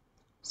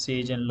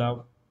she is in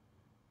love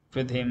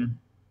with him,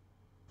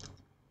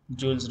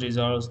 Jules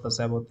resolves to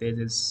sabotage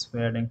his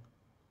wedding.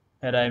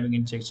 Arriving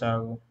in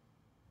Chicago,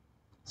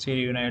 she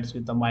reunites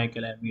with the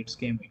Michael and meets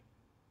Kimmy,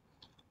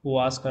 who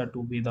asks her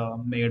to be the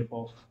maid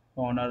of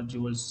honor.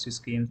 Jules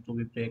schemes to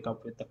be break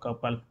up with the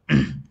couple,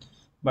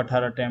 but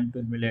her attempt to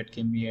humiliate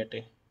Kimmy at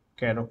a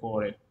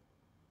karaoke.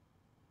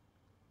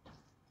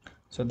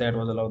 So that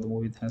was all of the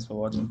movie. Thanks for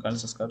watching. Kindly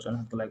subscribe and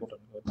hit the like button.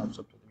 Thumbs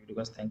up to the video,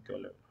 guys. Thank you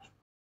all.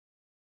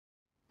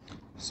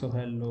 So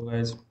hello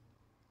guys,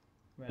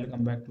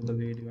 welcome back to the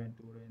video. And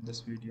today in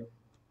this video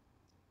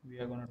we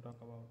are gonna talk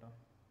about a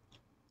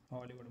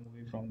Hollywood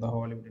movie from the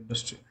Hollywood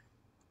industry.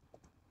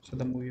 So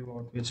the movie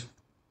about which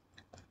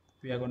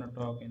we are gonna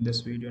talk in this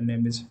video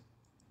name is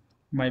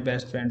My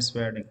Best Friend's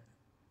Wedding.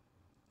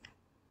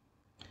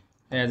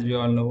 As we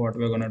all know what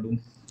we're gonna do.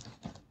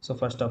 So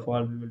first of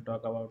all we will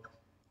talk about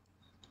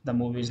the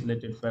movie's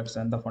related facts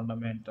and the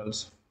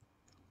fundamentals.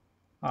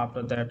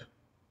 After that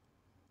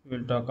we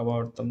will talk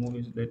about the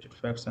movie's related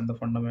facts and the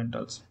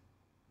fundamentals.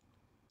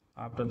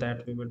 After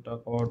that we will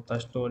talk about the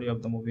story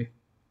of the movie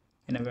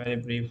in a very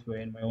brief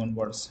way in my own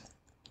words,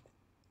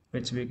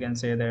 which we can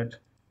say that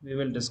we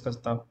will discuss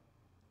the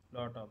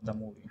plot of the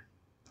movie.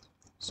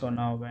 So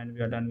now when we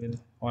are done with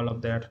all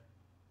of that,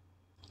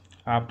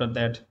 after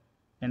that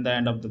in the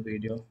end of the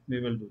video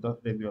we will do the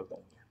review of the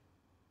movie.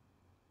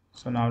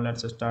 So now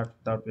let's start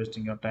without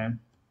wasting your time.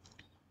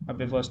 But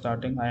before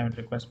starting, I am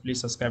request please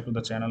subscribe to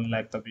the channel and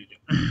like the video.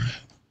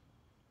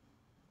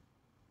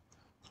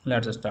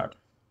 Let's start.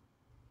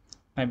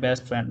 My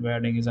Best Friend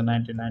Wedding is a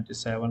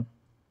 1997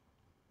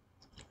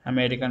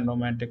 American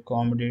romantic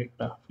comedy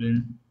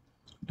film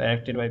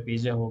directed by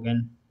PJ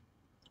Hogan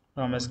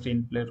from a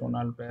screenplay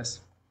Ronald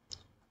Bass,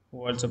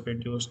 who also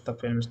produced the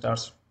film.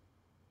 Stars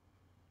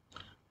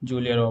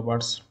Julia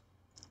Roberts,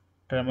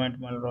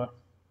 Dermot Mulroney,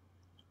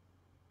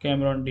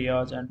 Cameron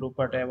Diaz, and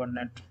Rupert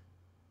Everett.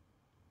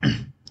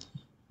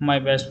 My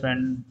Best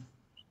Friend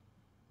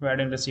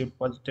Wedding received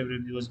positive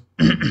reviews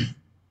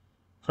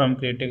from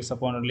critics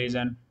upon release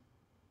and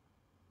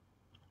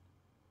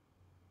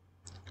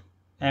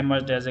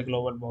emerged as a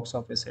global box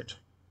office hit.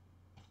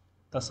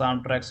 The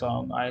soundtrack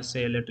song "I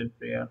Say a Little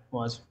Prayer"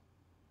 was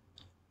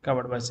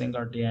covered by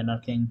singer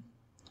Diana King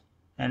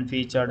and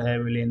featured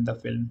heavily in the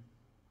film,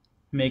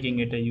 making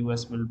it a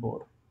US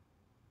Billboard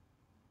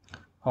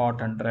Hot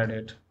 100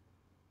 hit.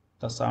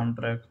 The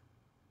soundtrack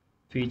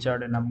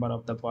featured a number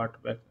of the Burt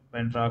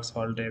Bacharach's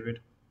Hall David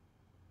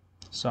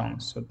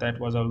songs. So that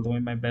was although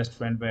My Best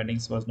Friend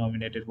Weddings was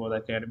nominated for the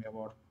Academy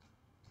Award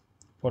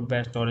for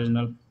Best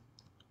Original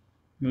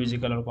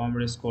Musical or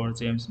Comedy Score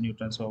James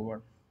Newton's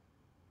Award,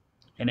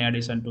 in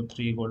addition to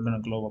three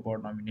Golden Globe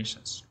Award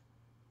nominations.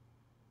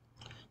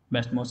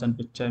 Best Motion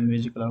Picture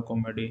Musical or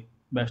Comedy,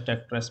 Best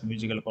Actress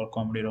Musical or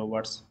Comedy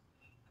Roberts,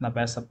 and the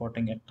Best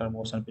Supporting Actor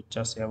Motion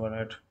Pictures ever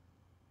had.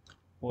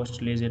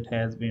 Post-release, it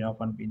has been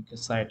often been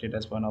cited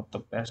as one of the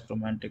best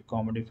romantic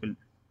comedy films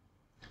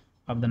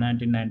of the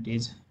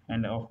 1990s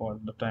and of all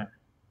the time.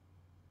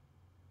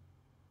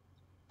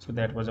 So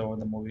that was about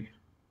the movie.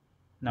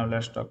 Now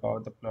let's talk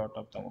about the plot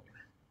of the movie.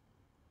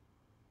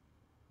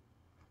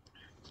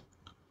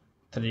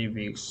 3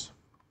 weeks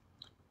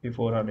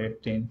before her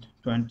 18th,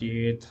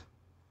 28th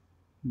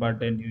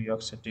birthday New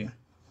York City.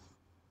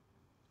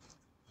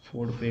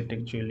 Food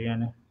critic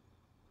Julian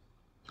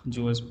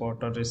Jules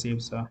Potter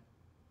receives a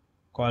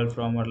call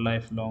from her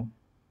lifelong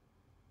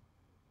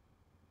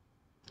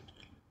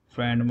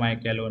friend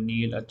Michael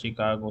O'Neill, a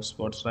Chicago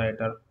sports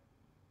writer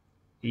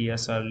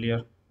years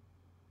earlier,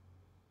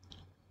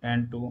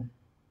 and to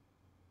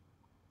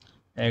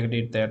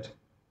agreed that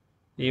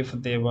if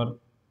they were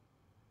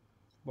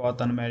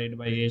both unmarried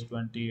by age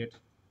 28,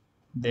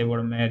 they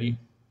would marry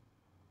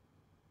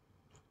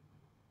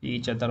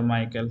each other.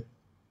 Michael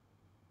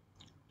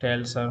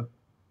tells her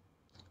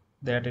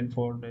that in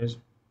 4 days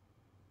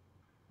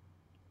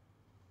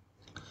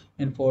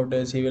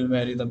he will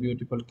marry the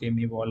beautiful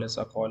Kimmy Wallace,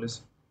 a college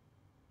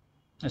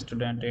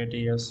student 8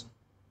 years,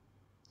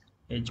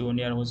 a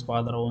junior whose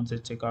father owns a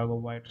Chicago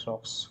White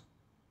Sox.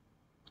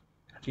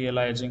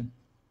 Realizing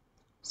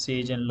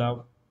she is in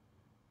love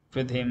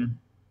with him,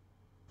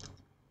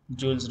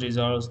 Jules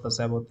resolves to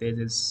sabotage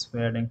his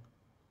wedding.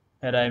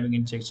 Arriving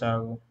in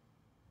Chicago,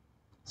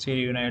 she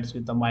reunites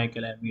with the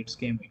Michael and meets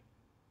Kimmy,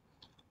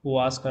 who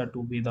asks her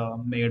to be the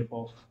maid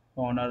of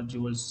honor.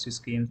 Jules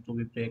schemes to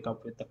be break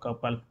up with the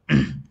couple,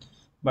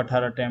 but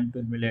her attempt to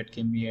humiliate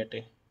Kimmy at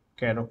a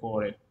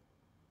karaoke.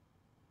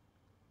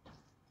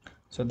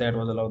 So that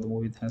was all of the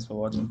movie. Thanks for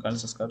watching. Kindly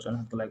subscribe and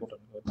hit the like button.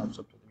 Thumbs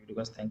up to the video,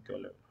 guys. Thank you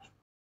all.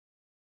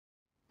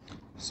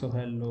 So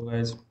hello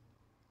guys,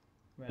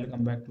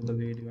 welcome back to the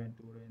video. And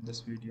today in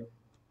this video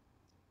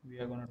we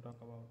are gonna talk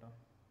about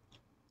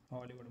a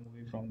Hollywood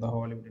movie from the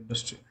Hollywood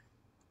industry.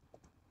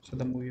 So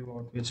the movie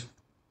about which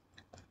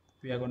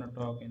we are gonna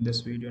talk in this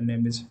video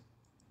name is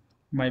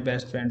My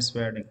Best Friend's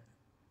Wedding.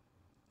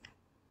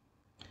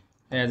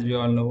 As we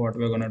all know what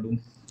we are gonna do.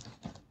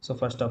 So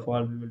first of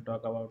all we will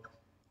talk about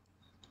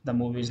the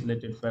movie's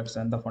related facts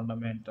and the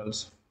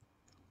fundamentals.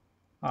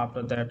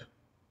 After that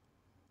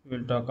we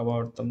will talk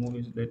about the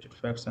movie's related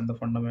facts and the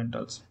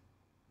fundamentals.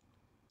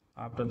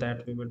 After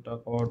that we will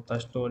talk about the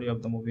story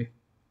of the movie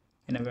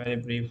in a very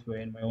brief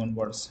way in my own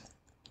words,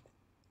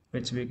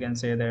 which we can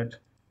say that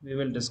we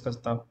will discuss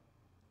the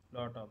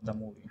plot of the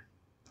movie.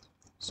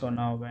 So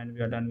now when we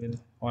are done with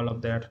all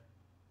of that,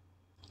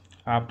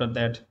 after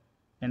that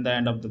in the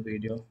end of the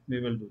video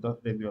we will do the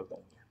review of the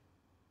movie.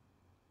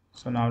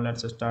 So now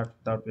let's start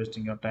without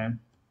wasting your time.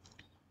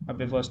 But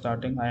before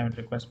starting I am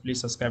request, please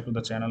subscribe to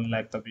the channel and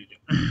like the video.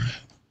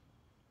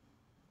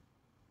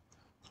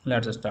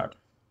 Let's start.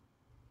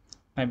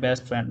 My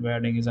Best Friend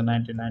Wedding is a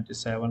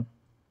 1997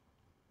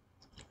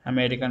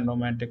 American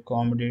romantic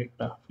comedy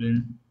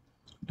film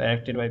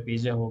directed by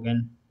PJ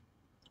Hogan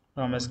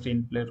from a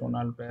screenplay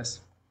Ronald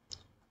Bass,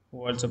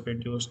 who also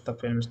produced. The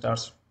film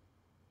stars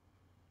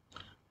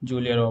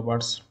Julia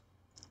Roberts,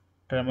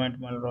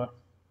 Dermot Mulroney,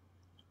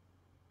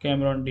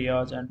 Cameron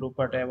Diaz, and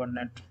Rupert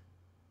Everett.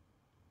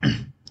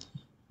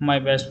 My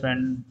Best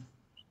Friend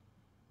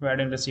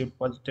Wedding received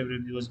positive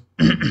reviews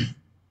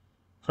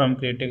from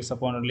critics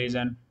upon release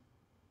and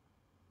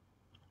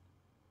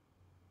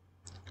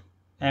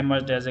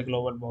emerged as a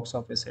global box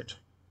office hit.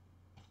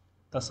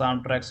 The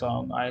soundtrack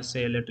song "I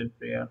Say a Little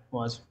Prayer"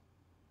 was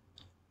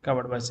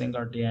covered by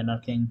singer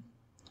Diana King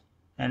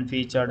and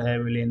featured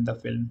heavily in the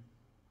film,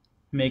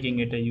 making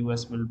it a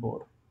US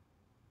Billboard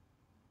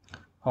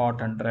Hot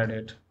 100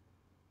 hit.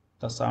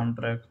 The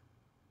soundtrack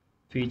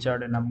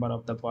featured a number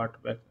of the Burt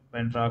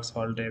Bacharach's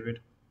Hall David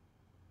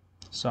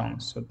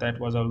songs. So that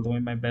was all. Although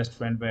My Best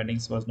Friend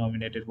Weddings was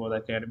nominated for the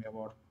Academy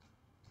Award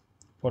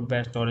for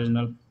Best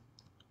Original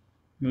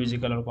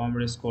Musical or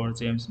Comedy Score,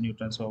 James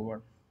Newton's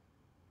Award,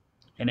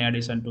 in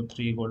addition to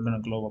 3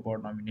 Golden Globe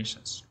Award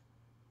nominations: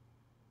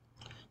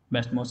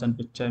 Best Motion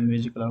Picture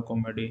Musical or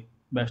Comedy,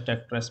 Best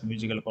Actress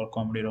Musical or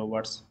Comedy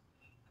Roberts,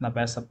 and the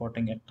Best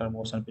Supporting Actor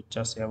Motion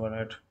Pictures ever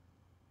had.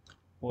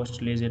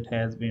 Post-release, it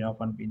has been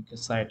often been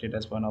cited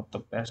as one of the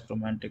best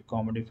romantic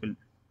comedy films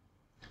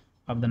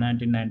of the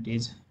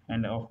 1990s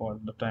and of all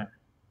the time.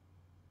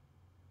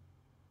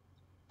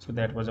 So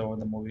that was about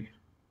the movie.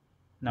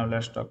 Now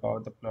let's talk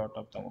about the plot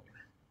of the movie.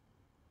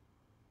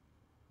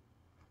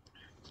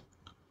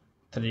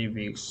 3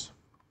 weeks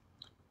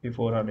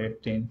before her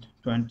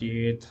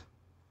 28th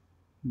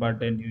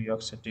birthday in New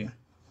York City,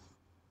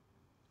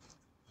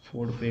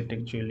 food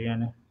critic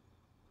Julian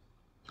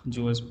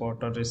Jules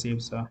Potter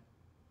receives a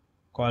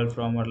call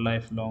from her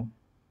lifelong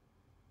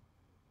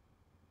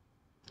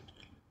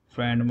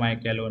friend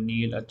Michael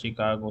O'Neill, a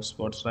Chicago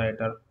sports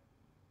writer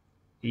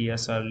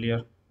years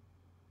earlier,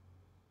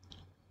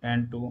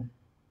 and to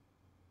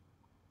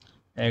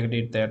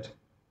agreed that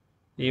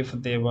if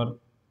they were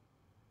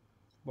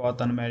both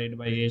unmarried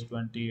by age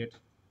 28,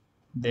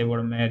 they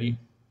would marry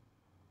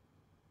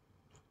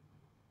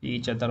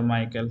each other.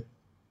 Michael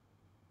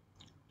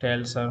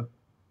tells her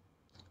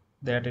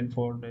that in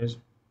 4 days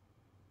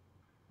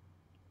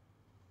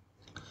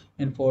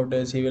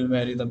he will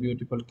marry the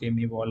beautiful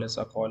Kimmy Wallace,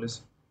 a college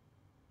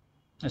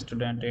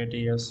student 8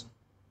 years,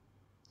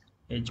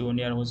 a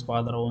junior whose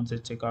father owns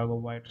a Chicago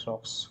White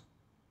Sox.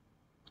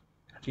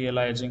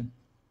 Realizing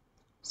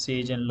she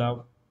is in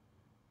love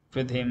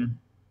with him,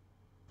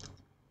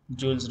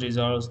 Jules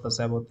resolves to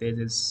sabotage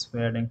his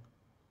wedding.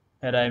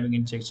 Arriving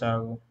in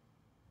Chicago,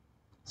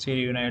 she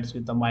reunites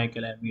with the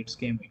Michael and meets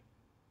Kimmy,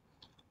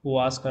 who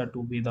asks her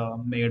to be the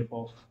maid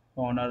of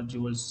honor.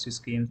 Jules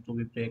schemes to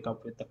be break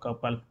up with the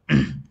couple,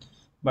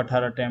 but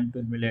her attempt to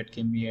humiliate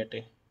Kimmy at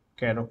a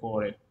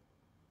karaoke.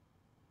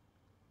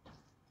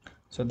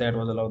 So that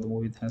was all of the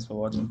movie. Thanks for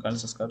watching. Kindly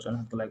subscribe and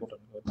hit the like button.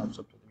 Thumbs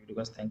up to the video,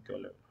 guys. Thank you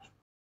all.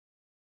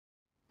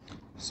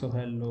 So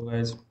hello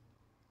guys,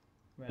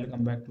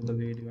 welcome back to the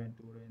video. And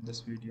today in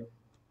this video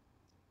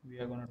we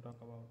are gonna talk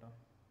about a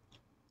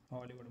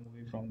Hollywood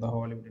movie from the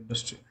Hollywood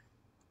industry.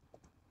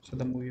 So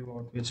the movie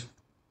about which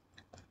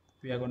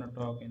we are gonna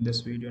talk in this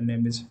video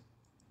name is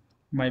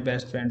My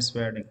Best Friend's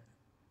Wedding.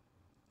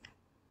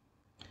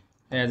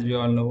 As we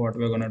all know what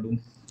we are gonna do.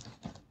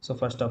 So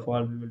first of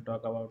all we will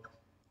talk about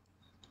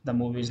the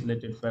movie's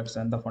related facts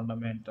and the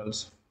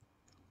fundamentals.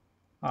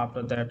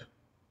 After that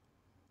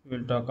we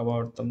will talk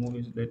about the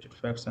movie's related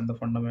facts and the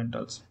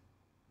fundamentals.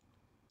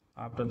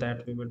 After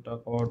that we will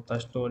talk about the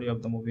story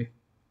of the movie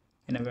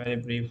in a very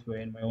brief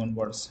way in my own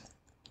words,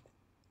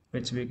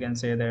 which we can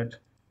say that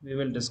we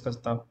will discuss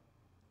the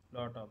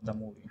plot of the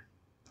movie.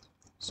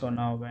 So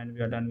now when we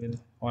are done with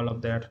all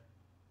of that,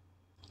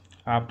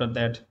 after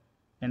that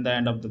in the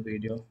end of the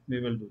video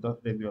we will do the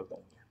review of the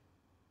movie.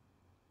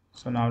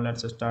 So now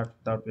let's start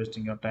without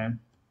wasting your time.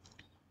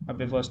 But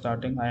before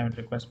starting I am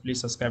request, please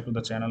subscribe to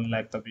the channel and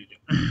like the video.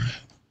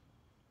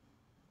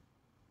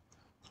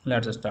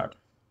 Let's start.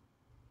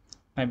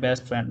 My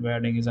Best Friend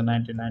Wedding is a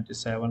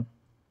 1997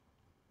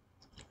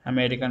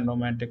 American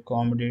romantic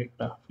comedy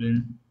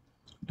film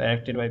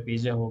directed by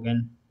PJ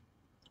Hogan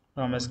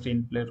from a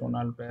screenplay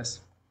Ronald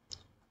Bass,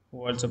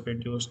 who also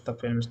produced the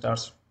film.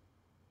 Stars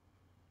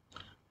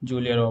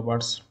Julia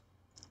Roberts,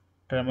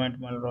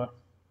 Dermot Mulroney,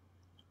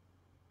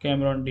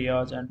 Cameron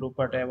Diaz, and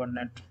Rupert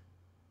Everett.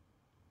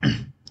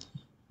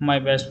 My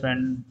Best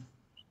Friend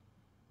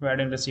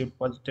Wedding received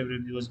positive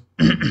reviews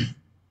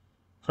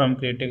from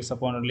critics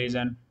upon release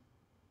and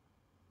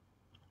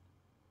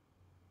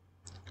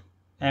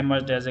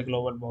emerged as a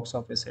global box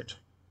office hit.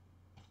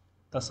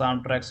 The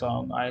soundtrack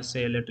song "I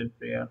Say a Little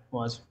Prayer"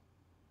 was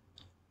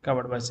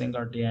covered by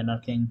singer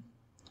Diana King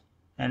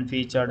and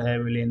featured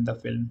heavily in the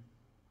film,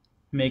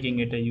 making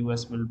it a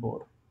US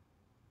Billboard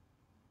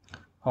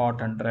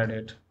Hot 100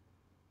 hit.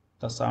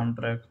 The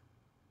soundtrack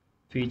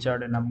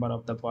featured a number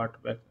of the Burt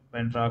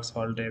Bacharach's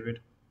Hall David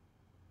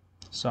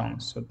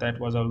songs. So that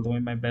was all. Although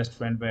My Best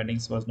Friend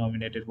Weddings was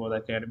nominated for the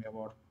Academy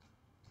Award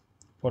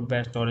for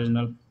Best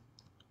Original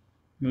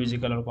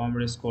Musical or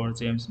Comedy Score,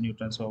 James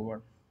Newton's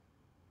Award,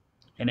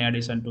 in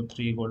addition to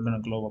 3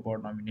 Golden Globe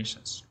Award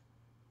nominations: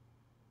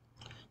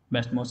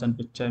 Best Motion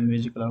Picture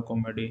Musical or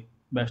Comedy,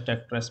 Best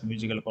Actress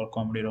Musical or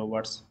Comedy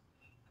Roberts,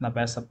 and the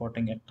Best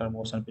Supporting Actor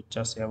Motion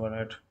Pictures ever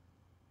had.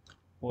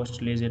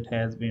 Post-release, it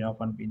has been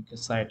often been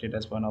cited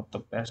as one of the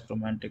best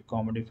romantic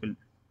comedy films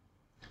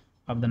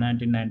of the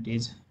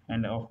 1990s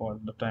and of all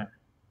the time.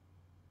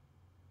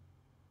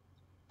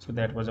 So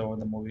that was about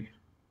the movie.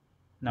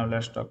 Now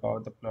let's talk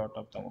about the plot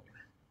of the movie.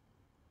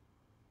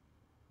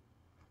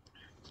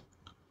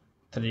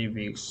 3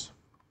 weeks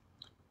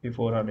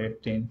before her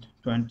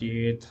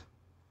 28th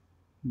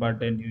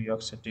birthday in New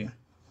York City,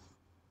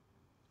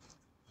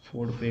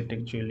 food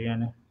critic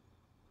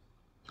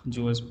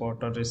Jules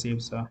Potter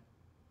receives a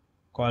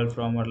call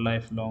from her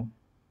lifelong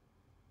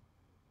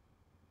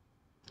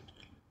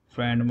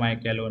friend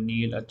Michael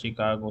O'Neill, a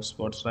Chicago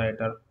sports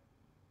writer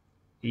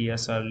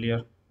years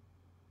earlier,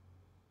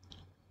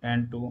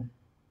 and to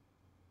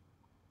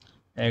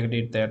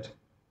agreed that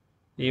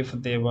if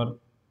they were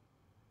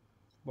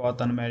both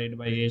unmarried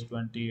by age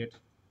 28,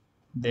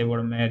 they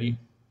would marry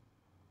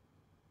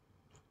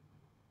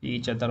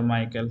each other.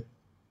 Michael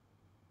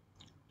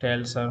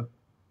tells her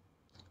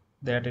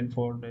that in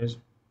 4 days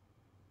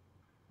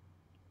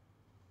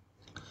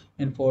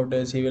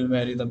he will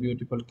marry the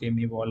beautiful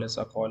Kimmy Wallace,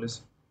 a college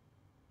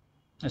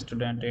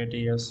student, 8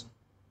 years,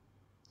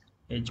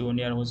 a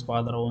junior whose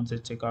father owns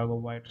a Chicago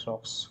White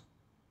Sox.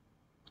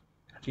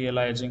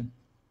 Realizing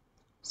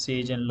she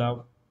is in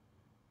love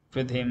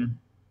with him,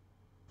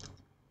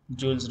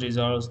 Jules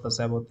resolves to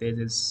sabotage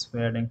his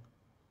wedding.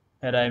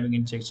 Arriving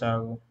in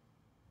Chicago,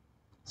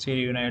 she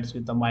reunites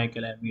with the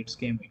Michael and meets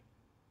Kimmy,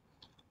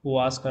 who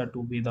asks her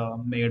to be the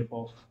maid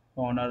of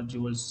honor.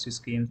 Jules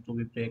schemes to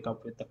be break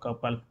up with the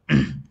couple,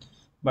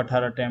 but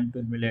her attempt to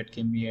humiliate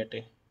Kimmy at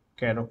a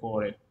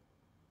karaoke.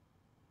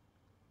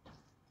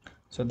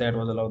 So that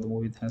was all of the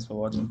movie. Thanks for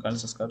watching. Kindly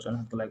subscribe and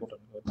hit the like button.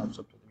 Thumbs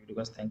up to the video,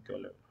 guys. Thank you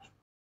all.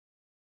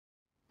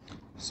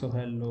 So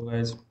hello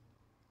guys,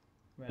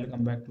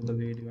 welcome back to the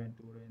video. And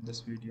today in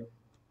this video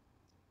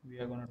we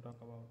are gonna talk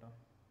about a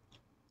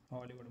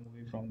Hollywood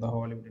movie from the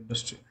Hollywood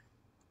industry.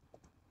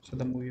 So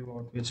the movie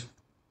about which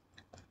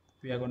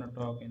we are gonna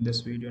talk in this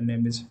video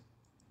name is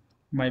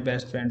My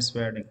Best Friend's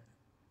Wedding.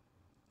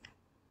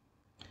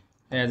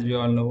 As we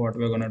all know what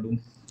we are gonna do.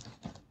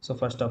 So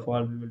first of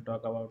all we will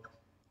talk about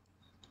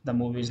the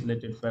movie's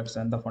related facts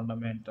and the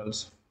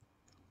fundamentals.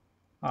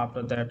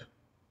 After that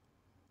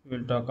we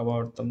will talk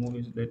about the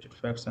movie's related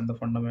facts and the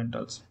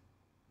fundamentals.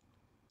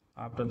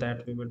 After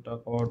that, we will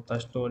talk about the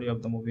story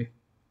of the movie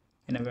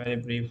in a very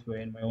brief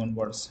way in my own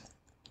words,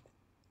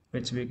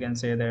 which we can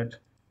say that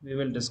we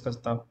will discuss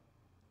the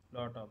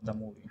plot of the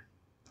movie.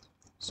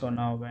 So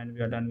now when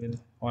we are done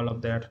with all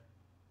of that,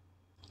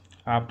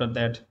 after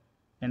that,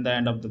 in the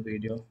end of the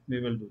video, we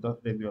will do the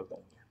review of the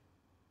movie.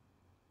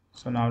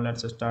 So now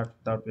let's start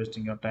without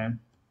wasting your time.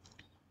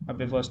 But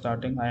before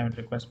starting, I have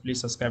a request.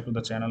 Please subscribe to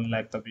the channel and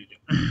like the video.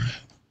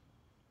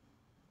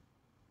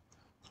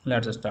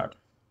 Let's start.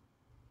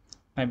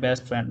 My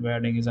Best Friend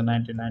Wedding is a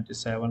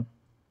 1997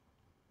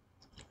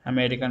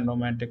 American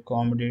romantic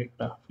comedy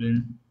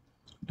film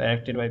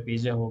directed by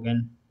PJ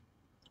Hogan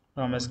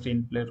from a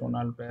screenplay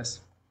Ronald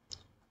Bass,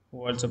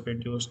 who also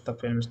produced the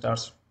film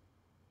stars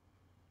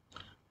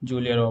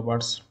Julia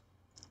Roberts,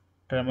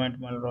 Dermot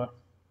Mulroney,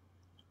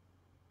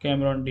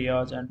 Cameron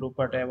Diaz, and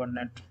Rupert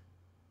Everett.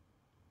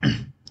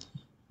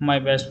 My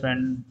Best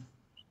Friend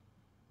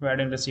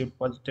Wedding received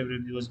positive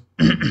reviews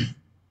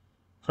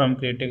from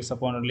critics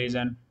upon release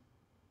and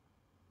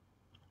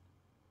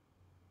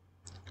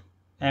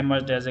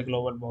emerged as a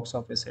global box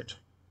office hit.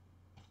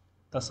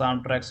 The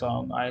soundtrack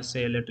song "I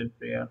Say a Little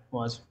Prayer"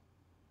 was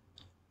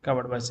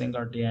covered by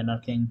singer Diana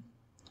King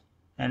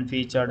and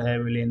featured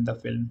heavily in the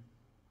film,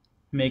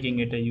 making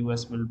it a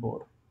US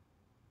Billboard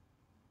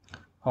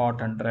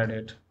Hot 100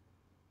 hit.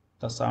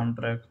 The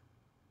soundtrack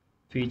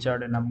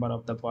featured a number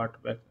of the Burt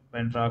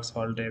Bacharach's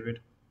Hall David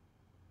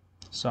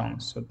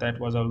songs. So that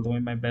was all. Although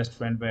My Best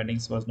Friend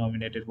Weddings was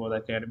nominated for the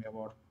Academy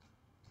Award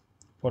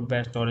for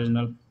Best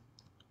Original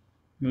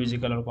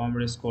Musical or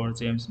Comedy Score,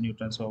 James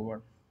Newton's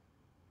Award,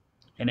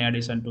 in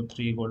addition to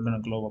three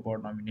Golden Globe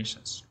Award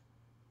nominations: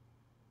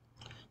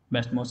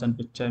 Best Motion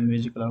Picture,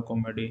 Musical or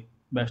Comedy,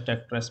 Best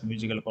Actress,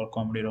 Musical or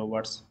Comedy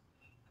Roberts,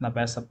 and the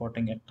Best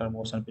Supporting Actor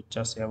Motion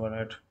Pictures ever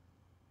had.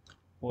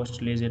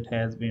 Post-release, it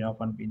has been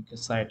often been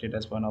cited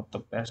as one of the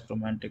best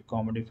romantic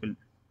comedy films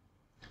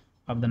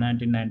of the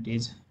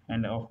 1990s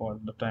and of all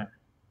the time.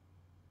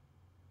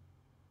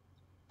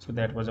 So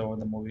that was about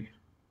the movie.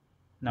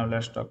 Now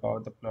let's talk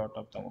about the plot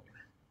of the movie.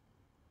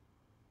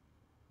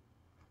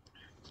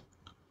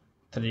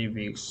 3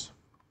 weeks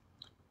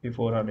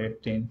before her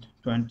 18th,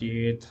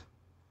 28th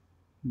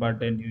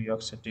birthday in New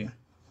York City,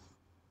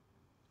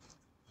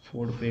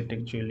 food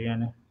critic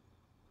Julian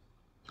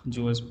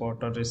Jules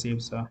Potter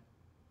receives a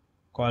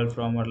call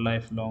from her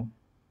lifelong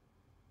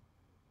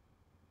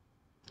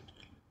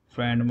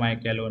friend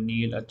Michael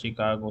O'Neill, a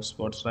Chicago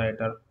sports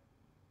writer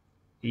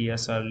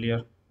years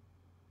earlier,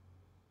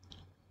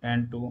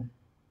 and to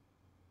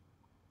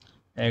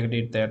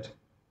agreed that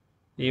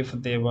if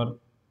they were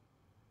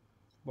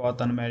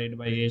both unmarried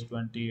by age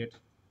 28,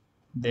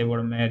 they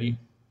would marry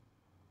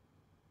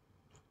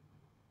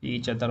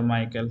each other.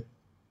 Michael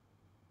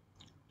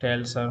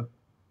tells her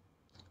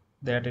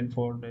that in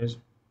 4 days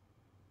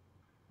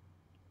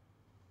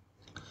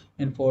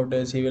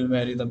he will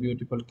marry the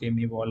beautiful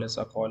Kimmy Wallace,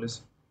 a college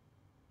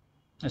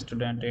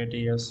student 8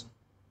 years,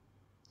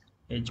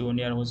 a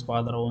junior whose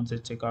father owns a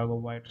Chicago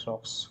White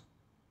Sox.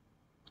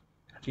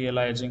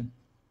 Realizing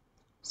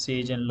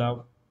she is in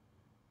love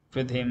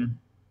with him,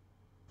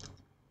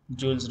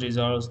 Jules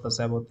resolves to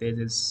sabotage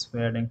his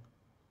wedding.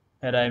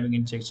 Arriving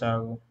in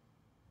Chicago,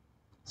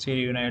 she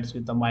reunites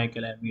with the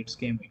Michael and meets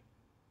Kimmy,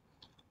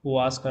 who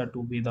asks her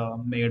to be the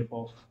maid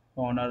of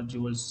honor.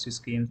 Jules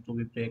schemes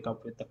to break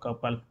up with the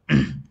couple,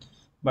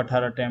 but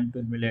her attempt to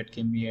humiliate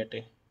Kimmy at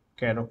a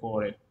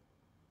karaoke.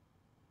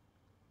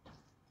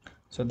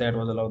 So that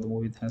was all of the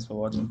movie. Thanks for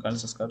watching. Kindly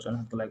subscribe and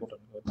hit the like button.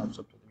 Thumbs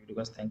up to the video,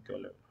 guys. Thank you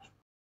all.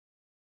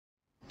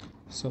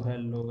 So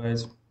hello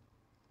guys,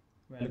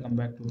 welcome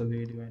back to the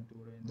video. And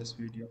today in this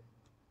video,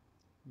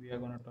 we are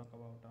gonna talk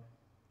about a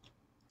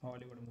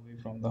Hollywood movie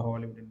from the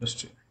Hollywood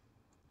industry.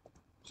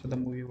 So the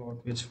movie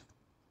about which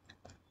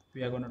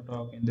we are gonna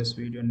talk in this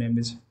video name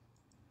is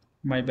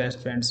My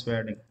Best Friend's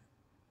Wedding.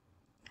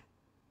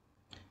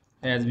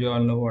 As we all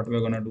know what we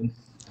are gonna do.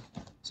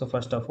 So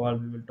first of all,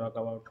 we will talk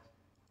about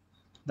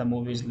the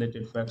movie's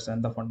related facts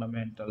and the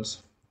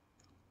fundamentals.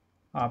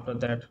 After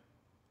that,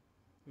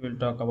 we will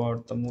talk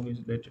about the movie's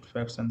related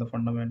facts and the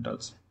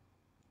fundamentals.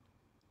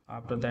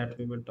 After that,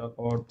 we will talk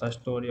about the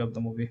story of the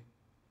movie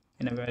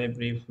in a very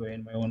brief way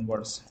in my own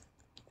words,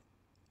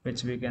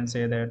 which we can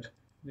say that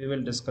we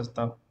will discuss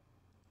the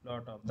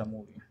plot of the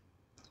movie.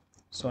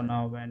 So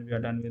now when we are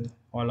done with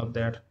all of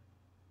that,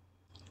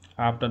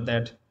 after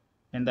that,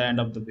 in the end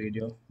of the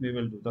video, we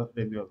will do the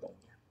review of the movie.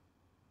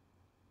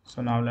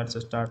 So now let's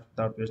start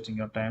without wasting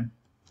your time.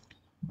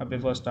 But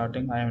before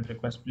starting, I have a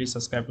request. Please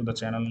subscribe to the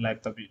channel and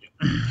like the video.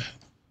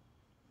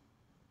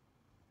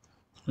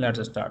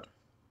 Let's start.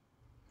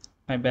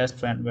 My Best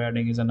Friend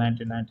Wedding is a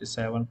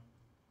 1997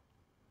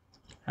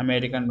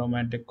 American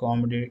romantic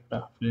comedy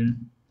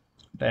film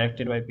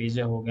directed by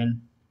PJ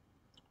Hogan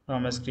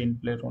from a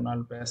screenplay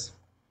Ronald Bass,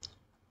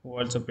 who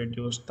also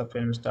produced the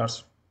film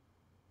stars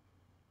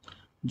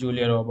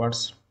Julia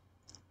Roberts,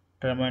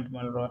 Dermot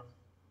Mulroney,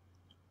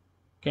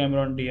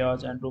 Cameron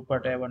Diaz, and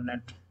Rupert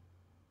Everett.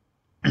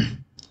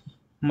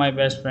 My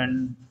Best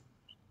Friend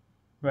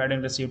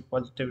Wedding received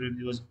positive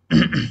reviews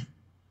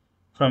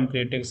from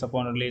critics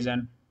upon release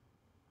and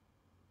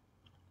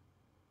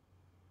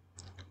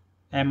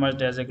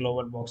emerged as a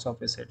global box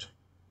office hit.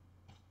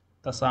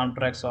 The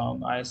soundtrack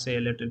song I Say a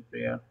Little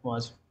Prayer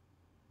was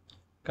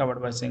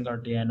covered by singer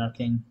Diana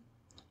King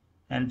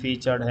and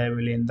featured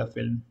heavily in the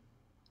film,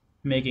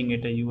 making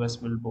it a US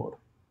Billboard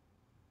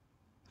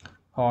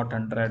Hot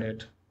 100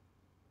 hit.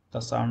 The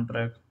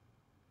soundtrack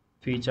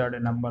featured a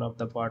number of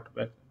the Burt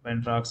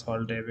Bacharach's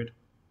Hall David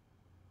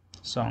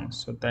songs.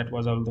 So that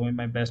was although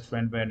My Best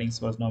Friend Weddings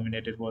was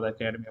nominated for the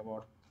Academy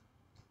Award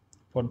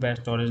for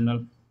Best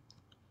Original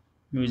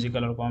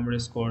Musical or Comedy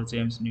Score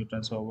James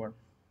Newton's Award,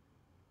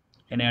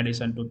 in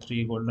addition to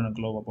three Golden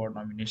Globe Award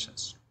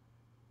nominations.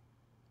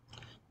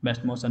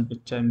 Best Motion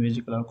Picture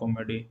Musical or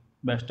Comedy,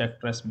 Best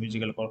Actress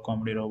Musical or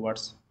Comedy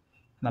Roberts,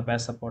 and the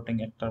Best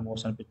Supporting Actor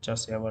Motion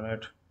Pictures ever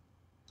had.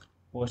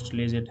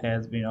 Post-release, it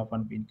has been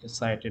often been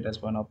cited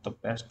as one of the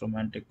best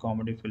romantic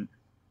comedy films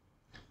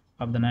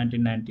of the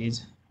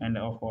 1990s and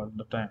of all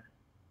the time.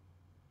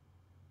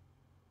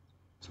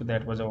 So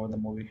that was about the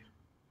movie.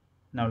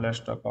 Now let's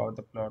talk about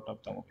the plot of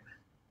the movie.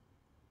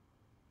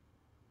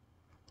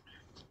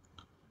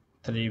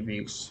 3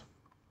 weeks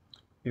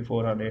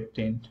before her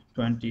 18th,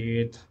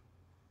 28th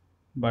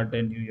birthday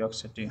in New York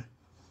City,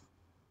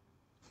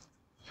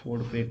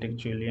 food critic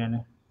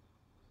Julian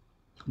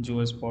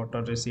Joyce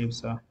Potter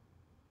receives a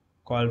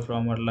call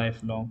from her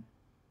lifelong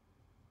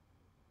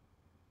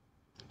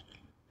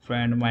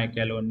friend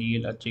Michael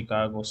O'Neill, a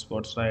Chicago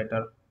sports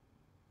writer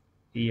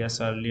years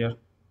earlier,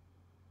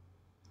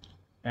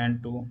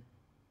 and to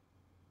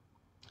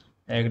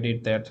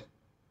agreed that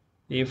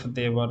if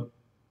they were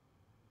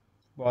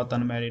both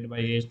unmarried by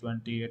age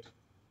 28,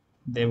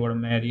 they would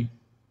marry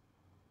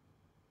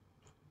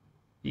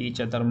each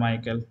other.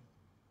 Michael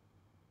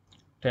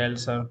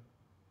tells her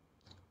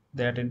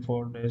that in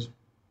 4 days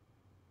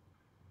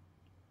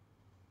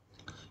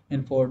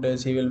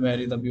he will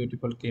marry the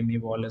beautiful Kimmy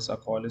Wallace, a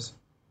college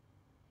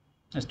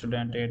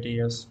student 8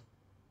 years,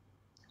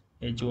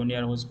 a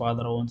junior whose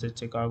father owns a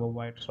Chicago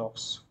White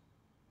Sox.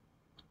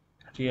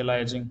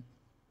 Realizing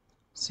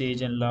she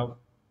is in love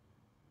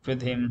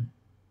with him,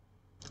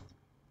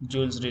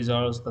 Jules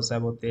resolves to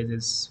sabotage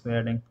his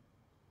wedding.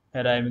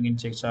 Arriving in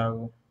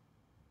Chicago,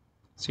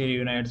 she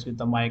reunites with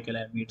the Michael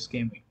and meets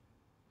Kimmy,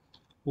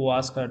 who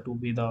asks her to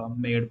be the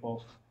maid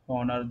of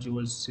honor.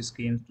 Jules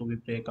schemes to be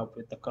break up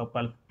with the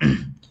couple,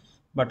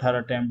 but her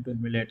attempt to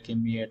humiliate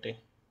Kimmy at a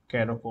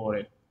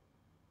karaoke.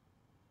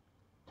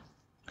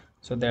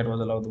 So that was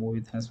all of the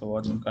movie. Thanks for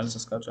watching. Kindly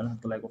subscribe channel,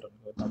 hit the like button,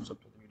 thumbs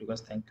up to the video,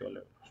 guys. Thank you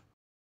all.